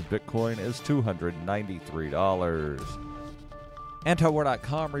average price of Bitcoin is $293.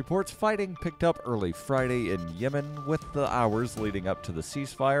 Antiwar.com reports fighting picked up early Friday in Yemen, with the hours leading up to the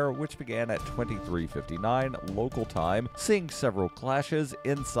ceasefire, which began at 23:59 local time, seeing several clashes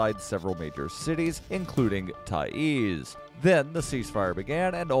inside several major cities, including Taiz. Then the ceasefire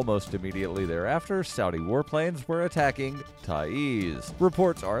began, and almost immediately thereafter, Saudi warplanes were attacking Taiz.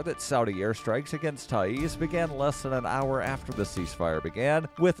 Reports are that Saudi airstrikes against Taiz began less than an hour after the ceasefire began,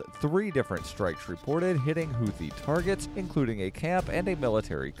 with 3 different strikes reported hitting Houthi targets, including a camp and a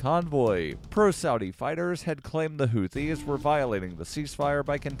military convoy. Pro-Saudi fighters had claimed the Houthis were violating the ceasefire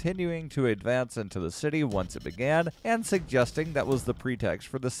by continuing to advance into the city once it began, and suggesting that was the pretext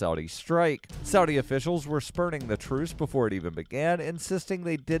for the Saudi strike. Saudi officials were spurning the truce before it even began, insisting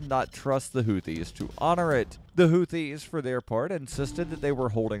they did not trust the Houthis to honor it. The Houthis, for their part, insisted that they were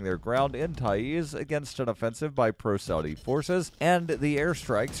holding their ground in Taiz against an offensive by pro-Saudi forces, and the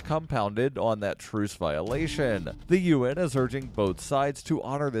airstrikes compounded on that truce violation. The UN is urging both sides to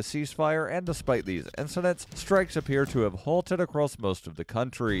honor the ceasefire, and despite these incidents, strikes appear to have halted across most of the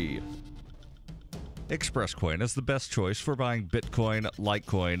country. ExpressCoin is the best choice for buying Bitcoin,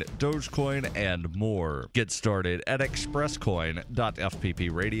 Litecoin, Dogecoin, and more. Get started at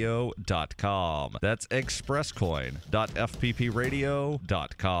expresscoin.fppradio.com. That's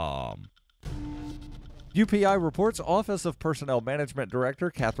expresscoin.fppradio.com. UPI reports Office of Personnel Management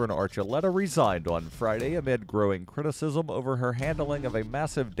Director Catherine Archuleta resigned on Friday amid growing criticism over her handling of a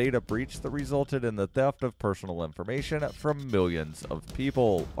massive data breach that resulted in the theft of personal information from millions of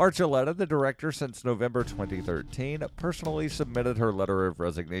people. Archuleta, the director since November 2013, personally submitted her letter of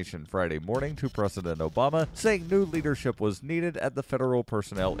resignation Friday morning to President Obama, saying new leadership was needed at the Federal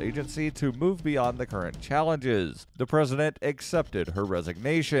Personnel Agency to move beyond the current challenges. The president accepted her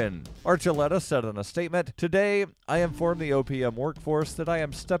resignation. Archuleta said in a statement, "Today, I inform the OPM workforce that I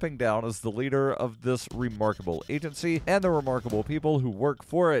am stepping down as the leader of this remarkable agency and the remarkable people who work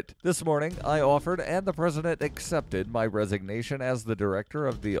for it. This morning, I offered and the President accepted my resignation as the director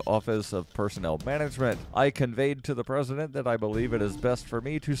of the Office of Personnel Management. I conveyed to the President that I believe it is best for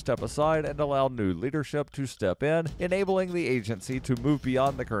me to step aside and allow new leadership to step in, enabling the agency to move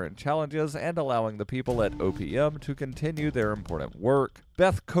beyond the current challenges and allowing the people at OPM to continue their important work."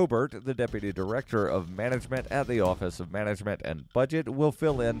 Beth Cobert, the Deputy Director of Management at the Office of Management and Budget, will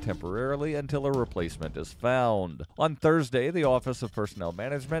fill in temporarily until a replacement is found. On Thursday, the Office of Personnel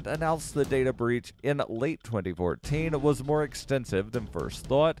Management announced the data breach in late 2014 was more extensive than first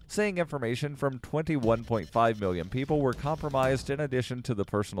thought, saying information from 21.5 million people were compromised in addition to the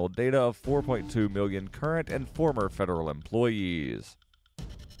personal data of 4.2 million current and former federal employees.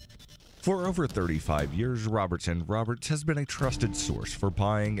 For over 35 years, Roberts & Roberts has been a trusted source for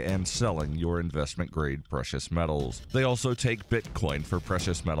buying and selling your investment-grade precious metals. They also take Bitcoin for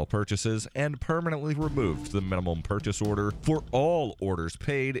precious metal purchases and permanently removed the minimum purchase order for all orders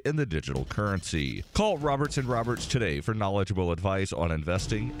paid in the digital currency. Call Roberts & Roberts today for knowledgeable advice on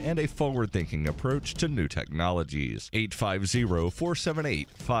investing and a forward-thinking approach to new technologies.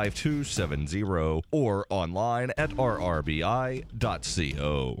 850-478-5270 or online at rrbi.co.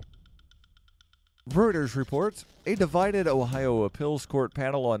 Reuters reports a divided Ohio appeals court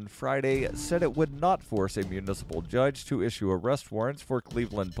panel on Friday said it would not force a municipal judge to issue arrest warrants for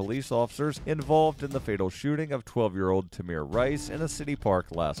Cleveland police officers involved in the fatal shooting of 12-year-old Tamir Rice in a city park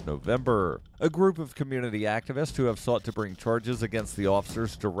last November. A group of community activists who have sought to bring charges against the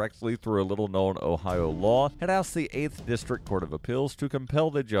officers directly through a little-known Ohio law had asked the 8th District Court of Appeals to compel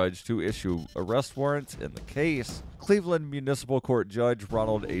the judge to issue arrest warrants in the case. Cleveland Municipal Court Judge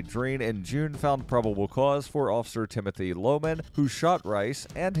Ronald Adrien in June found probable cause for Officer Timothy Lohman, who shot Rice,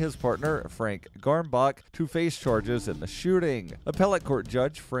 and his partner Frank Garmbach to face charges in the shooting. Appellate Court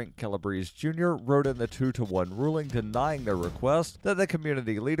Judge Frank Calabrese Jr. wrote in the 2-1 ruling denying their request that the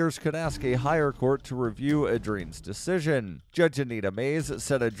community leaders could ask a higher court to review Adrien's decision. Judge Anita Mays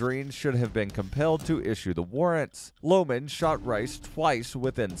said Adrien should have been compelled to issue the warrants. Lohman shot Rice twice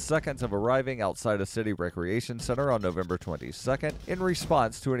within seconds of arriving outside a city recreation center on November 22nd in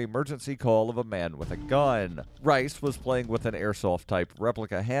response to an emergency call of a man with a gun. Rice was playing with an airsoft-type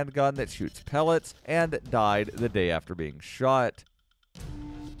replica handgun that shoots pellets and died the day after being shot.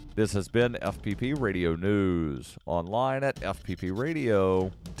 This has been FPP Radio News, online at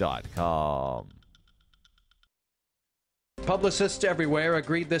fppradio.com. Publicists everywhere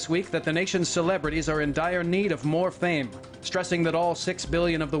agreed this week that the nation's celebrities are in dire need of more fame, stressing that all 6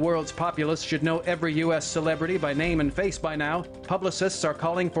 billion of the world's populace should know every U.S. celebrity by name and face by now. Publicists are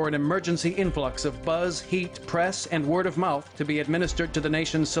calling for an emergency influx of buzz, heat, press, and word of mouth to be administered to the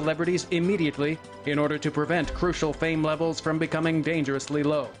nation's celebrities immediately in order to prevent crucial fame levels from becoming dangerously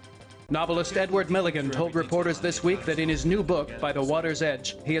low. Novelist Edward Milligan told reporters this week that in his new book, By the Water's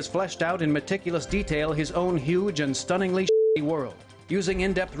Edge, he has fleshed out in meticulous detail his own huge and stunningly shitty world. Using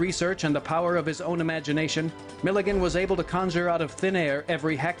in-depth research and the power of his own imagination, Milligan was able to conjure out of thin air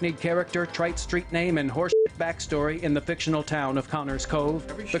every hackneyed character, trite street name, and horseshit backstory in the fictional town of Connors Cove.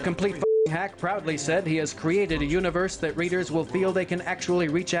 The complete hack proudly said he has created a universe that readers will feel they can actually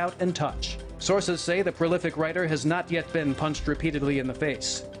reach out and touch. Sources say the prolific writer has not yet been punched repeatedly in the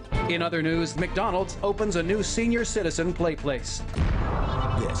face. In other news, McDonald's opens a new senior citizen play place.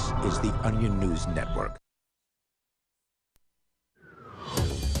 This is the Onion News Network.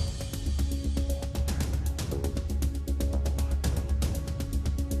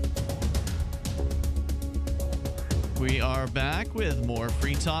 We are back with more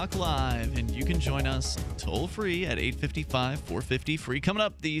Free Talk Live, and you can join us toll-free at 855-450-FREE. Coming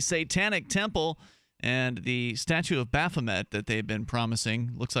up, the Satanic Temple and the statue of Baphomet that they've been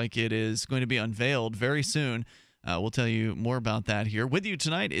promising. Looks like it is going to be unveiled very soon. We'll tell you more about that here. With you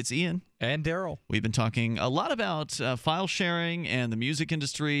tonight, it's Ian. And Daryl. We've been talking a lot about file sharing and the music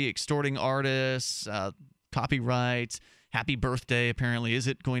industry, extorting artists, copyright. Happy birthday, apparently. Is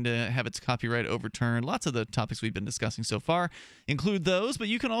it going to have its copyright overturned? Lots of the topics we've been discussing so far include those, but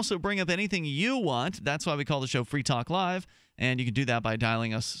you can also bring up anything you want. That's why we call the show Free Talk Live, and you can do that by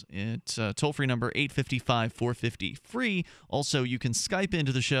dialing us at toll-free number 855-450-FREE. Also, you can Skype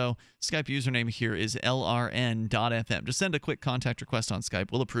into the show. Skype username here is LRN.FM. Just send a quick contact request on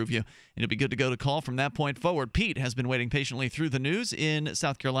Skype. We'll approve you, and it'll be good to go to call from that point forward. Pete has been waiting patiently through the news in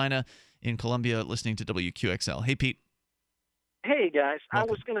South Carolina, in Columbia, listening to WQXL. Hey, Pete. Hey, guys. Welcome.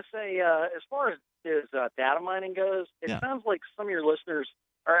 I was going to say, as far as data mining goes, it sounds like some of your listeners,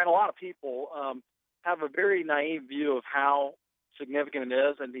 and a lot of people, have a very naive view of how significant it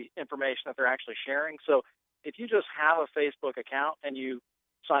is and the information that they're actually sharing. So if you just have a Facebook account and you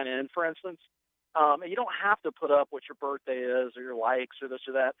sign in, for instance, you don't have to put up what your birthday is or your likes or this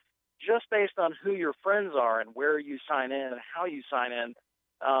or that. Just based on who your friends are and where you sign in and how you sign in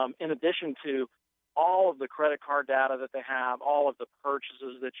addition to all of the credit card data that they have, all of the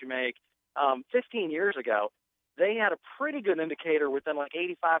purchases that you make. 15 years ago, they had a pretty good indicator within like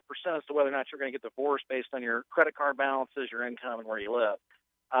 85% as to whether or not you're going to get divorced based on your credit card balances, your income, and where you live.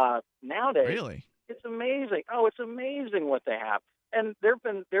 Nowadays, really? It's amazing. Oh, it's amazing what they have. And there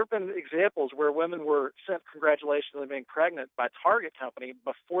have been examples where women were sent congratulations on being pregnant by Target company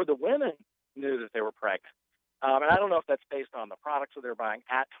before the women knew that they were pregnant. And I don't know if that's based on the products that they're buying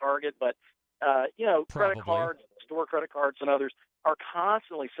at Target, but credit cards, store credit cards, and others are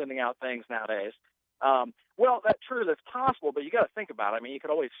constantly sending out things nowadays. Well, that's true. That's possible, but you got to think about it. I mean, you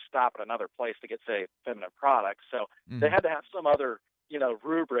could always stop at another place to get, say, feminine products. So they had to have some other,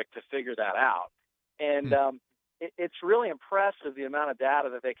 rubric to figure that out. And it's really impressive the amount of data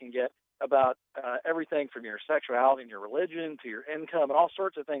that they can get about everything from your sexuality and your religion to your income and all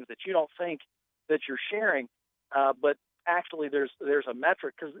sorts of things that you don't think that you're sharing. But actually, there's a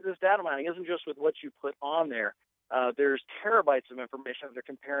metric, because this data mining isn't just with what you put on there. There's terabytes of information that they're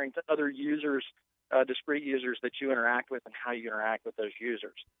comparing to other users, discrete users that you interact with and how you interact with those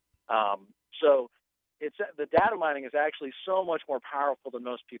users. So the data mining is actually so much more powerful than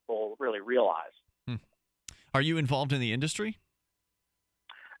most people really realize. Are you involved in the industry?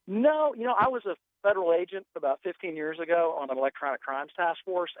 No, I was a federal agent about 15 years ago on an electronic crimes task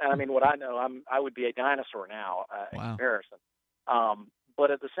force, and I mean, what I know, I would be a dinosaur now in comparison.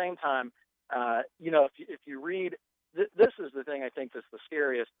 But at the same time, if you read, this is the thing I think that's the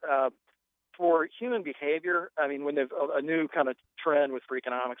scariest. For human behavior, I mean, when there's a new kind of trend with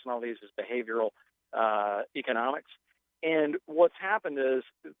Freakonomics and all these is behavioral economics, and what's happened is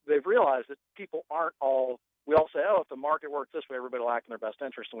they've realized that people aren't all. We all say, if the market works this way, everybody will act in their best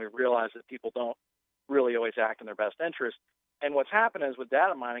interest, and we've realized that people don't really always act in their best interest. And what's happened is with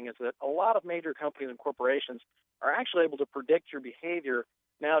data mining is that a lot of major companies and corporations are actually able to predict your behavior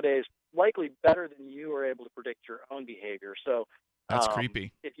nowadays, likely better than you are able to predict your own behavior. So that's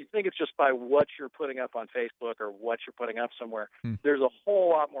creepy. If you think it's just by what you're putting up on Facebook or what you're putting up somewhere, there's a whole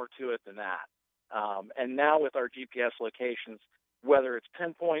lot more to it than that. And now with our GPS locations, whether it's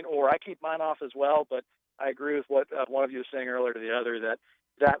pinpoint or I keep mine off as well, but I agree with what one of you was saying earlier to the other,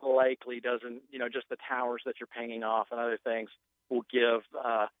 that likely doesn't, just the towers that you're pinging off and other things will give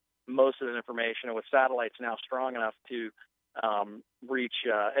most of the information. And with satellites now strong enough to reach,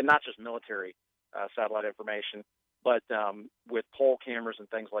 and not just military satellite information, but with pole cameras and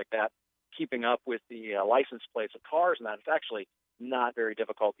things like that, keeping up with the license plates of cars and that, it's actually not very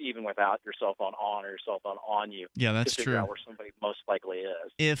difficult, even without your cell phone on or your cell phone on you. Yeah, that's to figure true. out where somebody most likely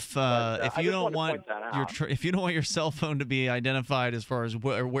is. If you don't want your cell phone to be identified as far as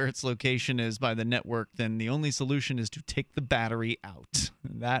where its location is by the network, then the only solution is to take the battery out.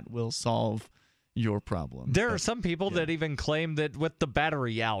 That will solve your problem. There are some people that even claim that with the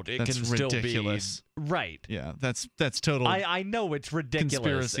battery out, it can still ridiculous. Be right. Yeah, that's total. I know it's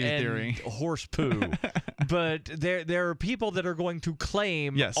ridiculous conspiracy theory, horse poo, but there are people that are going to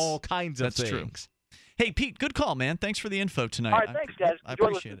claim all kinds of things. True. Hey, Pete, good call, man. Thanks for the info tonight. All right, thanks, guys. I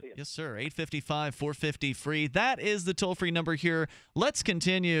appreciate it. Yes, sir. 855-450-FREE. That is the toll-free number here. Let's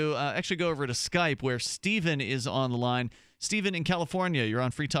continue. Actually, go over to Skype where Stephen is on the line. Stephen in California, you're on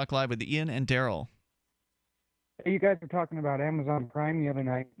Free Talk Live with Ian and Daryl. Hey, you guys were talking about Amazon Prime the other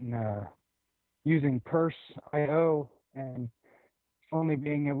night and using Purse.io and only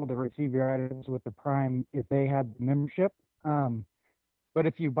being able to receive your items with the Prime if they had the membership. But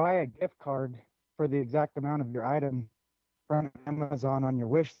if you buy a gift card for the exact amount of your item from Amazon on your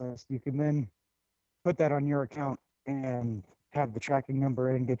wish list, you can then put that on your account and have the tracking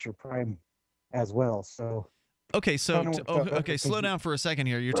number and get your Prime as well. So Okay, so slow down for a second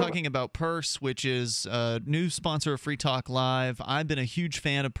here. You're talking about Purse, which is a new sponsor of Free Talk Live. I've been a huge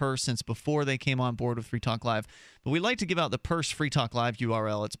fan of Purse since before they came on board with Free Talk Live. But we like to give out the Purse Free Talk Live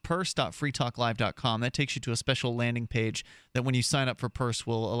URL. It's purse.freetalklive.com. That takes you to a special landing page that when you sign up for Purse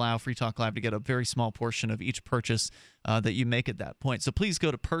will allow Free Talk Live to get a very small portion of each purchase that you make at that point. So please go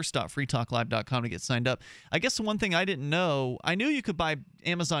to purse.freetalklive.com to get signed up. I guess the one thing I didn't know, I knew you could buy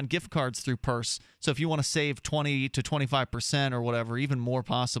Amazon gift cards through Purse. So if you want to save 20 to 25% or whatever, even more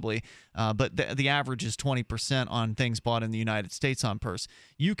possibly, but the average is 20% on things bought in the United States on Purse.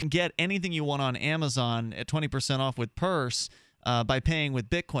 You can get anything you want on Amazon at 20% off with Purse by paying with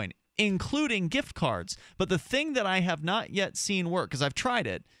Bitcoin, including gift cards. But the thing that I have not yet seen work, because I've tried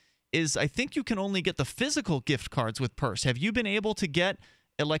it, is I think you can only get the physical gift cards with Purse. Have you been able to get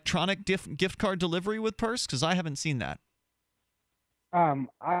electronic gift card delivery with Purse? Because I haven't seen that.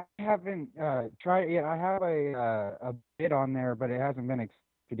 I haven't tried it yet. I have a bid on there, but it hasn't been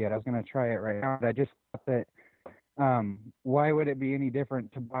accepted yet. I was going to try it right now, but I just thought that why would it be any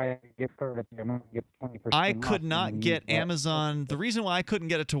different to buy a gift card if you're not get 20%? I could not get Amazon. The reason why I couldn't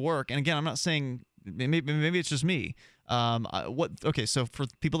get it to work, and again, I'm not saying maybe it's just me. Okay, so for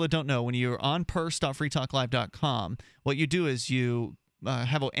people that don't know, when you're on purse.freetalklive.com, what you do is you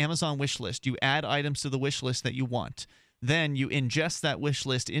have an Amazon wish list. You add items to the wish list that you want. Then you ingest that wish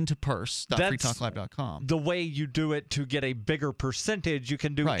list into purse.freetalklive.com. The way you do it to get a bigger percentage, you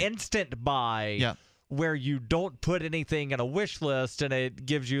can do instant buy, where you don't put anything in a wish list, and it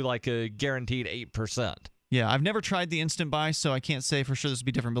gives you like a guaranteed 8%. Yeah, I've never tried the instant buy, so I can't say for sure this would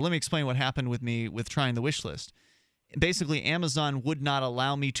be different. But let me explain what happened with me with trying the wish list. Basically, Amazon would not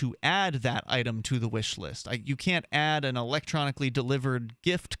allow me to add that item to the wish list. You can't add an electronically delivered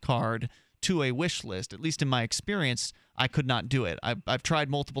gift card to a wish list. At least in my experience, I could not do it. I've tried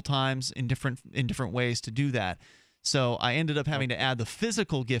multiple times in different ways to do that. So I ended up having to add the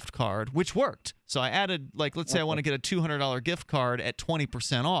physical gift card, which worked. So I added, like, let's say I want to get a $200 gift card at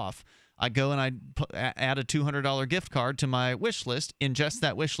 20% off. I go and I add a $200 gift card to my wish list, ingest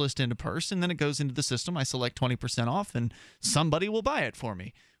that wish list into Purse, and then it goes into the system. I select 20% off, and somebody will buy it for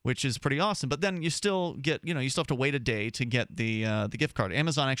me, which is pretty awesome. But then you still get, you still have to wait a day to get the gift card.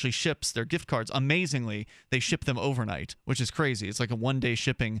 Amazon actually ships their gift cards. Amazingly, they ship them overnight, which is crazy. It's like a one-day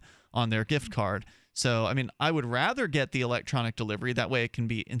shipping on their gift card. So, I mean, I would rather get the electronic delivery. That way it can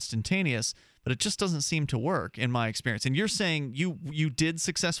be instantaneous, but it just doesn't seem to work in my experience. And you're saying you did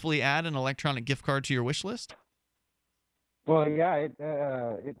successfully add an electronic gift card to your wish list? Well, yeah,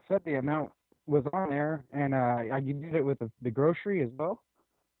 it said the amount was on there, and you did it with the grocery as well.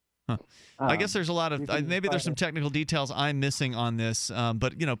 Huh. I guess there's a lot of maybe there's some technical details I'm missing on this,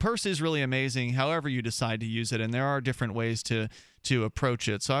 but Purse is really amazing. However you decide to use it, and there are different ways to approach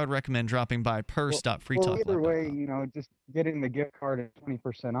it. So I would recommend dropping by purse.freetalk.com. Well, either way, just getting the gift card at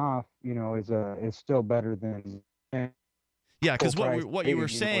 20% off, is still better than. Yeah, because what you were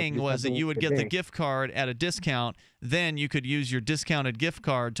saying was that you would get the gift card at a discount, then you could use your discounted gift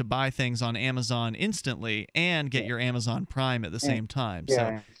card to buy things on Amazon instantly and get your Amazon Prime at the same time.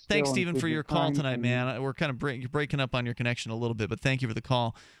 So thanks, Stephen, for your call tonight, man. We're kind of breaking up on your connection a little bit, but thank you for the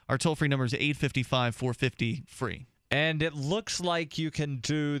call. Our toll-free number is 855-450-FREE. And it looks like you can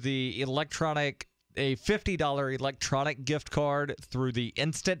do a $50 electronic gift card through the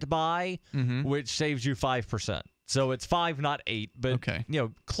Instant Buy, which saves you 5%. So it's 5, not 8, but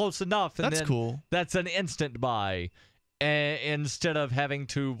close enough. And that's cool. That's an instant buy, instead of having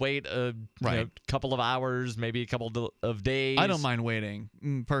to wait a couple of hours, maybe a couple of days. I don't mind waiting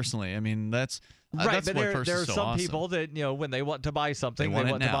personally. I mean, that's but what Purse there is are so some awesome. people that when they want to buy something, they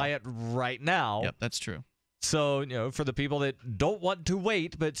want to buy it right now. Yep, that's true. So for the people that don't want to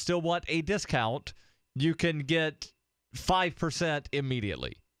wait but still want a discount, you can get 5%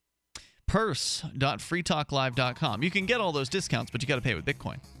 immediately. Purse.freetalklive.com. You can get all those discounts, but you got to pay with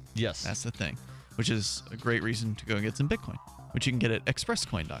Bitcoin. Yes. That's the thing, which is a great reason to go and get some Bitcoin, which you can get at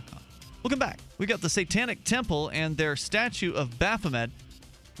expresscoin.com. Welcome back. We got the Satanic Temple and their statue of Baphomet,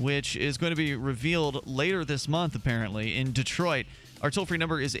 which is going to be revealed later this month, apparently, in Detroit. Our toll-free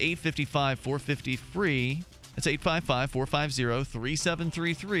number is 855-450-FREE. That's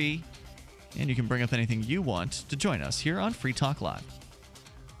 855-450-3733. And you can bring up anything you want to join us here on Free Talk Live.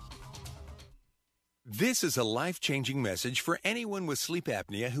 This is a life-changing message for anyone with sleep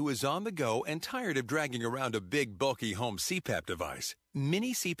apnea who is on the go and tired of dragging around a big, bulky home CPAP device.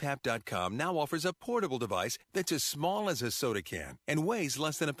 MiniCPAP.com now offers a portable device that's as small as a soda can and weighs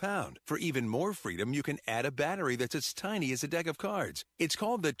less than a pound. For even more freedom, you can add a battery that's as tiny as a deck of cards. It's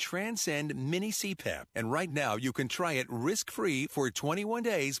called the Transcend Mini CPAP, and right now you can try it risk-free for 21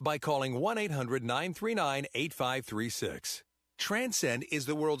 days by calling 1-800-939-8536. Transcend is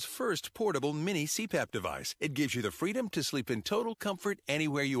the world's first portable mini CPAP device. It gives you the freedom to sleep in total comfort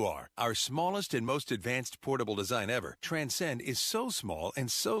anywhere you are. Our smallest and most advanced portable design ever, Transcend is so small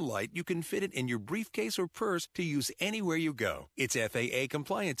and so light you can fit it in your briefcase or purse to use anywhere you go. It's FAA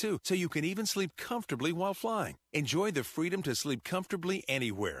compliant too, so you can even sleep comfortably while flying. Enjoy the freedom to sleep comfortably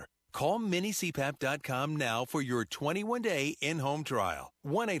anywhere. Call minicpap.com now for your 21-day in-home trial.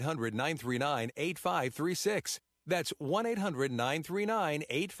 1-800-939-8536. That's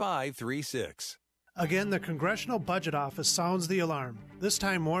 1-800-939-8536. Again, the Congressional Budget Office sounds the alarm. This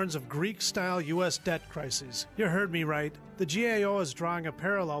time warns of Greek-style U.S. debt crises. You heard me right. The GAO is drawing a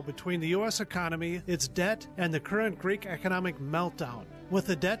parallel between the U.S. economy, its debt, and the current Greek economic meltdown. With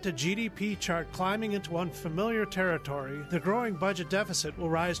the debt-to-GDP chart climbing into unfamiliar territory, the growing budget deficit will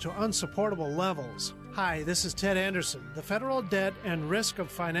rise to unsupportable levels. Hi, this is Ted Anderson. The Federal Debt and Risk of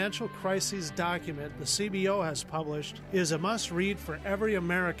Financial Crises document the CBO has published is a must-read for every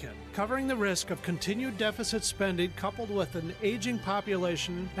American, covering the risk of continued deficit spending coupled with an aging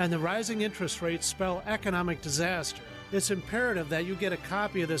population and the rising interest rates spell economic disaster. It's imperative that you get a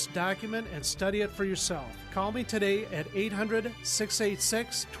copy of this document and study it for yourself. Call me today at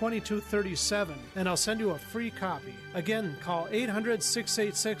 800-686-2237 and I'll send you a free copy. Again, call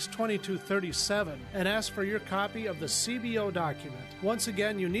 800-686-2237 and ask for your copy of the CBO document. Once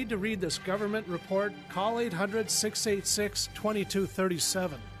again, you need to read this government report. Call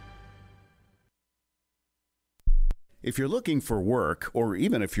 800-686-2237. If you're looking for work, or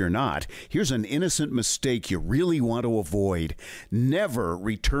even if you're not, here's an innocent mistake you really want to avoid. Never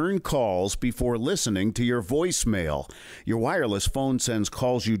return calls before listening to your voicemail. Your wireless phone sends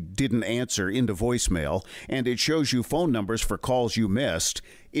calls you didn't answer into voicemail, and it shows you phone numbers for calls you missed.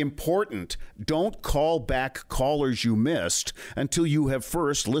 Important. Don't call back callers you missed until you have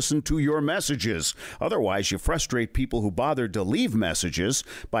first listened to your messages. Otherwise, you frustrate people who bothered to leave messages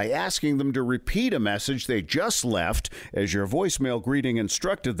by asking them to repeat a message they just left as your voicemail greeting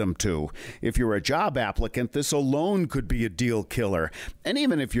instructed them to. If you're a job applicant, this alone could be a deal killer. And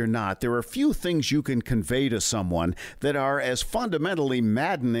even if you're not, there are few things you can convey to someone that are as fundamentally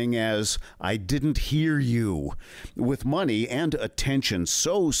maddening as, "I didn't hear you." With money and attention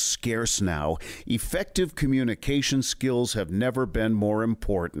so scarce now, effective communication skills have never been more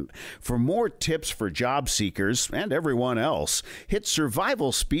important. For more tips for job seekers and everyone else, hit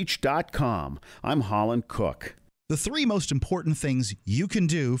survivalspeech.com. I'm Holland Cook. The three most important things you can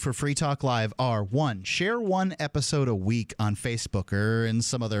do for Free Talk Live are: 1, share one episode a week on Facebook or in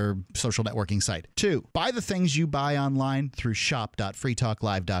some other social networking site. 2, buy the things you buy online through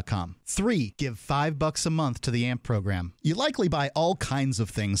shop.freetalklive.com. 3, give $5 a month to the AMP program. You likely buy all kinds of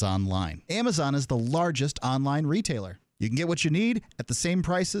things online. Amazon is the largest online retailer. You can get what you need at the same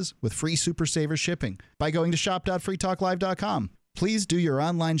prices with free Super Saver shipping by going to shop.freetalklive.com. Please do your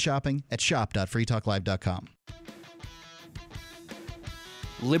online shopping at shop.freetalklive.com.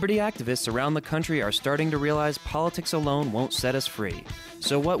 Liberty activists around the country are starting to realize politics alone won't set us free.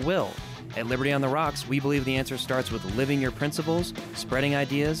 So what will? At Liberty on the Rocks, we believe the answer starts with living your principles, spreading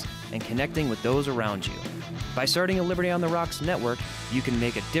ideas, and connecting with those around you. By starting a Liberty on the Rocks network, you can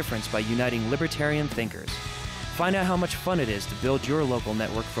make a difference by uniting libertarian thinkers. Find out how much fun it is to build your local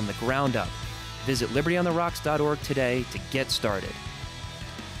network from the ground up. Visit libertyontherocks.org today to get started.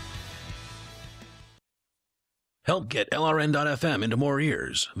 Help get LRN.FM into more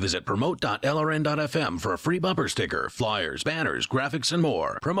ears. Visit promote.lrn.fm for a free bumper sticker, flyers, banners, graphics, and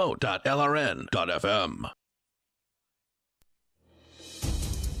more. Promote.lrn.fm.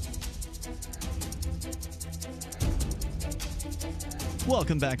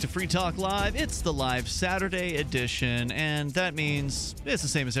 Welcome back to Free Talk Live. It's the live Saturday edition, and that means it's the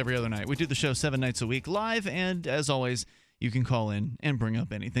same as every other night. We do the show 7 nights a week live, and as always, you can call in and bring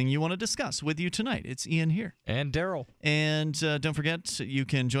up anything you want to discuss with you tonight. It's Ian here. And Daryl. And don't forget, you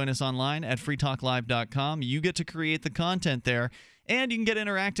can join us online at freetalklive.com. You get to create the content there, and you can get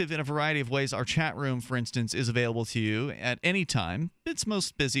interactive in a variety of ways. Our chat room, for instance, is available to you at any time. It's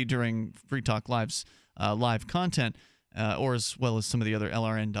most busy during Free Talk Live's live content, or as well as some of the other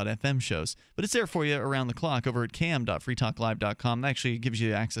LRN.FM shows. But it's there for you around the clock over at cam.freetalklive.com. That actually gives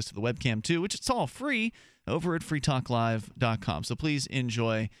you access to the webcam, too, which it's all free over at freetalklive.com. So please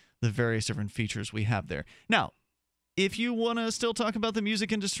enjoy the various different features we have there. Now, if you want to still talk about the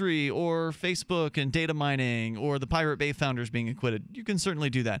music industry or Facebook and data mining or the Pirate Bay founders being acquitted, you can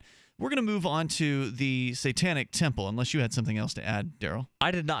certainly do that. We're going to move on to the Satanic Temple, unless you had something else to add, Daryl. I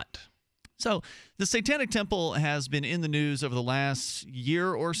did not. So the Satanic Temple has been in the news over the last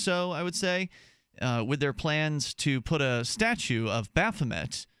year or so, I would say, with their plans to put a statue of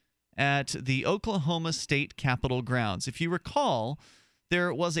Baphomet at the Oklahoma State Capitol grounds. If you recall,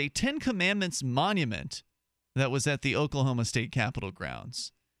 there was a Ten Commandments monument that was at the Oklahoma State Capitol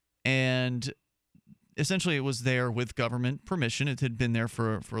grounds. And essentially it was there with government permission. It had been there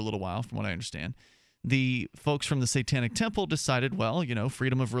for a little while, from what I understand. The folks from the Satanic Temple decided, well, you know,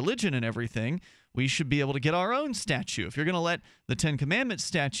 freedom of religion and everything, we should be able to get our own statue. If you're going to let the Ten Commandments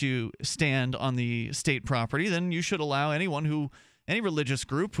statue stand on the state property, then you should allow any religious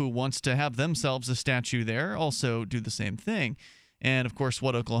group who wants to have themselves a statue there also do the same thing. And, of course,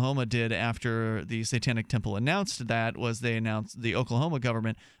 what Oklahoma did after the Satanic Temple announced that was the Oklahoma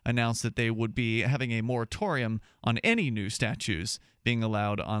government announced that they would be having a moratorium on any new statues being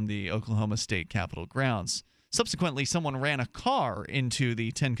allowed on the Oklahoma State Capitol grounds. Subsequently, someone ran a car into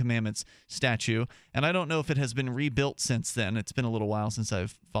the Ten Commandments statue, and I don't know if it has been rebuilt since then. It's been a little while since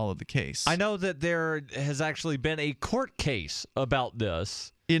I've followed the case. I know that there has actually been a court case about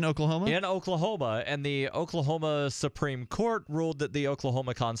this. In Oklahoma? In Oklahoma, and the Oklahoma Supreme Court ruled that the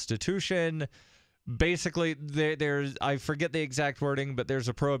Oklahoma Constitution basically, there's, I forget the exact wording, but there's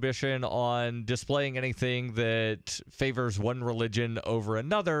a prohibition on displaying anything that favors one religion over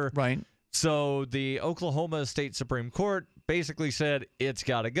another. Right. So the Oklahoma State Supreme Court basically said it's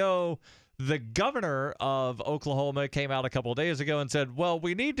got to go. The governor of Oklahoma came out a couple of days ago and said, well,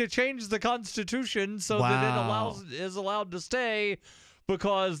 we need to change the Constitution so that it is allowed to stay,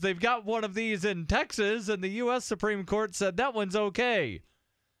 because they've got one of these in Texas, and the U.S. Supreme Court said that one's okay.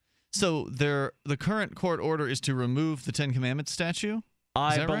 So the current court order is to remove the Ten Commandments statue?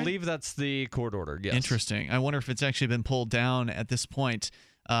 I believe that's the court order, yes. Interesting. I wonder if it's actually been pulled down at this point.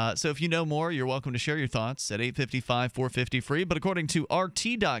 So if you know more, you're welcome to share your thoughts at 855-450-FREE. But according to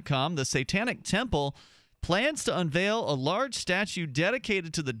RT.com, the Satanic Temple plans to unveil a large statue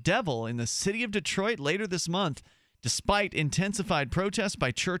dedicated to the devil in the city of Detroit later this month, despite intensified protests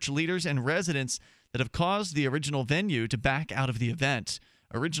by church leaders and residents that have caused the original venue to back out of the event.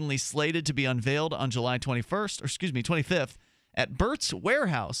 Originally slated to be unveiled on July 25th at Burt's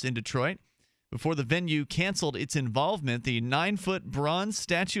Warehouse in Detroit. Before the venue canceled its involvement, the 9-foot bronze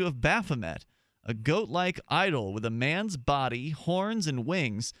statue of Baphomet, a goat-like idol with a man's body, horns, and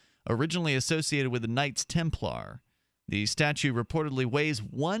wings, originally associated with the Knights Templar. The statue reportedly weighs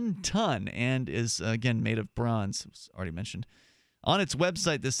 1 ton and is, again, made of bronze. It was already mentioned. On its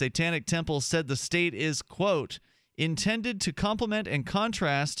website, the Satanic Temple said the state is, quote, intended to complement and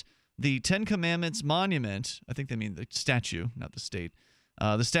contrast the Ten Commandments monument. I think they mean the statue, not the state.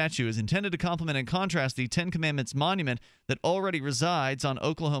 The statue is intended to complement and contrast the Ten Commandments monument that already resides on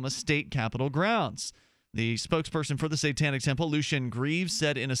Oklahoma State Capitol grounds. The spokesperson for the Satanic Temple, Lucian Greaves,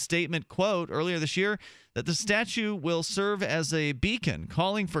 said in a statement, quote, earlier this year, that the statue will serve as a beacon,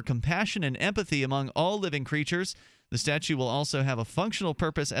 calling for compassion and empathy among all living creatures. The statue will also have a functional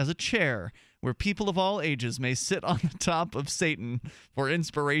purpose as a chair, where people of all ages may sit on the top of Satan for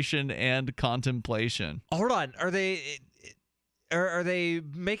inspiration and contemplation. Hold on. Are they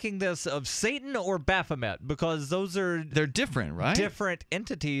making this of Satan or Baphomet? Because they're different, right? Different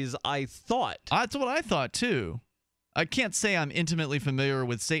entities, I thought. That's what I thought, too. I can't say I'm intimately familiar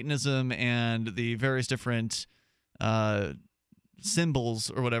with Satanism and the various different symbols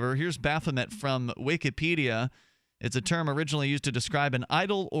or whatever. Here's Baphomet from Wikipedia. It's a term originally used to describe an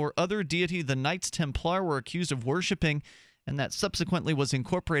idol or other deity the Knights Templar were accused of worshiping, and that subsequently was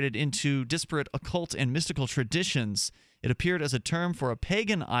incorporated into disparate occult and mystical traditions. It appeared as a term for a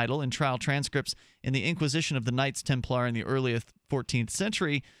pagan idol in trial transcripts in the Inquisition of the Knights Templar in the early 14th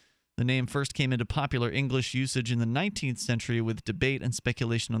century. The name first came into popular English usage in the 19th century with debate and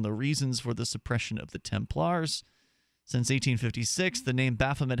speculation on the reasons for the suppression of the Templars. Since 1856, the name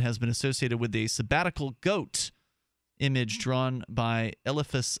Baphomet has been associated with a sabbatical goat image drawn by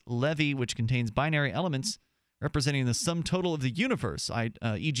Eliphas Levi, which contains binary elements representing the sum total of the universe,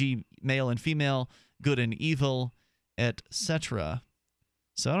 e.g. male and female, good and evil, etc.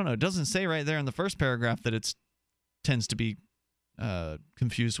 So I don't know. It doesn't say right there in the first paragraph that it tends to be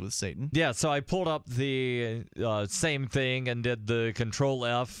confused with Satan. Yeah, so I pulled up the same thing and did the Control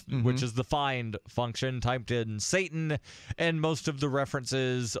F, which is the find function, typed in Satan, and most of the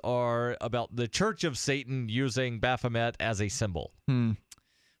references are about the Church of Satan using Baphomet as a symbol.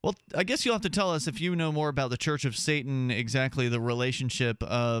 Well, I guess you'll have to tell us, if you know more about the Church of Satan, exactly the relationship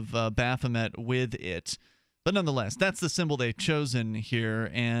of Baphomet with it. But nonetheless, that's the symbol they've chosen here,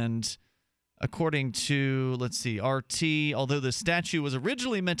 and according to, let's see, RT, although the statue was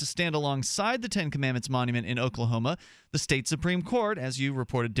originally meant to stand alongside the Ten Commandments monument in Oklahoma, the state Supreme Court, as you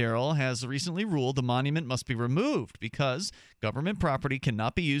reported, Daryl, has recently ruled the monument must be removed because government property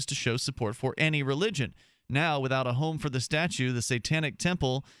cannot be used to show support for any religion. Now, without a home for the statue, the Satanic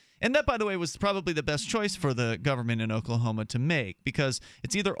Temple, and that, by the way, was probably the best choice for the government in Oklahoma to make, because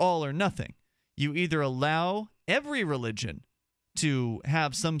it's either all or nothing. You either allow every religion to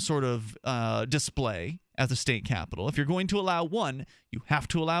have some sort of display at the state capitol. If you're going to allow one, you have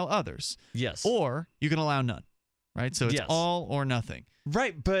to allow others. Yes. Or you can allow none, right? So it's all or nothing.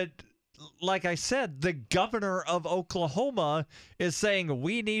 Right, but like I said, the governor of Oklahoma is saying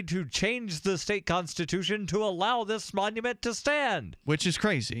we need to change the state constitution to allow this monument to stand. Which is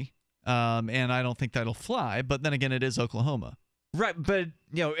crazy, and I don't think that'll fly, but then again, it is Oklahoma. Right, but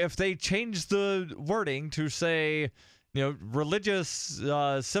if they change the wording to say, religious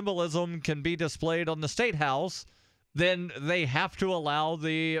symbolism can be displayed on the State House, then they have to allow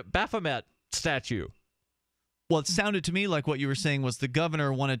the Baphomet statue. Well, it sounded to me like what you were saying was the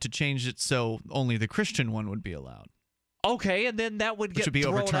governor wanted to change it so only the Christian one would be allowed. Okay, and then that would get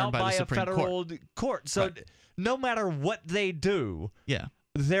thrown out by a federal court. So no matter what they do,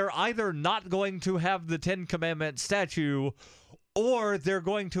 they're either not going to have the Ten Commandments statue, or they're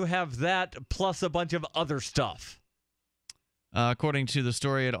going to have that plus a bunch of other stuff. According to the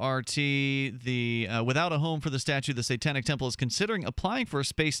story at RT, without a home for the statue, the Satanic Temple is considering applying for a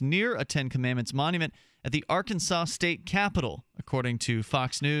space near a Ten Commandments monument at the Arkansas State Capitol. According to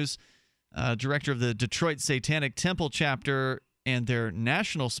Fox News, director of the Detroit Satanic Temple chapter and their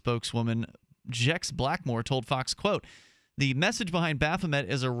national spokeswoman, Jex Blackmore, told Fox, quote, "The message behind Baphomet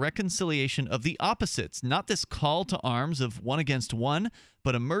is a reconciliation of the opposites, not this call to arms of one against one,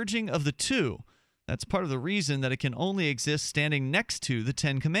 but a merging of the two. That's part of the reason that it can only exist standing next to the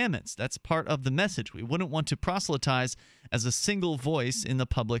Ten Commandments. That's part of the message. We wouldn't want to proselytize as a single voice in the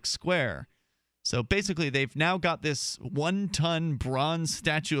public square." So basically, they've now got this 1-ton bronze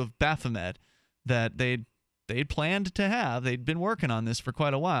statue of Baphomet that they'd planned to have. They'd been working on this for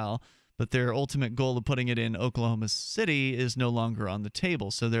quite a while, but their ultimate goal of putting it in Oklahoma City is no longer on the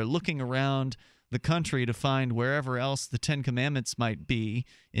table. So they're looking around the country to find wherever else the Ten Commandments might be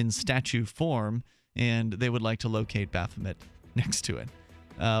in statue form, and they would like to locate Baphomet next to it.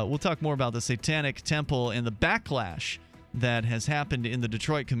 We'll talk more about the Satanic Temple and the backlash that has happened in the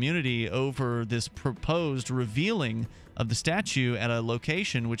Detroit community over this proposed revealing of the statue at a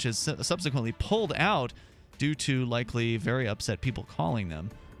location which has subsequently pulled out due to likely very upset people calling them,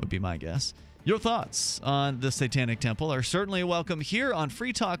 would be my guess. Your thoughts on the Satanic Temple are certainly welcome here on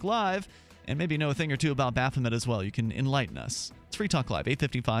Free Talk Live, and maybe know a thing or two about Baphomet as well. You can enlighten us. It's Free Talk Live,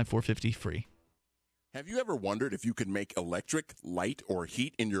 855-450 free. Have you ever wondered if you could make electric, light, or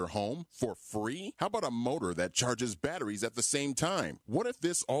heat in your home for free? How about a motor that charges batteries at the same time? What if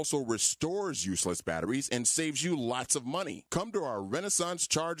this also restores useless batteries and saves you lots of money? Come to our Renaissance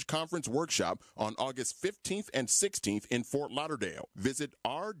Charge Conference workshop on August 15th and 16th in Fort Lauderdale. Visit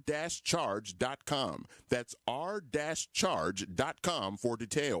r-charge.com. That's r-charge.com for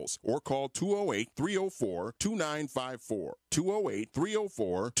details, or call 208-304-2954.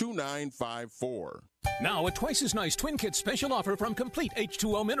 208-304-2954. Now, a twice as nice Twin Kit special offer from Complete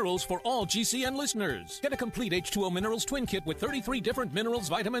H2O Minerals for all GCN listeners. Get a Complete H2O Minerals Twin Kit with 33 different minerals,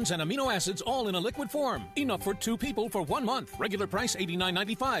 vitamins, and amino acids all in a liquid form. Enough for 2 people for 1 month. Regular price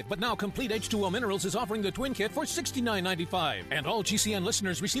 $89.95, but now Complete H2O Minerals is offering the Twin Kit for $69.95. And all GCN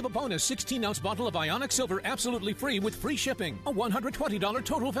listeners receive a bonus 16-ounce bottle of Ionic Silver absolutely free with free shipping. A $120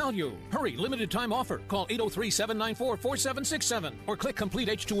 total value. Hurry, limited time offer. Call 803-794-4767 or click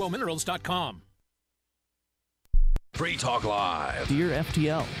CompleteH2OMinerals.com. Free Talk Live. Dear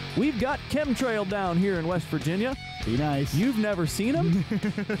FTL, we've got chemtrail down here in West Virginia. Be nice. You've never seen them?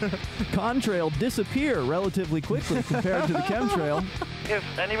 Contrail disappear relatively quickly compared to the chemtrail. If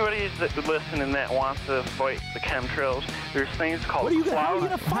anybody is listening that wants to fight the chemtrails, there's things called What are you going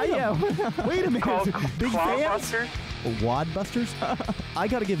to fight them? Wait a minute. Called Big fans? Cloudbusters. Wadbusters? I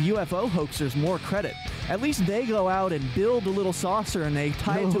gotta give UFO hoaxers more credit. At least they go out and build a little saucer and they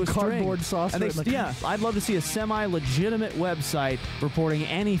tie it to a cardboard string. saucer. And yeah, I'd love to see a semi-legitimate website reporting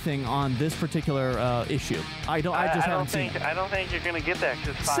anything on this particular issue. I don't think you're gonna get that.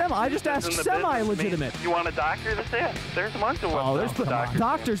 I just asked semi-legitimate. You want a doctor to say it? There's a bunch of doctors.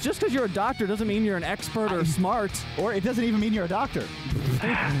 Doctors. Just because you're a doctor doesn't mean you're an expert or smart. Or it doesn't even mean you're a doctor.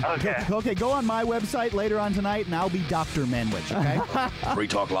 Okay, go on my website later on tonight and I'll be Dr. Manwich, okay? Free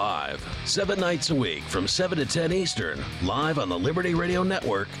Talk Live, 7 nights a week from 7 to 10 Eastern, live on the Liberty Radio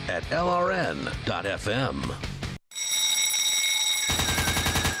Network at LRN.FM.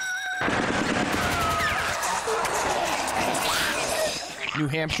 New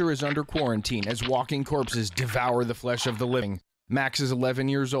Hampshire is under quarantine as walking corpses devour the flesh of the living. Max is 11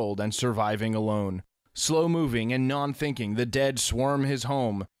 years old and surviving alone. Slow-moving and non-thinking, the dead swarm his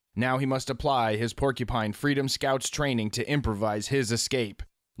home. Now he must apply his Porcupine Freedom Scouts training to improvise his escape.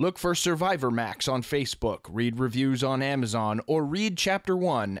 Look for Survivor Max on Facebook, read reviews on Amazon, or read Chapter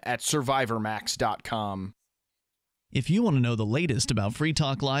 1 at SurvivorMax.com. If you want to know the latest about Free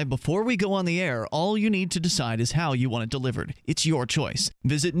Talk Live before we go on the air, all you need to decide is how you want it delivered. It's your choice.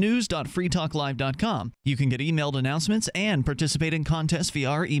 Visit news.freetalklive.com. You can get emailed announcements and participate in contests via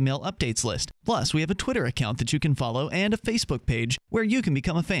our email updates list. Plus, we have a Twitter account that you can follow and a Facebook page where you can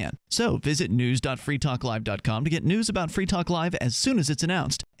become a fan. So visit news.freetalklive.com to get news about Free Talk Live as soon as it's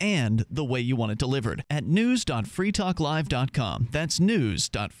announced and the way you want it delivered at news.freetalklive.com. That's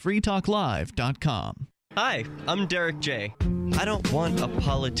news.freetalklive.com. Hi, I'm Derek J. I don't want a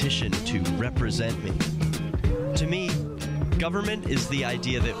politician to represent me. To me, government is the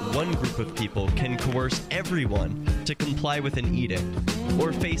idea that one group of people can coerce everyone to comply with an edict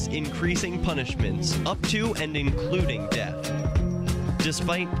or face increasing punishments up to and including death.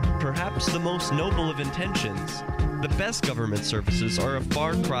 Despite perhaps the most noble of intentions, the best government services are a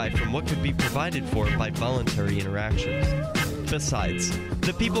far cry from what could be provided for by voluntary interactions. Besides,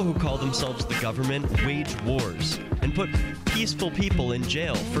 the people who call themselves the government wage wars and put peaceful people in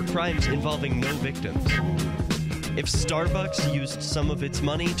jail for crimes involving no victims. If Starbucks used some of its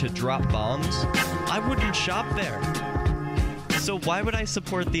money to drop bombs, I wouldn't shop there. So why would I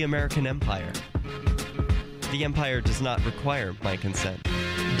support the American empire? The empire does not require my consent.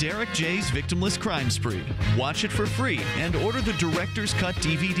 Derek J's Victimless Crime Spree. Watch it for free and order the Director's Cut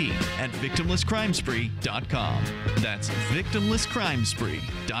DVD at victimlesscrimespree.com. That's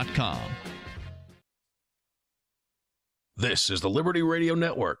victimlesscrimespree.com. This is the Liberty Radio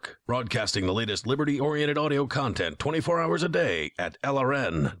Network, broadcasting the latest liberty-oriented audio content 24 hours a day at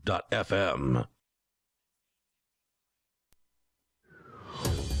LRN.FM.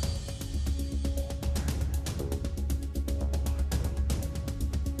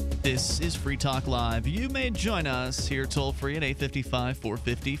 This is Free Talk Live. You may join us here toll-free at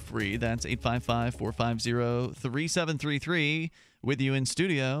 855-450-FREE. That's 855-450-3733. With you in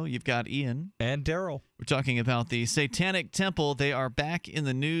studio, you've got Ian. And Daryl. We're talking about the Satanic Temple. They are back in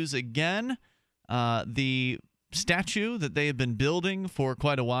the news again. The statue that they have been building for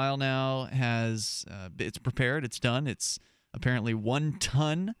quite a while now has it's prepared. It's done. It's apparently 1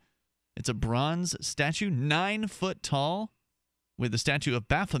 ton. It's a bronze statue, 9 foot tall, with the statue of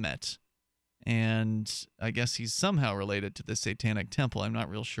Baphomet. And I guess he's somehow related to the Satanic Temple. I'm not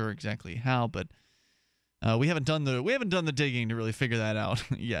real sure exactly how, but we haven't done the digging to really figure that out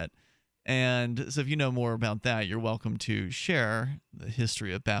yet. And so if you know more about that, you're welcome to share the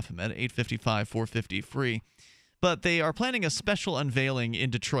history of Baphomet, 855-450-FREE. But they are planning a special unveiling in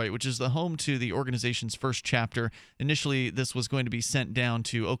Detroit, which is the home to the organization's first chapter. Initially, this was going to be sent down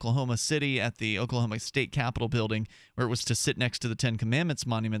to Oklahoma City at the Oklahoma State Capitol building, where it was to sit next to the Ten Commandments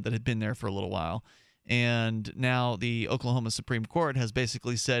monument that had been there for a little while. And now the Oklahoma Supreme Court has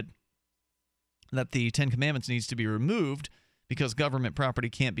basically said that the Ten Commandments needs to be removed because government property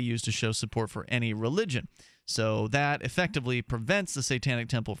can't be used to show support for any religion. So that effectively prevents the Satanic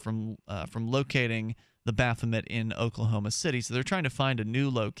Temple from locating the Baphomet in Oklahoma City. So they're trying to find a new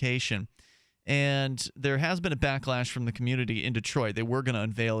location. And there has been a backlash from the community in Detroit. They were going to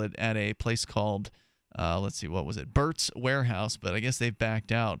unveil it at a place called, Burt's Warehouse, but I guess they've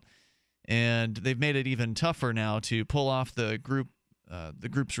backed out. And they've made it even tougher now to pull off the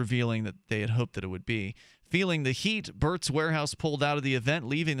group's revealing that they had hoped that it would be. Feeling the heat, Burt's Warehouse pulled out of the event,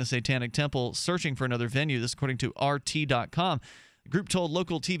 leaving the Satanic Temple, searching for another venue. This according to RT.com. The group told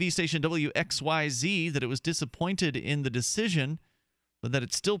local TV station WXYZ that it was disappointed in the decision, but that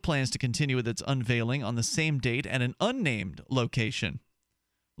it still plans to continue with its unveiling on the same date at an unnamed location.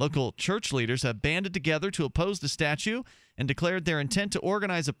 Local church leaders have banded together to oppose the statue and declared their intent to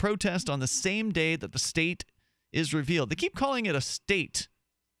organize a protest on the same day that the state is revealed. They keep calling it a state.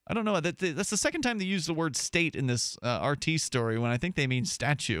 I don't know. That's the second time they used the word state in this RT story when I think they mean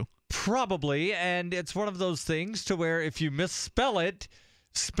statue. Probably, and it's one of those things to where if you misspell it,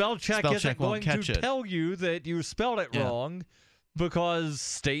 spell check isn't going to tell you that you spelled it wrong because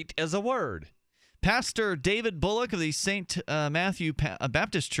state is a word. Pastor David Bullock of the St. Matthew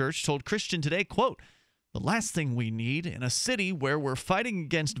Baptist Church told Christian Today, quote, "The last thing we need in a city where we're fighting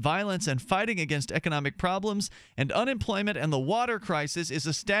against violence and fighting against economic problems and unemployment and the water crisis is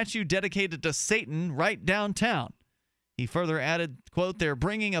a statue dedicated to Satan right downtown." He further added, quote, "They're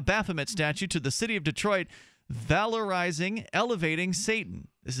bringing a Baphomet statue to the city of Detroit, valorizing, elevating Satan.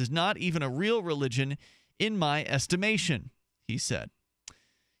 This is not even a real religion in my estimation," he said.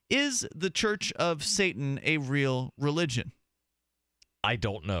 Is the Church of Satan a real religion? I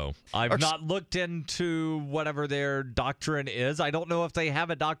don't know. I've not looked into whatever their doctrine is. I don't know if they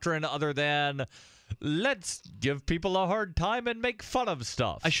have a doctrine other than let's give people a hard time and make fun of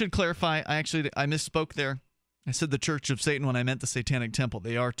stuff. I should clarify. I misspoke there. I said the Church of Satan when I meant the Satanic Temple.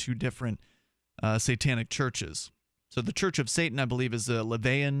 They are two different satanic churches. So the Church of Satan, I believe, is a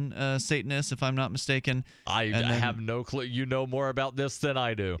LaVeyan Satanist, if I'm not mistaken. I have no clue. You know more about this than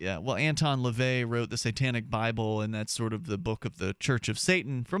I do. Yeah, well, Anton LaVey wrote the Satanic Bible, and that's sort of the book of the Church of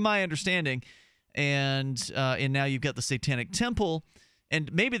Satan, from my understanding. And now you've got the Satanic Temple,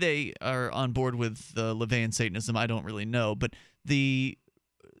 and maybe they are on board with the LaVeyan Satanism. I don't really know, but the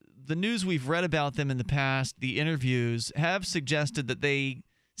news we've read about them in the past, the interviews, have suggested that they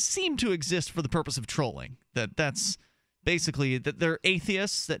seem to exist for the purpose of trolling. That's basically that they're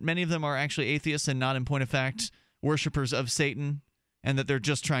atheists, that many of them are actually atheists and not in point of fact worshipers of Satan, and that they're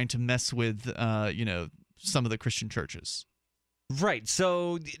just trying to mess with some of the Christian churches. Right.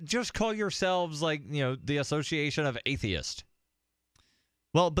 So just call yourselves the Association of Atheists.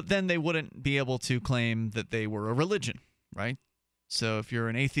 Well, but then they wouldn't be able to claim that they were a religion, right? So if you're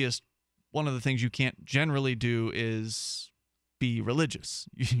an atheist, one of the things you can't generally do is be religious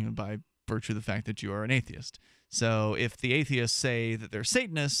by virtue of the fact that you are an atheist. So if the atheists say that they're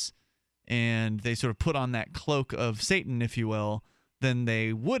Satanists and they sort of put on that cloak of Satan, if you will, then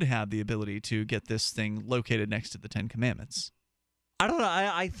they would have the ability to get this thing located next to the Ten Commandments. I don't know.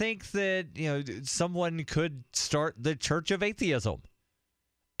 I think that someone could start the Church of Atheism,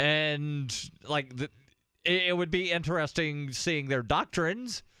 and it would be interesting seeing their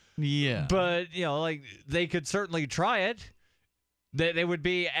doctrines. Yeah, but they could certainly try it. They would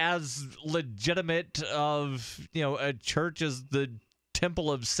be as legitimate of a church as the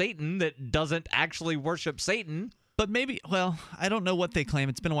Temple of Satan that doesn't actually worship Satan. But maybe, well, I don't know what they claim.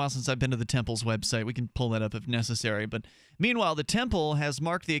 It's been a while since I've been to the temple's website. We can pull that up if necessary. But meanwhile, the temple has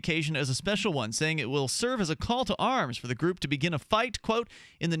marked the occasion as a special one, saying it will serve as a call to arms for the group to begin a fight, quote,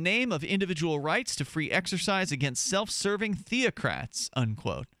 in the name of individual rights to free exercise against self-serving theocrats,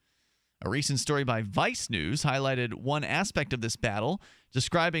 unquote. A recent story by Vice News highlighted one aspect of this battle,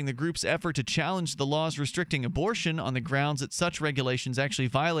 describing the group's effort to challenge the laws restricting abortion on the grounds that such regulations actually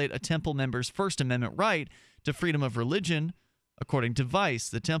violate a temple member's First Amendment right to freedom of religion. According to Vice,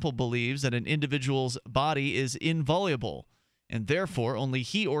 the temple believes that an individual's body is inviolable, and therefore only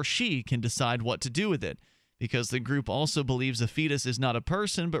he or she can decide what to do with it, because the group also believes a fetus is not a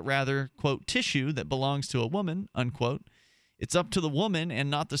person, but rather, quote, tissue that belongs to a woman, unquote. It's up to the woman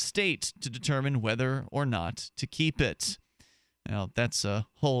and not the state to determine whether or not to keep it. Now, that's a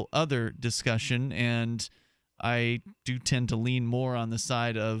whole other discussion, and I do tend to lean more on the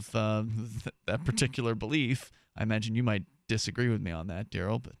side of that particular belief. I imagine you might disagree with me on that,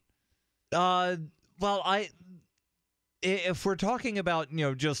 Daryl. But if we're talking about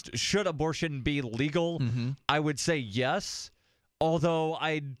just should abortion be legal, I would say yes. Although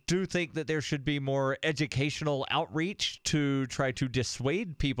I do think that there should be more educational outreach to try to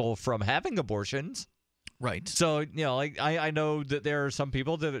dissuade people from having abortions. Right. So, I know that there are some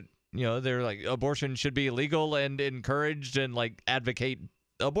people that, they're like, abortion should be legal and encouraged and, advocate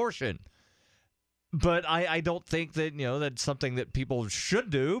abortion. But I don't think that, that's something that people should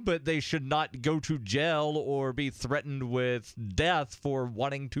do, but they should not go to jail or be threatened with death for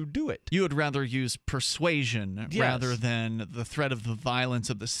wanting to do it. You would rather use persuasion rather than the threat of the violence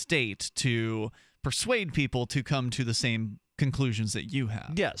of the state to persuade people to come to the same conclusions that you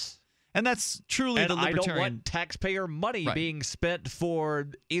have. Yes. And that's truly the libertarian. I don't want taxpayer money being spent for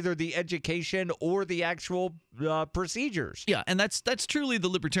either the education or the actual procedures. Yeah, and that's truly the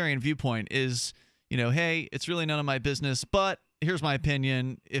libertarian viewpoint is, hey, it's really none of my business, but here's my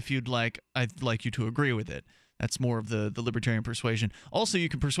opinion. If you'd like, I'd like you to agree with it. That's more of the libertarian persuasion. Also, you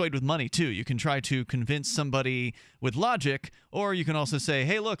can persuade with money, too. You can try to convince somebody with logic, or you can also say,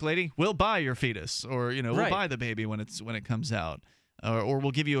 hey, look, lady, we'll buy your fetus, or, we'll buy the baby when it comes out, or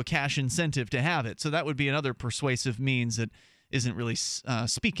we'll give you a cash incentive to have it. So that would be another persuasive means that isn't really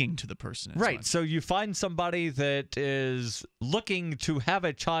speaking to the person. Right. Much. So you find somebody that is looking to have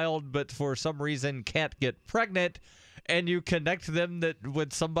a child, but for some reason can't get pregnant, and you connect them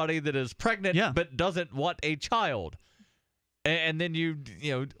with somebody that is pregnant but doesn't want a child. And then you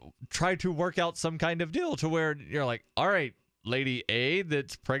try to work out some kind of deal to where you're like, all right, lady A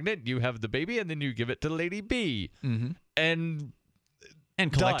that's pregnant, you have the baby, and then you give it to lady B. Mm-hmm. And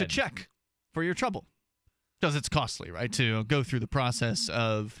collect a check for your trouble. Because it's costly, right, to go through the process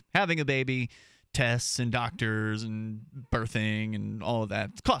of having a baby, tests and doctors and birthing and all of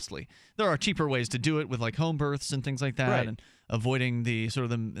that. It's costly. There are cheaper ways to do it with like home births and things like that, and avoiding the sort of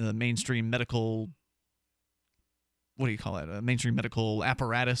the mainstream medical, what do you call it, a mainstream medical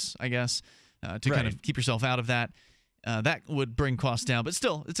apparatus, I guess, to kind of keep yourself out of that. That would bring costs down, but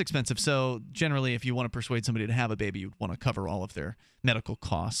still, it's expensive. So generally, if you want to persuade somebody to have a baby, you'd want to cover all of their medical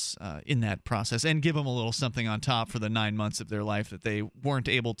costs in that process and give them a little something on top for the 9 months of their life that they weren't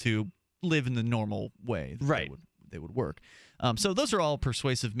able to live in the normal way that they would work. So those are all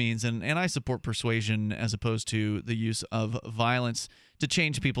persuasive means, and I support persuasion as opposed to the use of violence to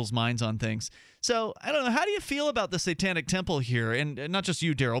change people's minds on things. So I don't know. How do you feel about the Satanic Temple here? And not just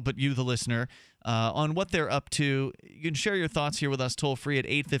you, Daryl, but you, the listener, on what they're up to. You can share your thoughts here with us toll free at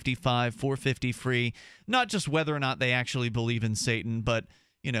 855-450-FREE. Not just whether or not they actually believe in Satan, but,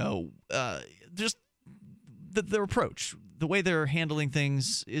 just their approach. The way they're handling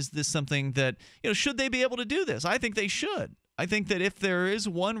things. Is this something that, should they be able to do this? I think they should. I think that if there is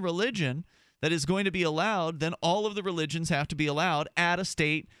one religion that is going to be allowed, then all of the religions have to be allowed at a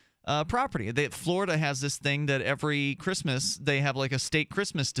state property. Florida has this thing that every Christmas they have like a state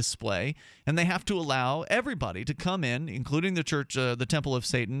Christmas display, and they have to allow everybody to come in, including the church, the Temple of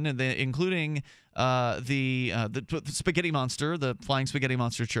Satan, and including the Spaghetti Monster, the Flying Spaghetti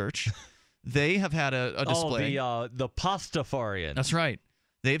Monster Church. they have had a display. Oh, the Pastafarian. That's right.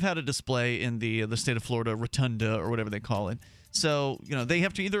 They've had a display in the state of Florida, Rotunda, or whatever they call it. So, they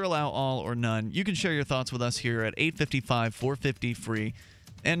have to either allow all or none. You can share your thoughts with us here at 855-450-FREE.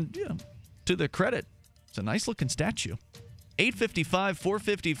 And, to their credit, it's a nice-looking statue.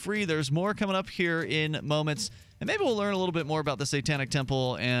 855-450-FREE. There's more coming up here in moments. And maybe we'll learn a little bit more about the Satanic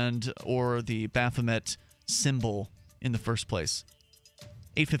Temple or the Baphomet symbol in the first place.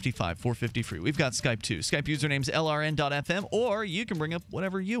 855-450-FREE. We've got Skype too. Skype username's LRN.FM, or you can bring up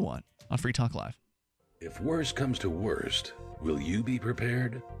whatever you want on Free Talk Live. If worst comes to worst, will you be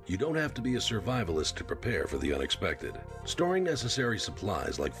prepared? You don't have to be a survivalist to prepare for the unexpected. Storing necessary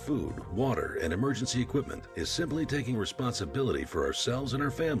supplies like food, water, and emergency equipment is simply taking responsibility for ourselves and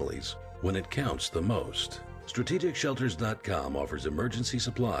our families when it counts the most. StrategicShelters.com offers emergency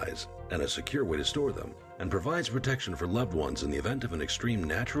supplies and a secure way to store them, and provides protection for loved ones in the event of an extreme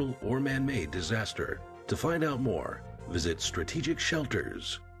natural or man-made disaster. To find out more, visit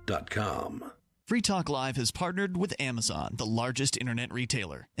StrategicShelters.com. Free Talk Live has partnered with Amazon, the largest internet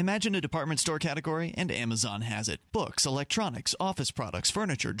retailer. Imagine a department store category, and Amazon has it. Books, electronics, office products,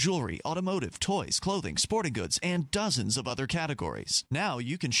 furniture, jewelry, automotive, toys, clothing, sporting goods, and dozens of other categories. Now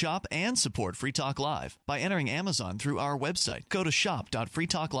you can shop and support Free Talk Live by entering Amazon through our website. Go to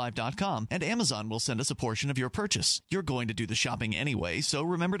shop.freetalklive.com, and Amazon will send us a portion of your purchase. You're going to do the shopping anyway, so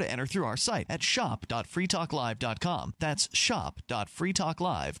remember to enter through our site at shop.freetalklive.com. That's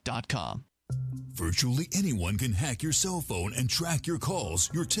shop.freetalklive.com. Virtually anyone can hack your cell phone and track your calls,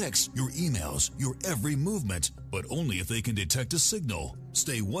 your texts, your emails, your every movement, but only if they can detect a signal.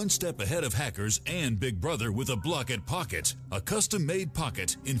 Stay one step ahead of hackers and Big Brother with a Block-It Pocket, a custom-made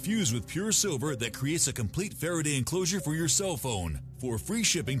pocket infused with pure silver that creates a complete Faraday enclosure for your cell phone. For free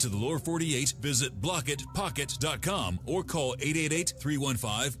shipping to the lower 48, visit blockitpocket.com or call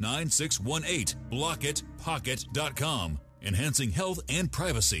 888-315-9618. blockitpocket.com, enhancing health and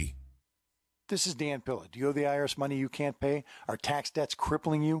privacy. This is Dan Pilla. Do you owe the IRS money you can't pay? Are tax debts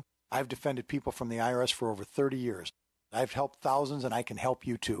crippling you? I've defended people from the IRS for over 30 years. I've helped thousands, and I can help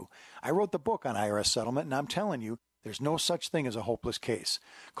you too. I wrote the book on IRS settlement, and I'm telling you, there's no such thing as a hopeless case.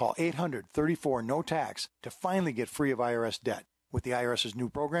 Call 800-34-NO-TAX to finally get free of IRS debt. With the IRS's new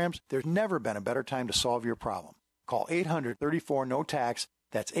programs, there's never been a better time to solve your problem. Call 800-34-NO-TAX.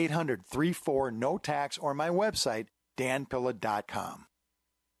 That's 800-34-NO-TAX, or my website, danpilla.com.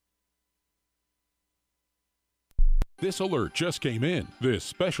 This alert just came in. This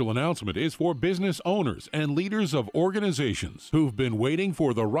special announcement is for business owners and leaders of organizations who've been waiting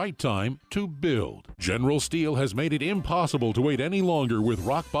for the right time to build. General Steel has made it impossible to wait any longer with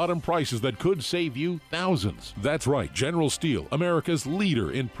rock-bottom prices that could save you thousands. That's right, General Steel, America's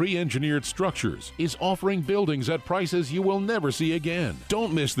leader in pre-engineered structures, is offering buildings at prices you will never see again.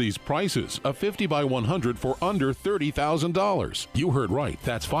 Don't miss these prices. A 50 by 100 for under $30,000. You heard right.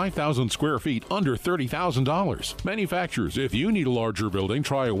 That's 5,000 square feet under $30,000. Manufacturers, if you need a larger building,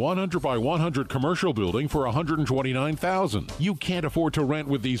 try a 100 by 100 commercial building for $129,000. You can't afford to rent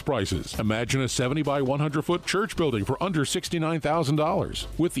with these prices. Imagine a 70 by 100 foot church building for under $69,000.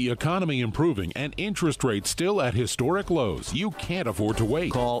 With the economy improving and interest rates still at historic lows, you can't afford to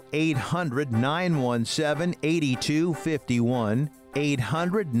wait. Call 800-917-8251.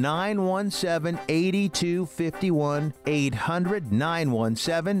 800-917-8251.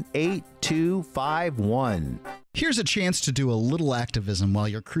 800-917-8251. Here's a chance to do a little activism while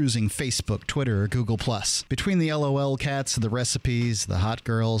you're cruising Facebook, Twitter, or Google+. Between the LOL cats, the recipes, the hot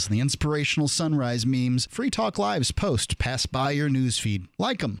girls, and the inspirational sunrise memes, Free Talk Live's posts pass by your newsfeed.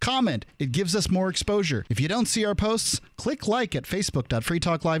 Like them, comment. It gives us more exposure. If you don't see our posts, click like at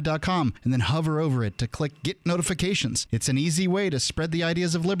facebook.freetalklive.com and then hover over it to click Get Notifications. It's an easy way to spread the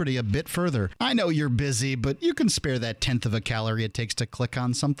ideas of liberty a bit further. I know you're busy, but you can spare that 1/10 of a calorie it takes to click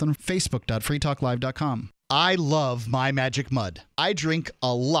on something. Facebook.freetalklive.com. I love My Magic Mud. I drink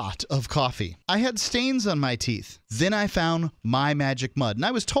a lot of coffee. I had stains on my teeth. Then I found My Magic Mud, and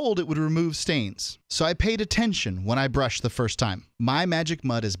I was told it would remove stains. So I paid attention when I brushed the first time. My Magic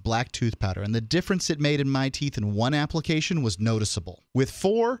Mud is black tooth powder, and the difference it made in my teeth in one application was noticeable. With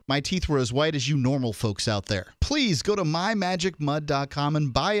 4, my teeth were as white as you normal folks out there. Please go to mymagicmud.com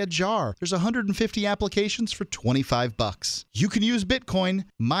and buy a jar. There's 150 applications for $25. You can use Bitcoin,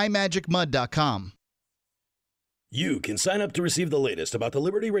 mymagicmud.com. You can sign up to receive the latest about the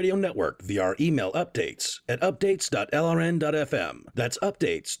Liberty Radio Network via our email updates at updates.lrn.fm. That's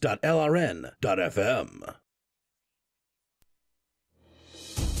updates.lrn.fm.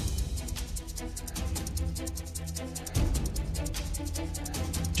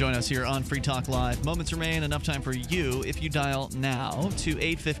 Join us here on Free Talk Live. Moments remain, enough time for you if you dial now to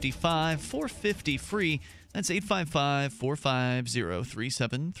 855-450-FREE. That's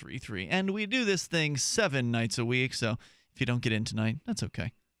 855-450-3733. And we do this thing 7 nights a week, so if you don't get in tonight, that's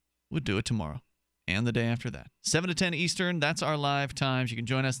okay. We'll do it tomorrow and the day after that. 7 to 10 Eastern, that's our live times. You can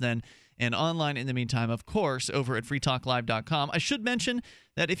join us then and online in the meantime, of course, over at freetalklive.com. I should mention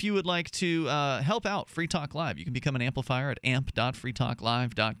that if you would like to help out Free Talk Live, you can become an amplifier at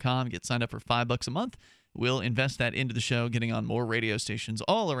amp.freetalklive.com. Get signed up for $5 a month. We'll invest that into the show, getting on more radio stations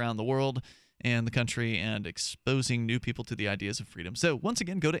all around the world and the country and exposing new people to the ideas of freedom. So once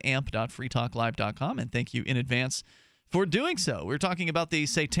again, go to amp.freetalklive.com, and thank you in advance for doing so. We're talking about the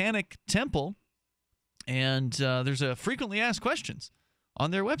Satanic Temple, and there's a frequently asked questions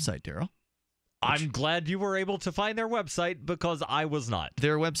on their website, Daryl. I'm glad you were able to find their website because I was not.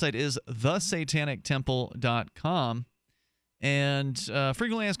 Their website is thesatanictemple.com. And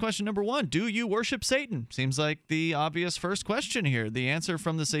frequently asked question number 1, do you worship Satan? Seems like the obvious first question here. The answer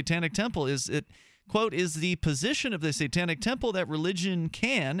from the Satanic Temple is, it, quote, is the position of the Satanic Temple that religion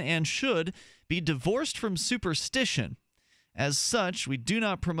can and should be divorced from superstition. As such, we do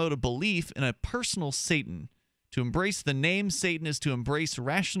not promote a belief in a personal Satan. To embrace the name Satan is to embrace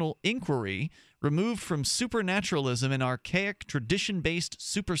rational inquiry, removed from supernaturalism and archaic tradition-based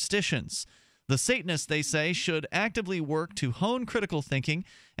superstitions. The Satanists, they say, should actively work to hone critical thinking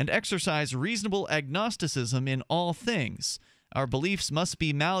and exercise reasonable agnosticism in all things. Our beliefs must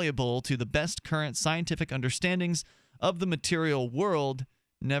be malleable to the best current scientific understandings of the material world,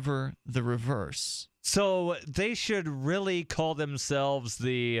 never the reverse. So they should really call themselves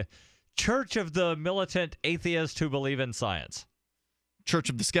the Church of the Militant Atheist Who Believe in Science. Church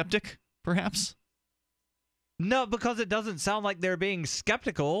of the Skeptic, perhaps? No, because it doesn't sound like they're being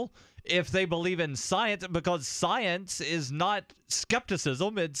skeptical if they believe in science, because science is not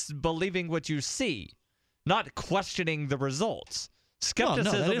skepticism, it's believing what you see, not questioning the results.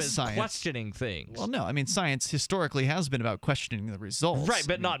 Skepticism is questioning things. Well, no, I mean, science historically has been about questioning the results. Right,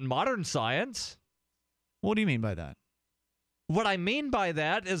 but not modern science. What do you mean by that? What I mean by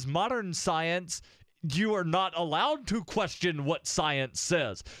that is modern science, you are not allowed to question what science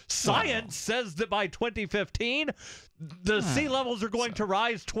says. Science says that by 2015, the sea levels are going to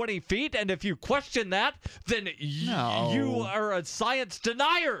rise 20 feet, and if you question that, then you are a science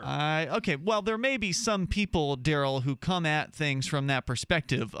denier. Okay, well, there may be some people, Daryl, who come at things from that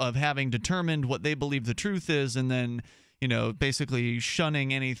perspective of having determined what they believe the truth is and then, you know, basically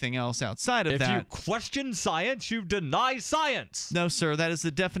shunning anything else outside of that. If you question science, you deny science. No, sir. That is the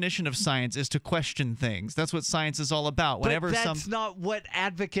definition of science, is to question things. That's what science is all about. But that's not what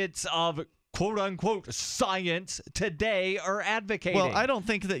advocates of quote-unquote science today are advocating. Well, I don't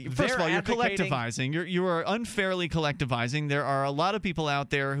think that, first of all, you're collectivizing. You are unfairly collectivizing. There are a lot of people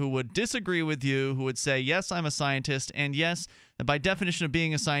out there who would disagree with you, who would say, yes, I'm a scientist, and yes, by definition of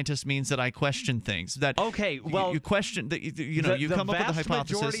being a scientist means that I question things. That you question that you come up with a hypothesis. The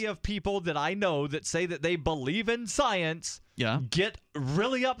vast majority of people that I know that say that they believe in science get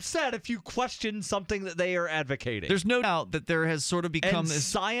really upset if you question something that they are advocating. There's no doubt that there has sort of become this.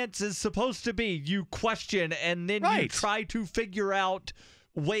 Science is supposed to be you question and then you try to figure out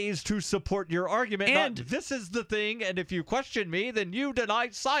ways to support your argument. And this is the thing, and if you question me, then you deny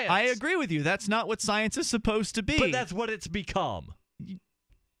science. I agree with you. That's not what science is supposed to be. But that's what it's become.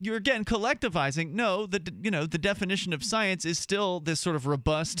 You're again collectivizing. No, the definition of science is still this sort of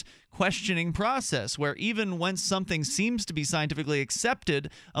robust questioning process where even when something seems to be scientifically accepted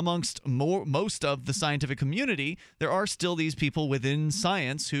amongst most of the scientific community, there are still these people within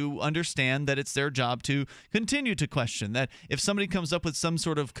science who understand that it's their job to continue to question. That if somebody comes up with some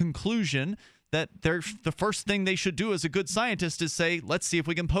sort of conclusion, that the first thing they should do as a good scientist is say, let's see if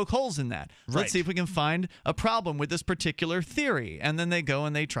we can poke holes in that. Let's see if we can find a problem with this particular theory. And then they go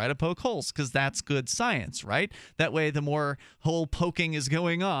and they try to poke holes because that's good science, right? That way, the more hole poking is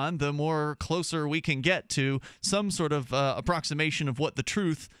going on, the more closer we can get to some sort of approximation of what the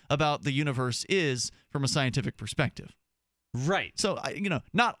truth about the universe is from a scientific perspective. Right. So,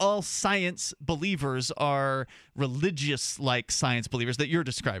 not all science believers are religious-like science believers that you're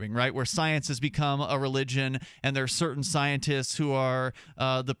describing, right? Where science has become a religion and there are certain scientists who are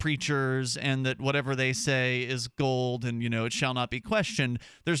the preachers and that whatever they say is gold and, it shall not be questioned.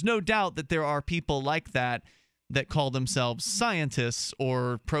 There's no doubt that there are people like that call themselves scientists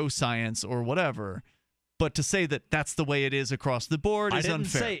or pro-science or whatever. But to say that that's the way it is across the board is unfair. I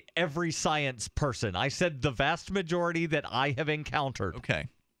didn't say every science person. I said the vast majority that I have encountered. Okay.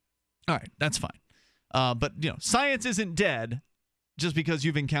 All right. That's fine. But, science isn't dead just because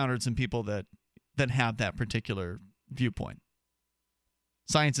you've encountered some people that have that particular viewpoint.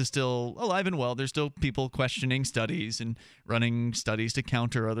 Science is still alive and well. There's still people questioning studies and running studies to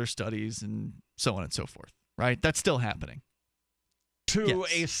counter other studies and so on and so forth, right? That's still happening. To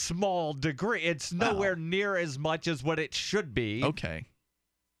a small degree. It's nowhere near as much as what it should be. Okay.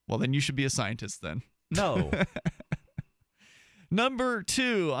 Well, then you should be a scientist then. No. Number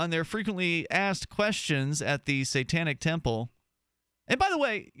 2 on their frequently asked questions at the Satanic Temple. And by the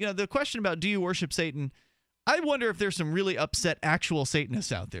way, the question about do you worship Satan, I wonder if there's some really upset actual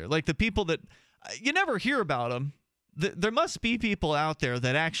Satanists out there. Like the people that you never hear about them. There must be people out there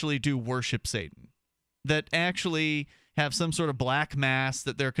that actually do worship Satan, that actually have some sort of black mass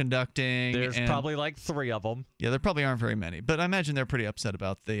that they're conducting. There's probably like 3 of them. Yeah, there probably aren't very many. But I imagine they're pretty upset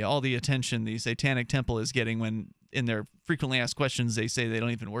about all the attention the Satanic Temple is getting when in their frequently asked questions they say they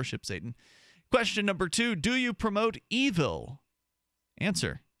don't even worship Satan. Question number 2, do you promote evil?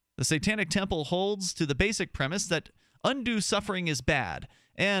 Answer. The Satanic Temple holds to the basic premise that undue suffering is bad,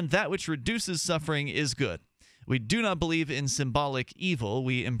 and that which reduces suffering is good. We do not believe in symbolic evil.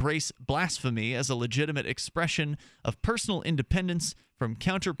 We embrace blasphemy as a legitimate expression of personal independence from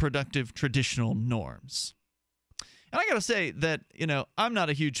counterproductive traditional norms. And I got to say that, I'm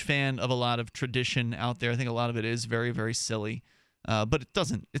not a huge fan of a lot of tradition out there. I think a lot of it is very, very silly. But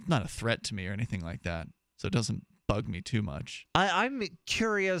it's not a threat to me or anything like that. So it doesn't bug me too much. I'm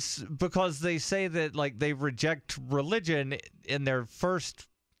curious because they say that they reject religion in their first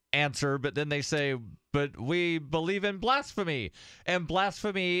answer, but then they say, but we believe in blasphemy, and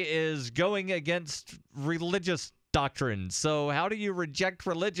blasphemy is going against religious doctrine. So how do you reject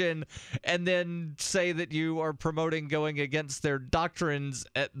religion and then say that you are promoting going against their doctrines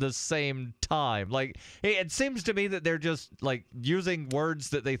at the same time? It seems to me that they're just using words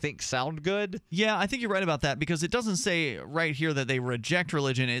that they think sound good. Yeah, I think you're right about that, because it doesn't say right here that they reject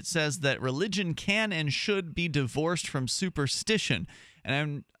religion. It says that religion can and should be divorced from superstition.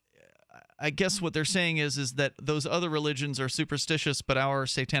 And I guess what they're saying is that those other religions are superstitious, but our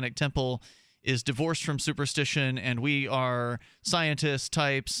Satanic Temple is divorced from superstition, and we are scientist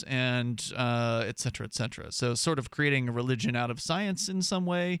types, and et cetera, et cetera. So sort of creating a religion out of science in some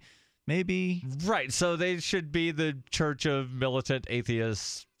way, maybe. Right, so they should be the Church of Militant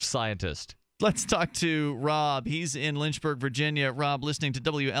Atheist Scientists. Let's talk to Rob. He's in Lynchburg, Virginia. Rob, listening to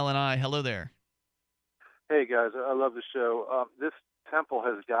WLNI. Hello there. Hey, guys. I love the show. This temple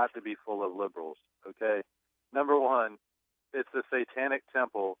has got to be full of liberals, okay? Number one, it's the Satanic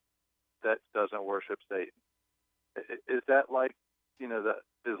Temple that doesn't worship Satan. Is that like, the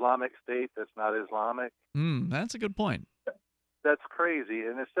Islamic State that's not Islamic? That's a good point. That's crazy.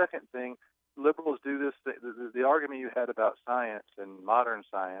 And the second thing, liberals do this. The argument you had about science and modern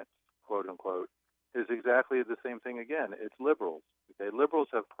science, quote unquote, is exactly the same thing again. It's liberals. Okay? Liberals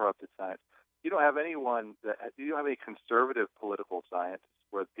have corrupted science. You don't have any conservative political scientists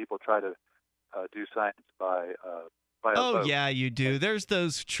where people try to do science by Oh, vote. yeah, you do. There's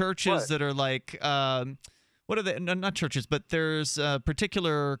those churches that are like, what are they? No, not churches, but there's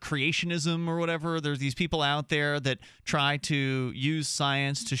particular creationism or whatever. There's these people out there that try to use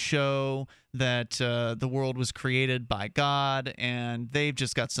science to show that the world was created by God, and they've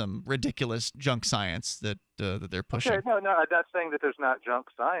just got some ridiculous junk science that they're pushing. Okay, no, I'm not saying that there's not junk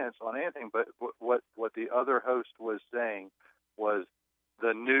science on anything, but what the other host was saying was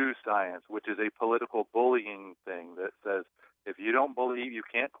the new science, which is a political bullying thing that says if you don't believe, you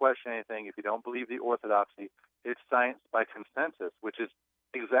can't question anything. If you don't believe the orthodoxy, it's science by consensus, which is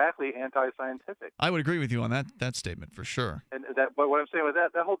exactly anti-scientific. I would agree with you on that statement for sure. But what I'm saying with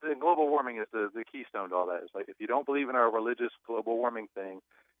that whole thing, global warming is the keystone to all that. It's like if you don't believe in our religious global warming thing,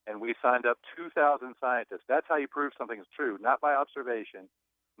 and we signed up 2,000 scientists, that's how you prove something is true, not by observation,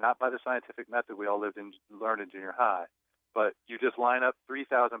 not by the scientific method we all learned in junior high. But you just line up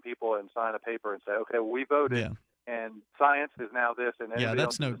 3,000 people and sign a paper and say, okay, well, we voted, and science is now this. And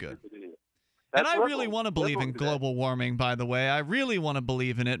that's no good. And I really want to believe in global warming, by the way. I really want to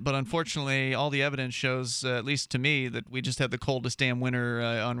believe in it, but unfortunately, all the evidence shows, at least to me, that we just had the coldest damn winter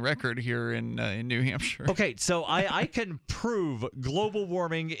on record here in New Hampshire. Okay, so I can prove global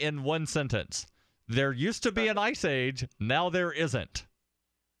warming in one sentence. There used to be an ice age, now there isn't.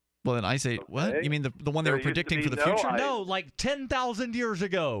 Well, an ice age, what? You mean the one they were predicting for the future? No, like 10,000 years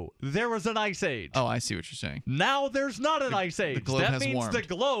ago, there was an ice age. Oh, I see what you're saying. Now there's not an ice age. The globe that has means warmed. the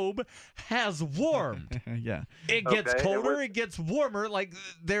globe has warmed. Yeah. It gets colder, it gets warmer. Like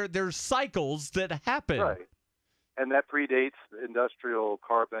there's cycles that happen. Right. And that predates industrial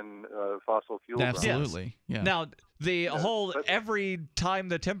carbon fossil fuel. Absolutely. Yeah. Now, The whole every time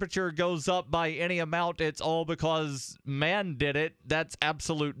the temperature goes up by any amount, it's all because man did it. That's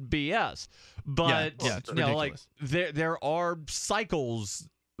absolute BS. But like there are cycles,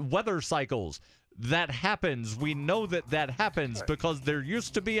 weather cycles. That happens. We know that happens because there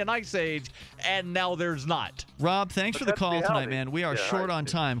used to be an ice age, and now there's not. Rob, thanks for the call tonight, man. We are short on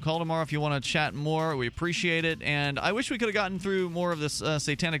time. Call tomorrow if you want to chat more. We appreciate it. And I wish we could have gotten through more of this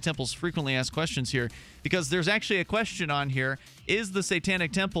Satanic Temple's frequently asked questions here, because there's actually a question on here. Is the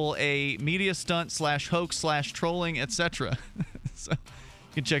Satanic Temple a media stunt / hoax / trolling, etc.? So you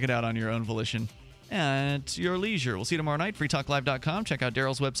can check it out on your own volition at your leisure. We'll see you tomorrow night. freetalklive.com. Check out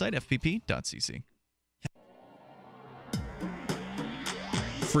Daryl's website, fpp.cc.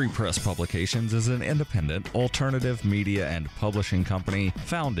 Free Press Publications is an independent, alternative media and publishing company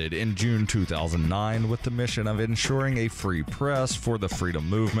founded in June 2009 with the mission of ensuring a free press for the freedom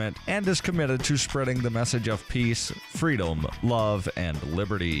movement, and is committed to spreading the message of peace, freedom, love, and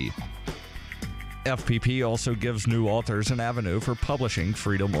liberty. FPP also gives new authors an avenue for publishing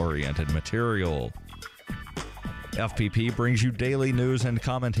freedom-oriented material. FPP brings you daily news and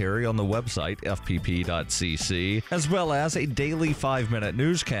commentary on the website, fpp.cc, as well as a daily 5-minute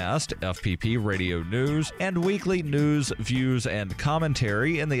newscast, FPP Radio News, and weekly news, views, and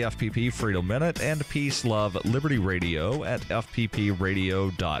commentary in the FPP Freedom Minute and Peace, Love, Liberty Radio at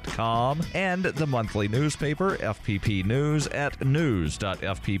fppradio.com, and the monthly newspaper, FPP News, at news.fpp.cc.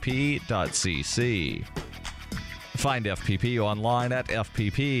 Find FPP online at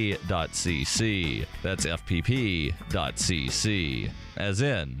fpp.cc. That's fpp.cc, as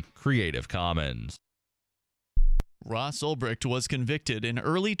in Creative Commons. Ross Ulbricht was convicted in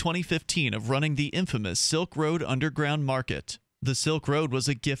early 2015 of running the infamous Silk Road Underground Market. The Silk Road was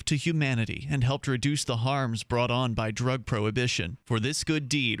a gift to humanity and helped reduce the harms brought on by drug prohibition. For this good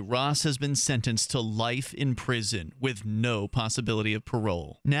deed, Ross has been sentenced to life in prison with no possibility of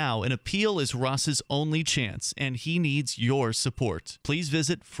parole. Now, an appeal is Ross's only chance, and he needs your support. Please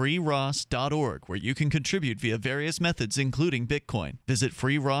visit freeross.org, where you can contribute via various methods, including Bitcoin. Visit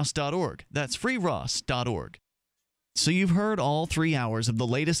freeross.org. That's freeross.org. So you've heard all 3 hours of the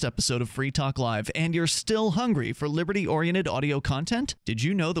latest episode of Free Talk Live, and you're still hungry for liberty-oriented audio content? Did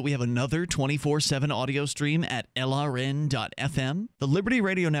you know that we have another 24/7 audio stream at LRN.FM? The Liberty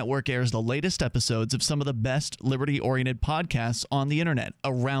Radio Network airs the latest episodes of some of the best liberty-oriented podcasts on the internet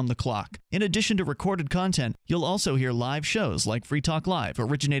around the clock. In addition to recorded content, you'll also hear live shows like Free Talk Live,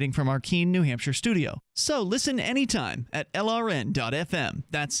 originating from our Keene, New Hampshire studio. So listen anytime at LRN.FM.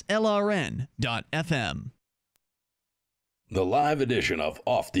 That's LRN.FM. The live edition of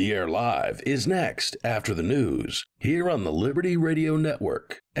Off the Air Live is next after the news, here on the Liberty Radio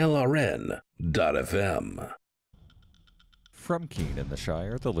Network, LRN.FM. From Keene in the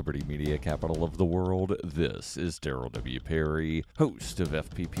Shire, the Liberty Media capital of the world, this is Daryl W. Perry, host of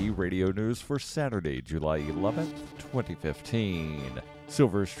FPP Radio News for Saturday, July 11th, 2015.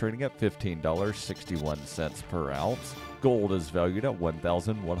 Silver is trading at $15.61 per ounce. Gold is valued at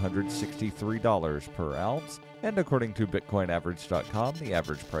 $1,163 per ounce. And according to BitcoinAverage.com, the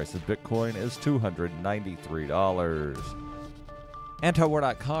average price of Bitcoin is $293.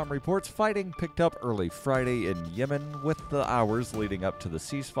 Antiwar.com reports fighting picked up early Friday in Yemen, with the hours leading up to the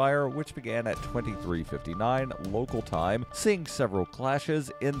ceasefire, which began at 23:59 local time, seeing several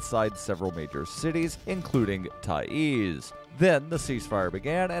clashes inside several major cities, including Taiz. Then the ceasefire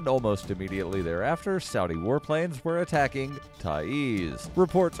began, and almost immediately thereafter, Saudi warplanes were attacking Taiz.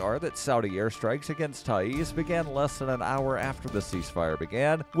 Reports are that Saudi airstrikes against Taiz began less than an hour after the ceasefire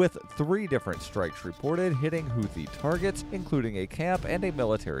began, with 3 different strikes reported hitting Houthi targets, including a camp and a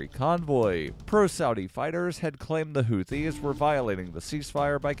military convoy. Pro-Saudi fighters had claimed the Houthis were violating the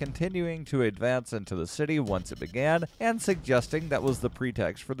ceasefire by continuing to advance into the city once it began, and suggesting that was the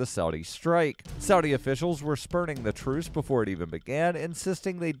pretext for the Saudi strike. Saudi officials were spurning the truce before it even began,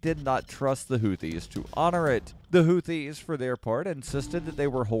 insisting they did not trust the Houthis to honor it. The Houthis, for their part, insisted that they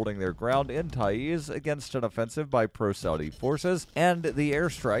were holding their ground in Taiz against an offensive by pro-Saudi forces, and the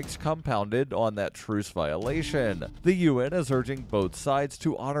airstrikes compounded on that truce violation. The UN is urging both sides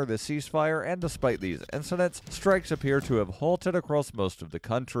to honor the ceasefire, and despite these incidents, strikes appear to have halted across most of the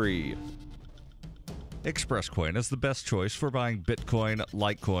country. ExpressCoin is the best choice for buying Bitcoin,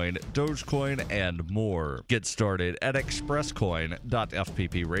 Litecoin, Dogecoin, and more. Get started at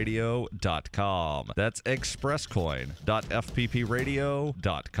expresscoin.fppradio.com. That's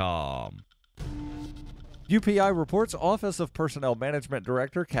expresscoin.fppradio.com. UPI reports Office of Personnel Management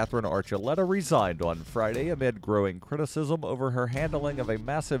Director Catherine Archuleta resigned on Friday amid growing criticism over her handling of a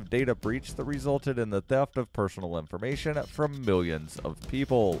massive data breach that resulted in the theft of personal information from millions of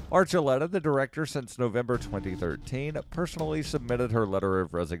people. Archuleta, the director since November 2013, personally submitted her letter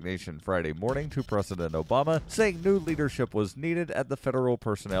of resignation Friday morning to President Obama, saying new leadership was needed at the Federal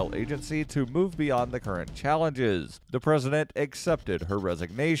Personnel Agency to move beyond the current challenges. The president accepted her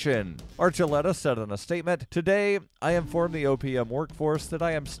resignation. Archuleta said in a statement, "Today, I inform the OPM workforce that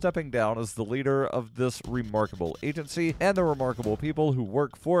I am stepping down as the leader of this remarkable agency and the remarkable people who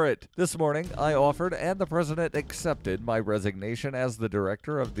work for it. This morning, I offered and the president accepted my resignation as the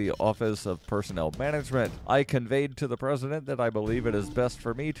director of the Office of Personnel Management. I conveyed to the president that I believe it is best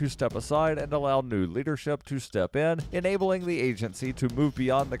for me to step aside and allow new leadership to step in, enabling the agency to move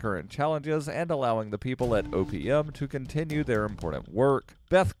beyond the current challenges and allowing the people at OPM to continue their important work."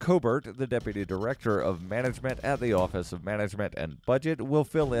 Beth Cobert, the Deputy Director of Management at the Office of Management and Budget, will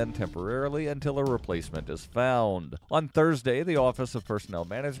fill in temporarily until a replacement is found. On Thursday, the Office of Personnel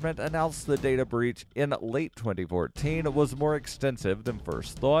Management announced the data breach in late 2014 was more extensive than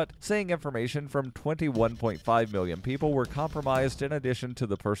first thought, saying information from 21.5 million people were compromised in addition to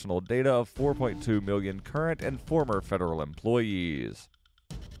the personal data of 4.2 million current and former federal employees.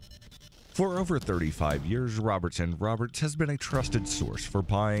 For over 35 years, Roberts & Roberts has been a trusted source for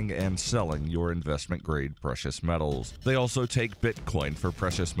buying and selling your investment-grade precious metals. They also take Bitcoin for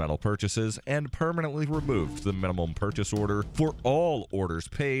precious metal purchases and permanently removed the minimum purchase order for all orders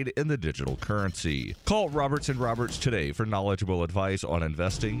paid in the digital currency. Call Roberts & Roberts today for knowledgeable advice on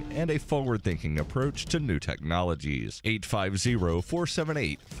investing and a forward-thinking approach to new technologies.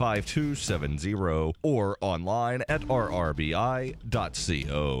 850-478-5270 or online at rrbi.co.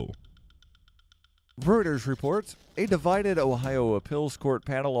 Reuters reports a divided Ohio appeals court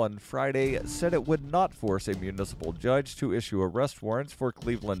panel on Friday said it would not force a municipal judge to issue arrest warrants for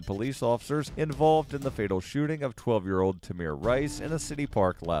Cleveland police officers involved in the fatal shooting of 12-year-old Tamir Rice in a city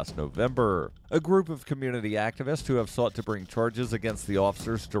park last November. A group of community activists who have sought to bring charges against the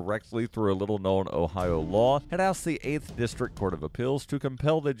officers directly through a little-known Ohio law had asked the 8th District Court of Appeals to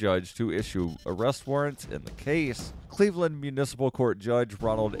compel the judge to issue arrest warrants in the case. Cleveland Municipal Court Judge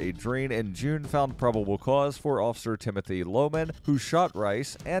Ronald Adrien in June found probable cause for Officer Timothy Lohman, who shot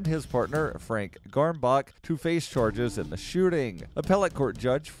Rice, and his partner Frank Garmbach to face charges in the shooting. Appellate Court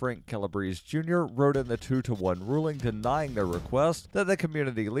Judge Frank Calabrese Jr. wrote in the 2-1 ruling denying their request that the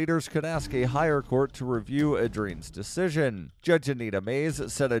community leaders could ask a higher court to review Adrien's decision. Judge Anita Mays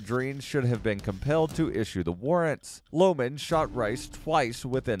said Adrien should have been compelled to issue the warrants. Lohman shot Rice twice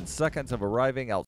within seconds of arriving outside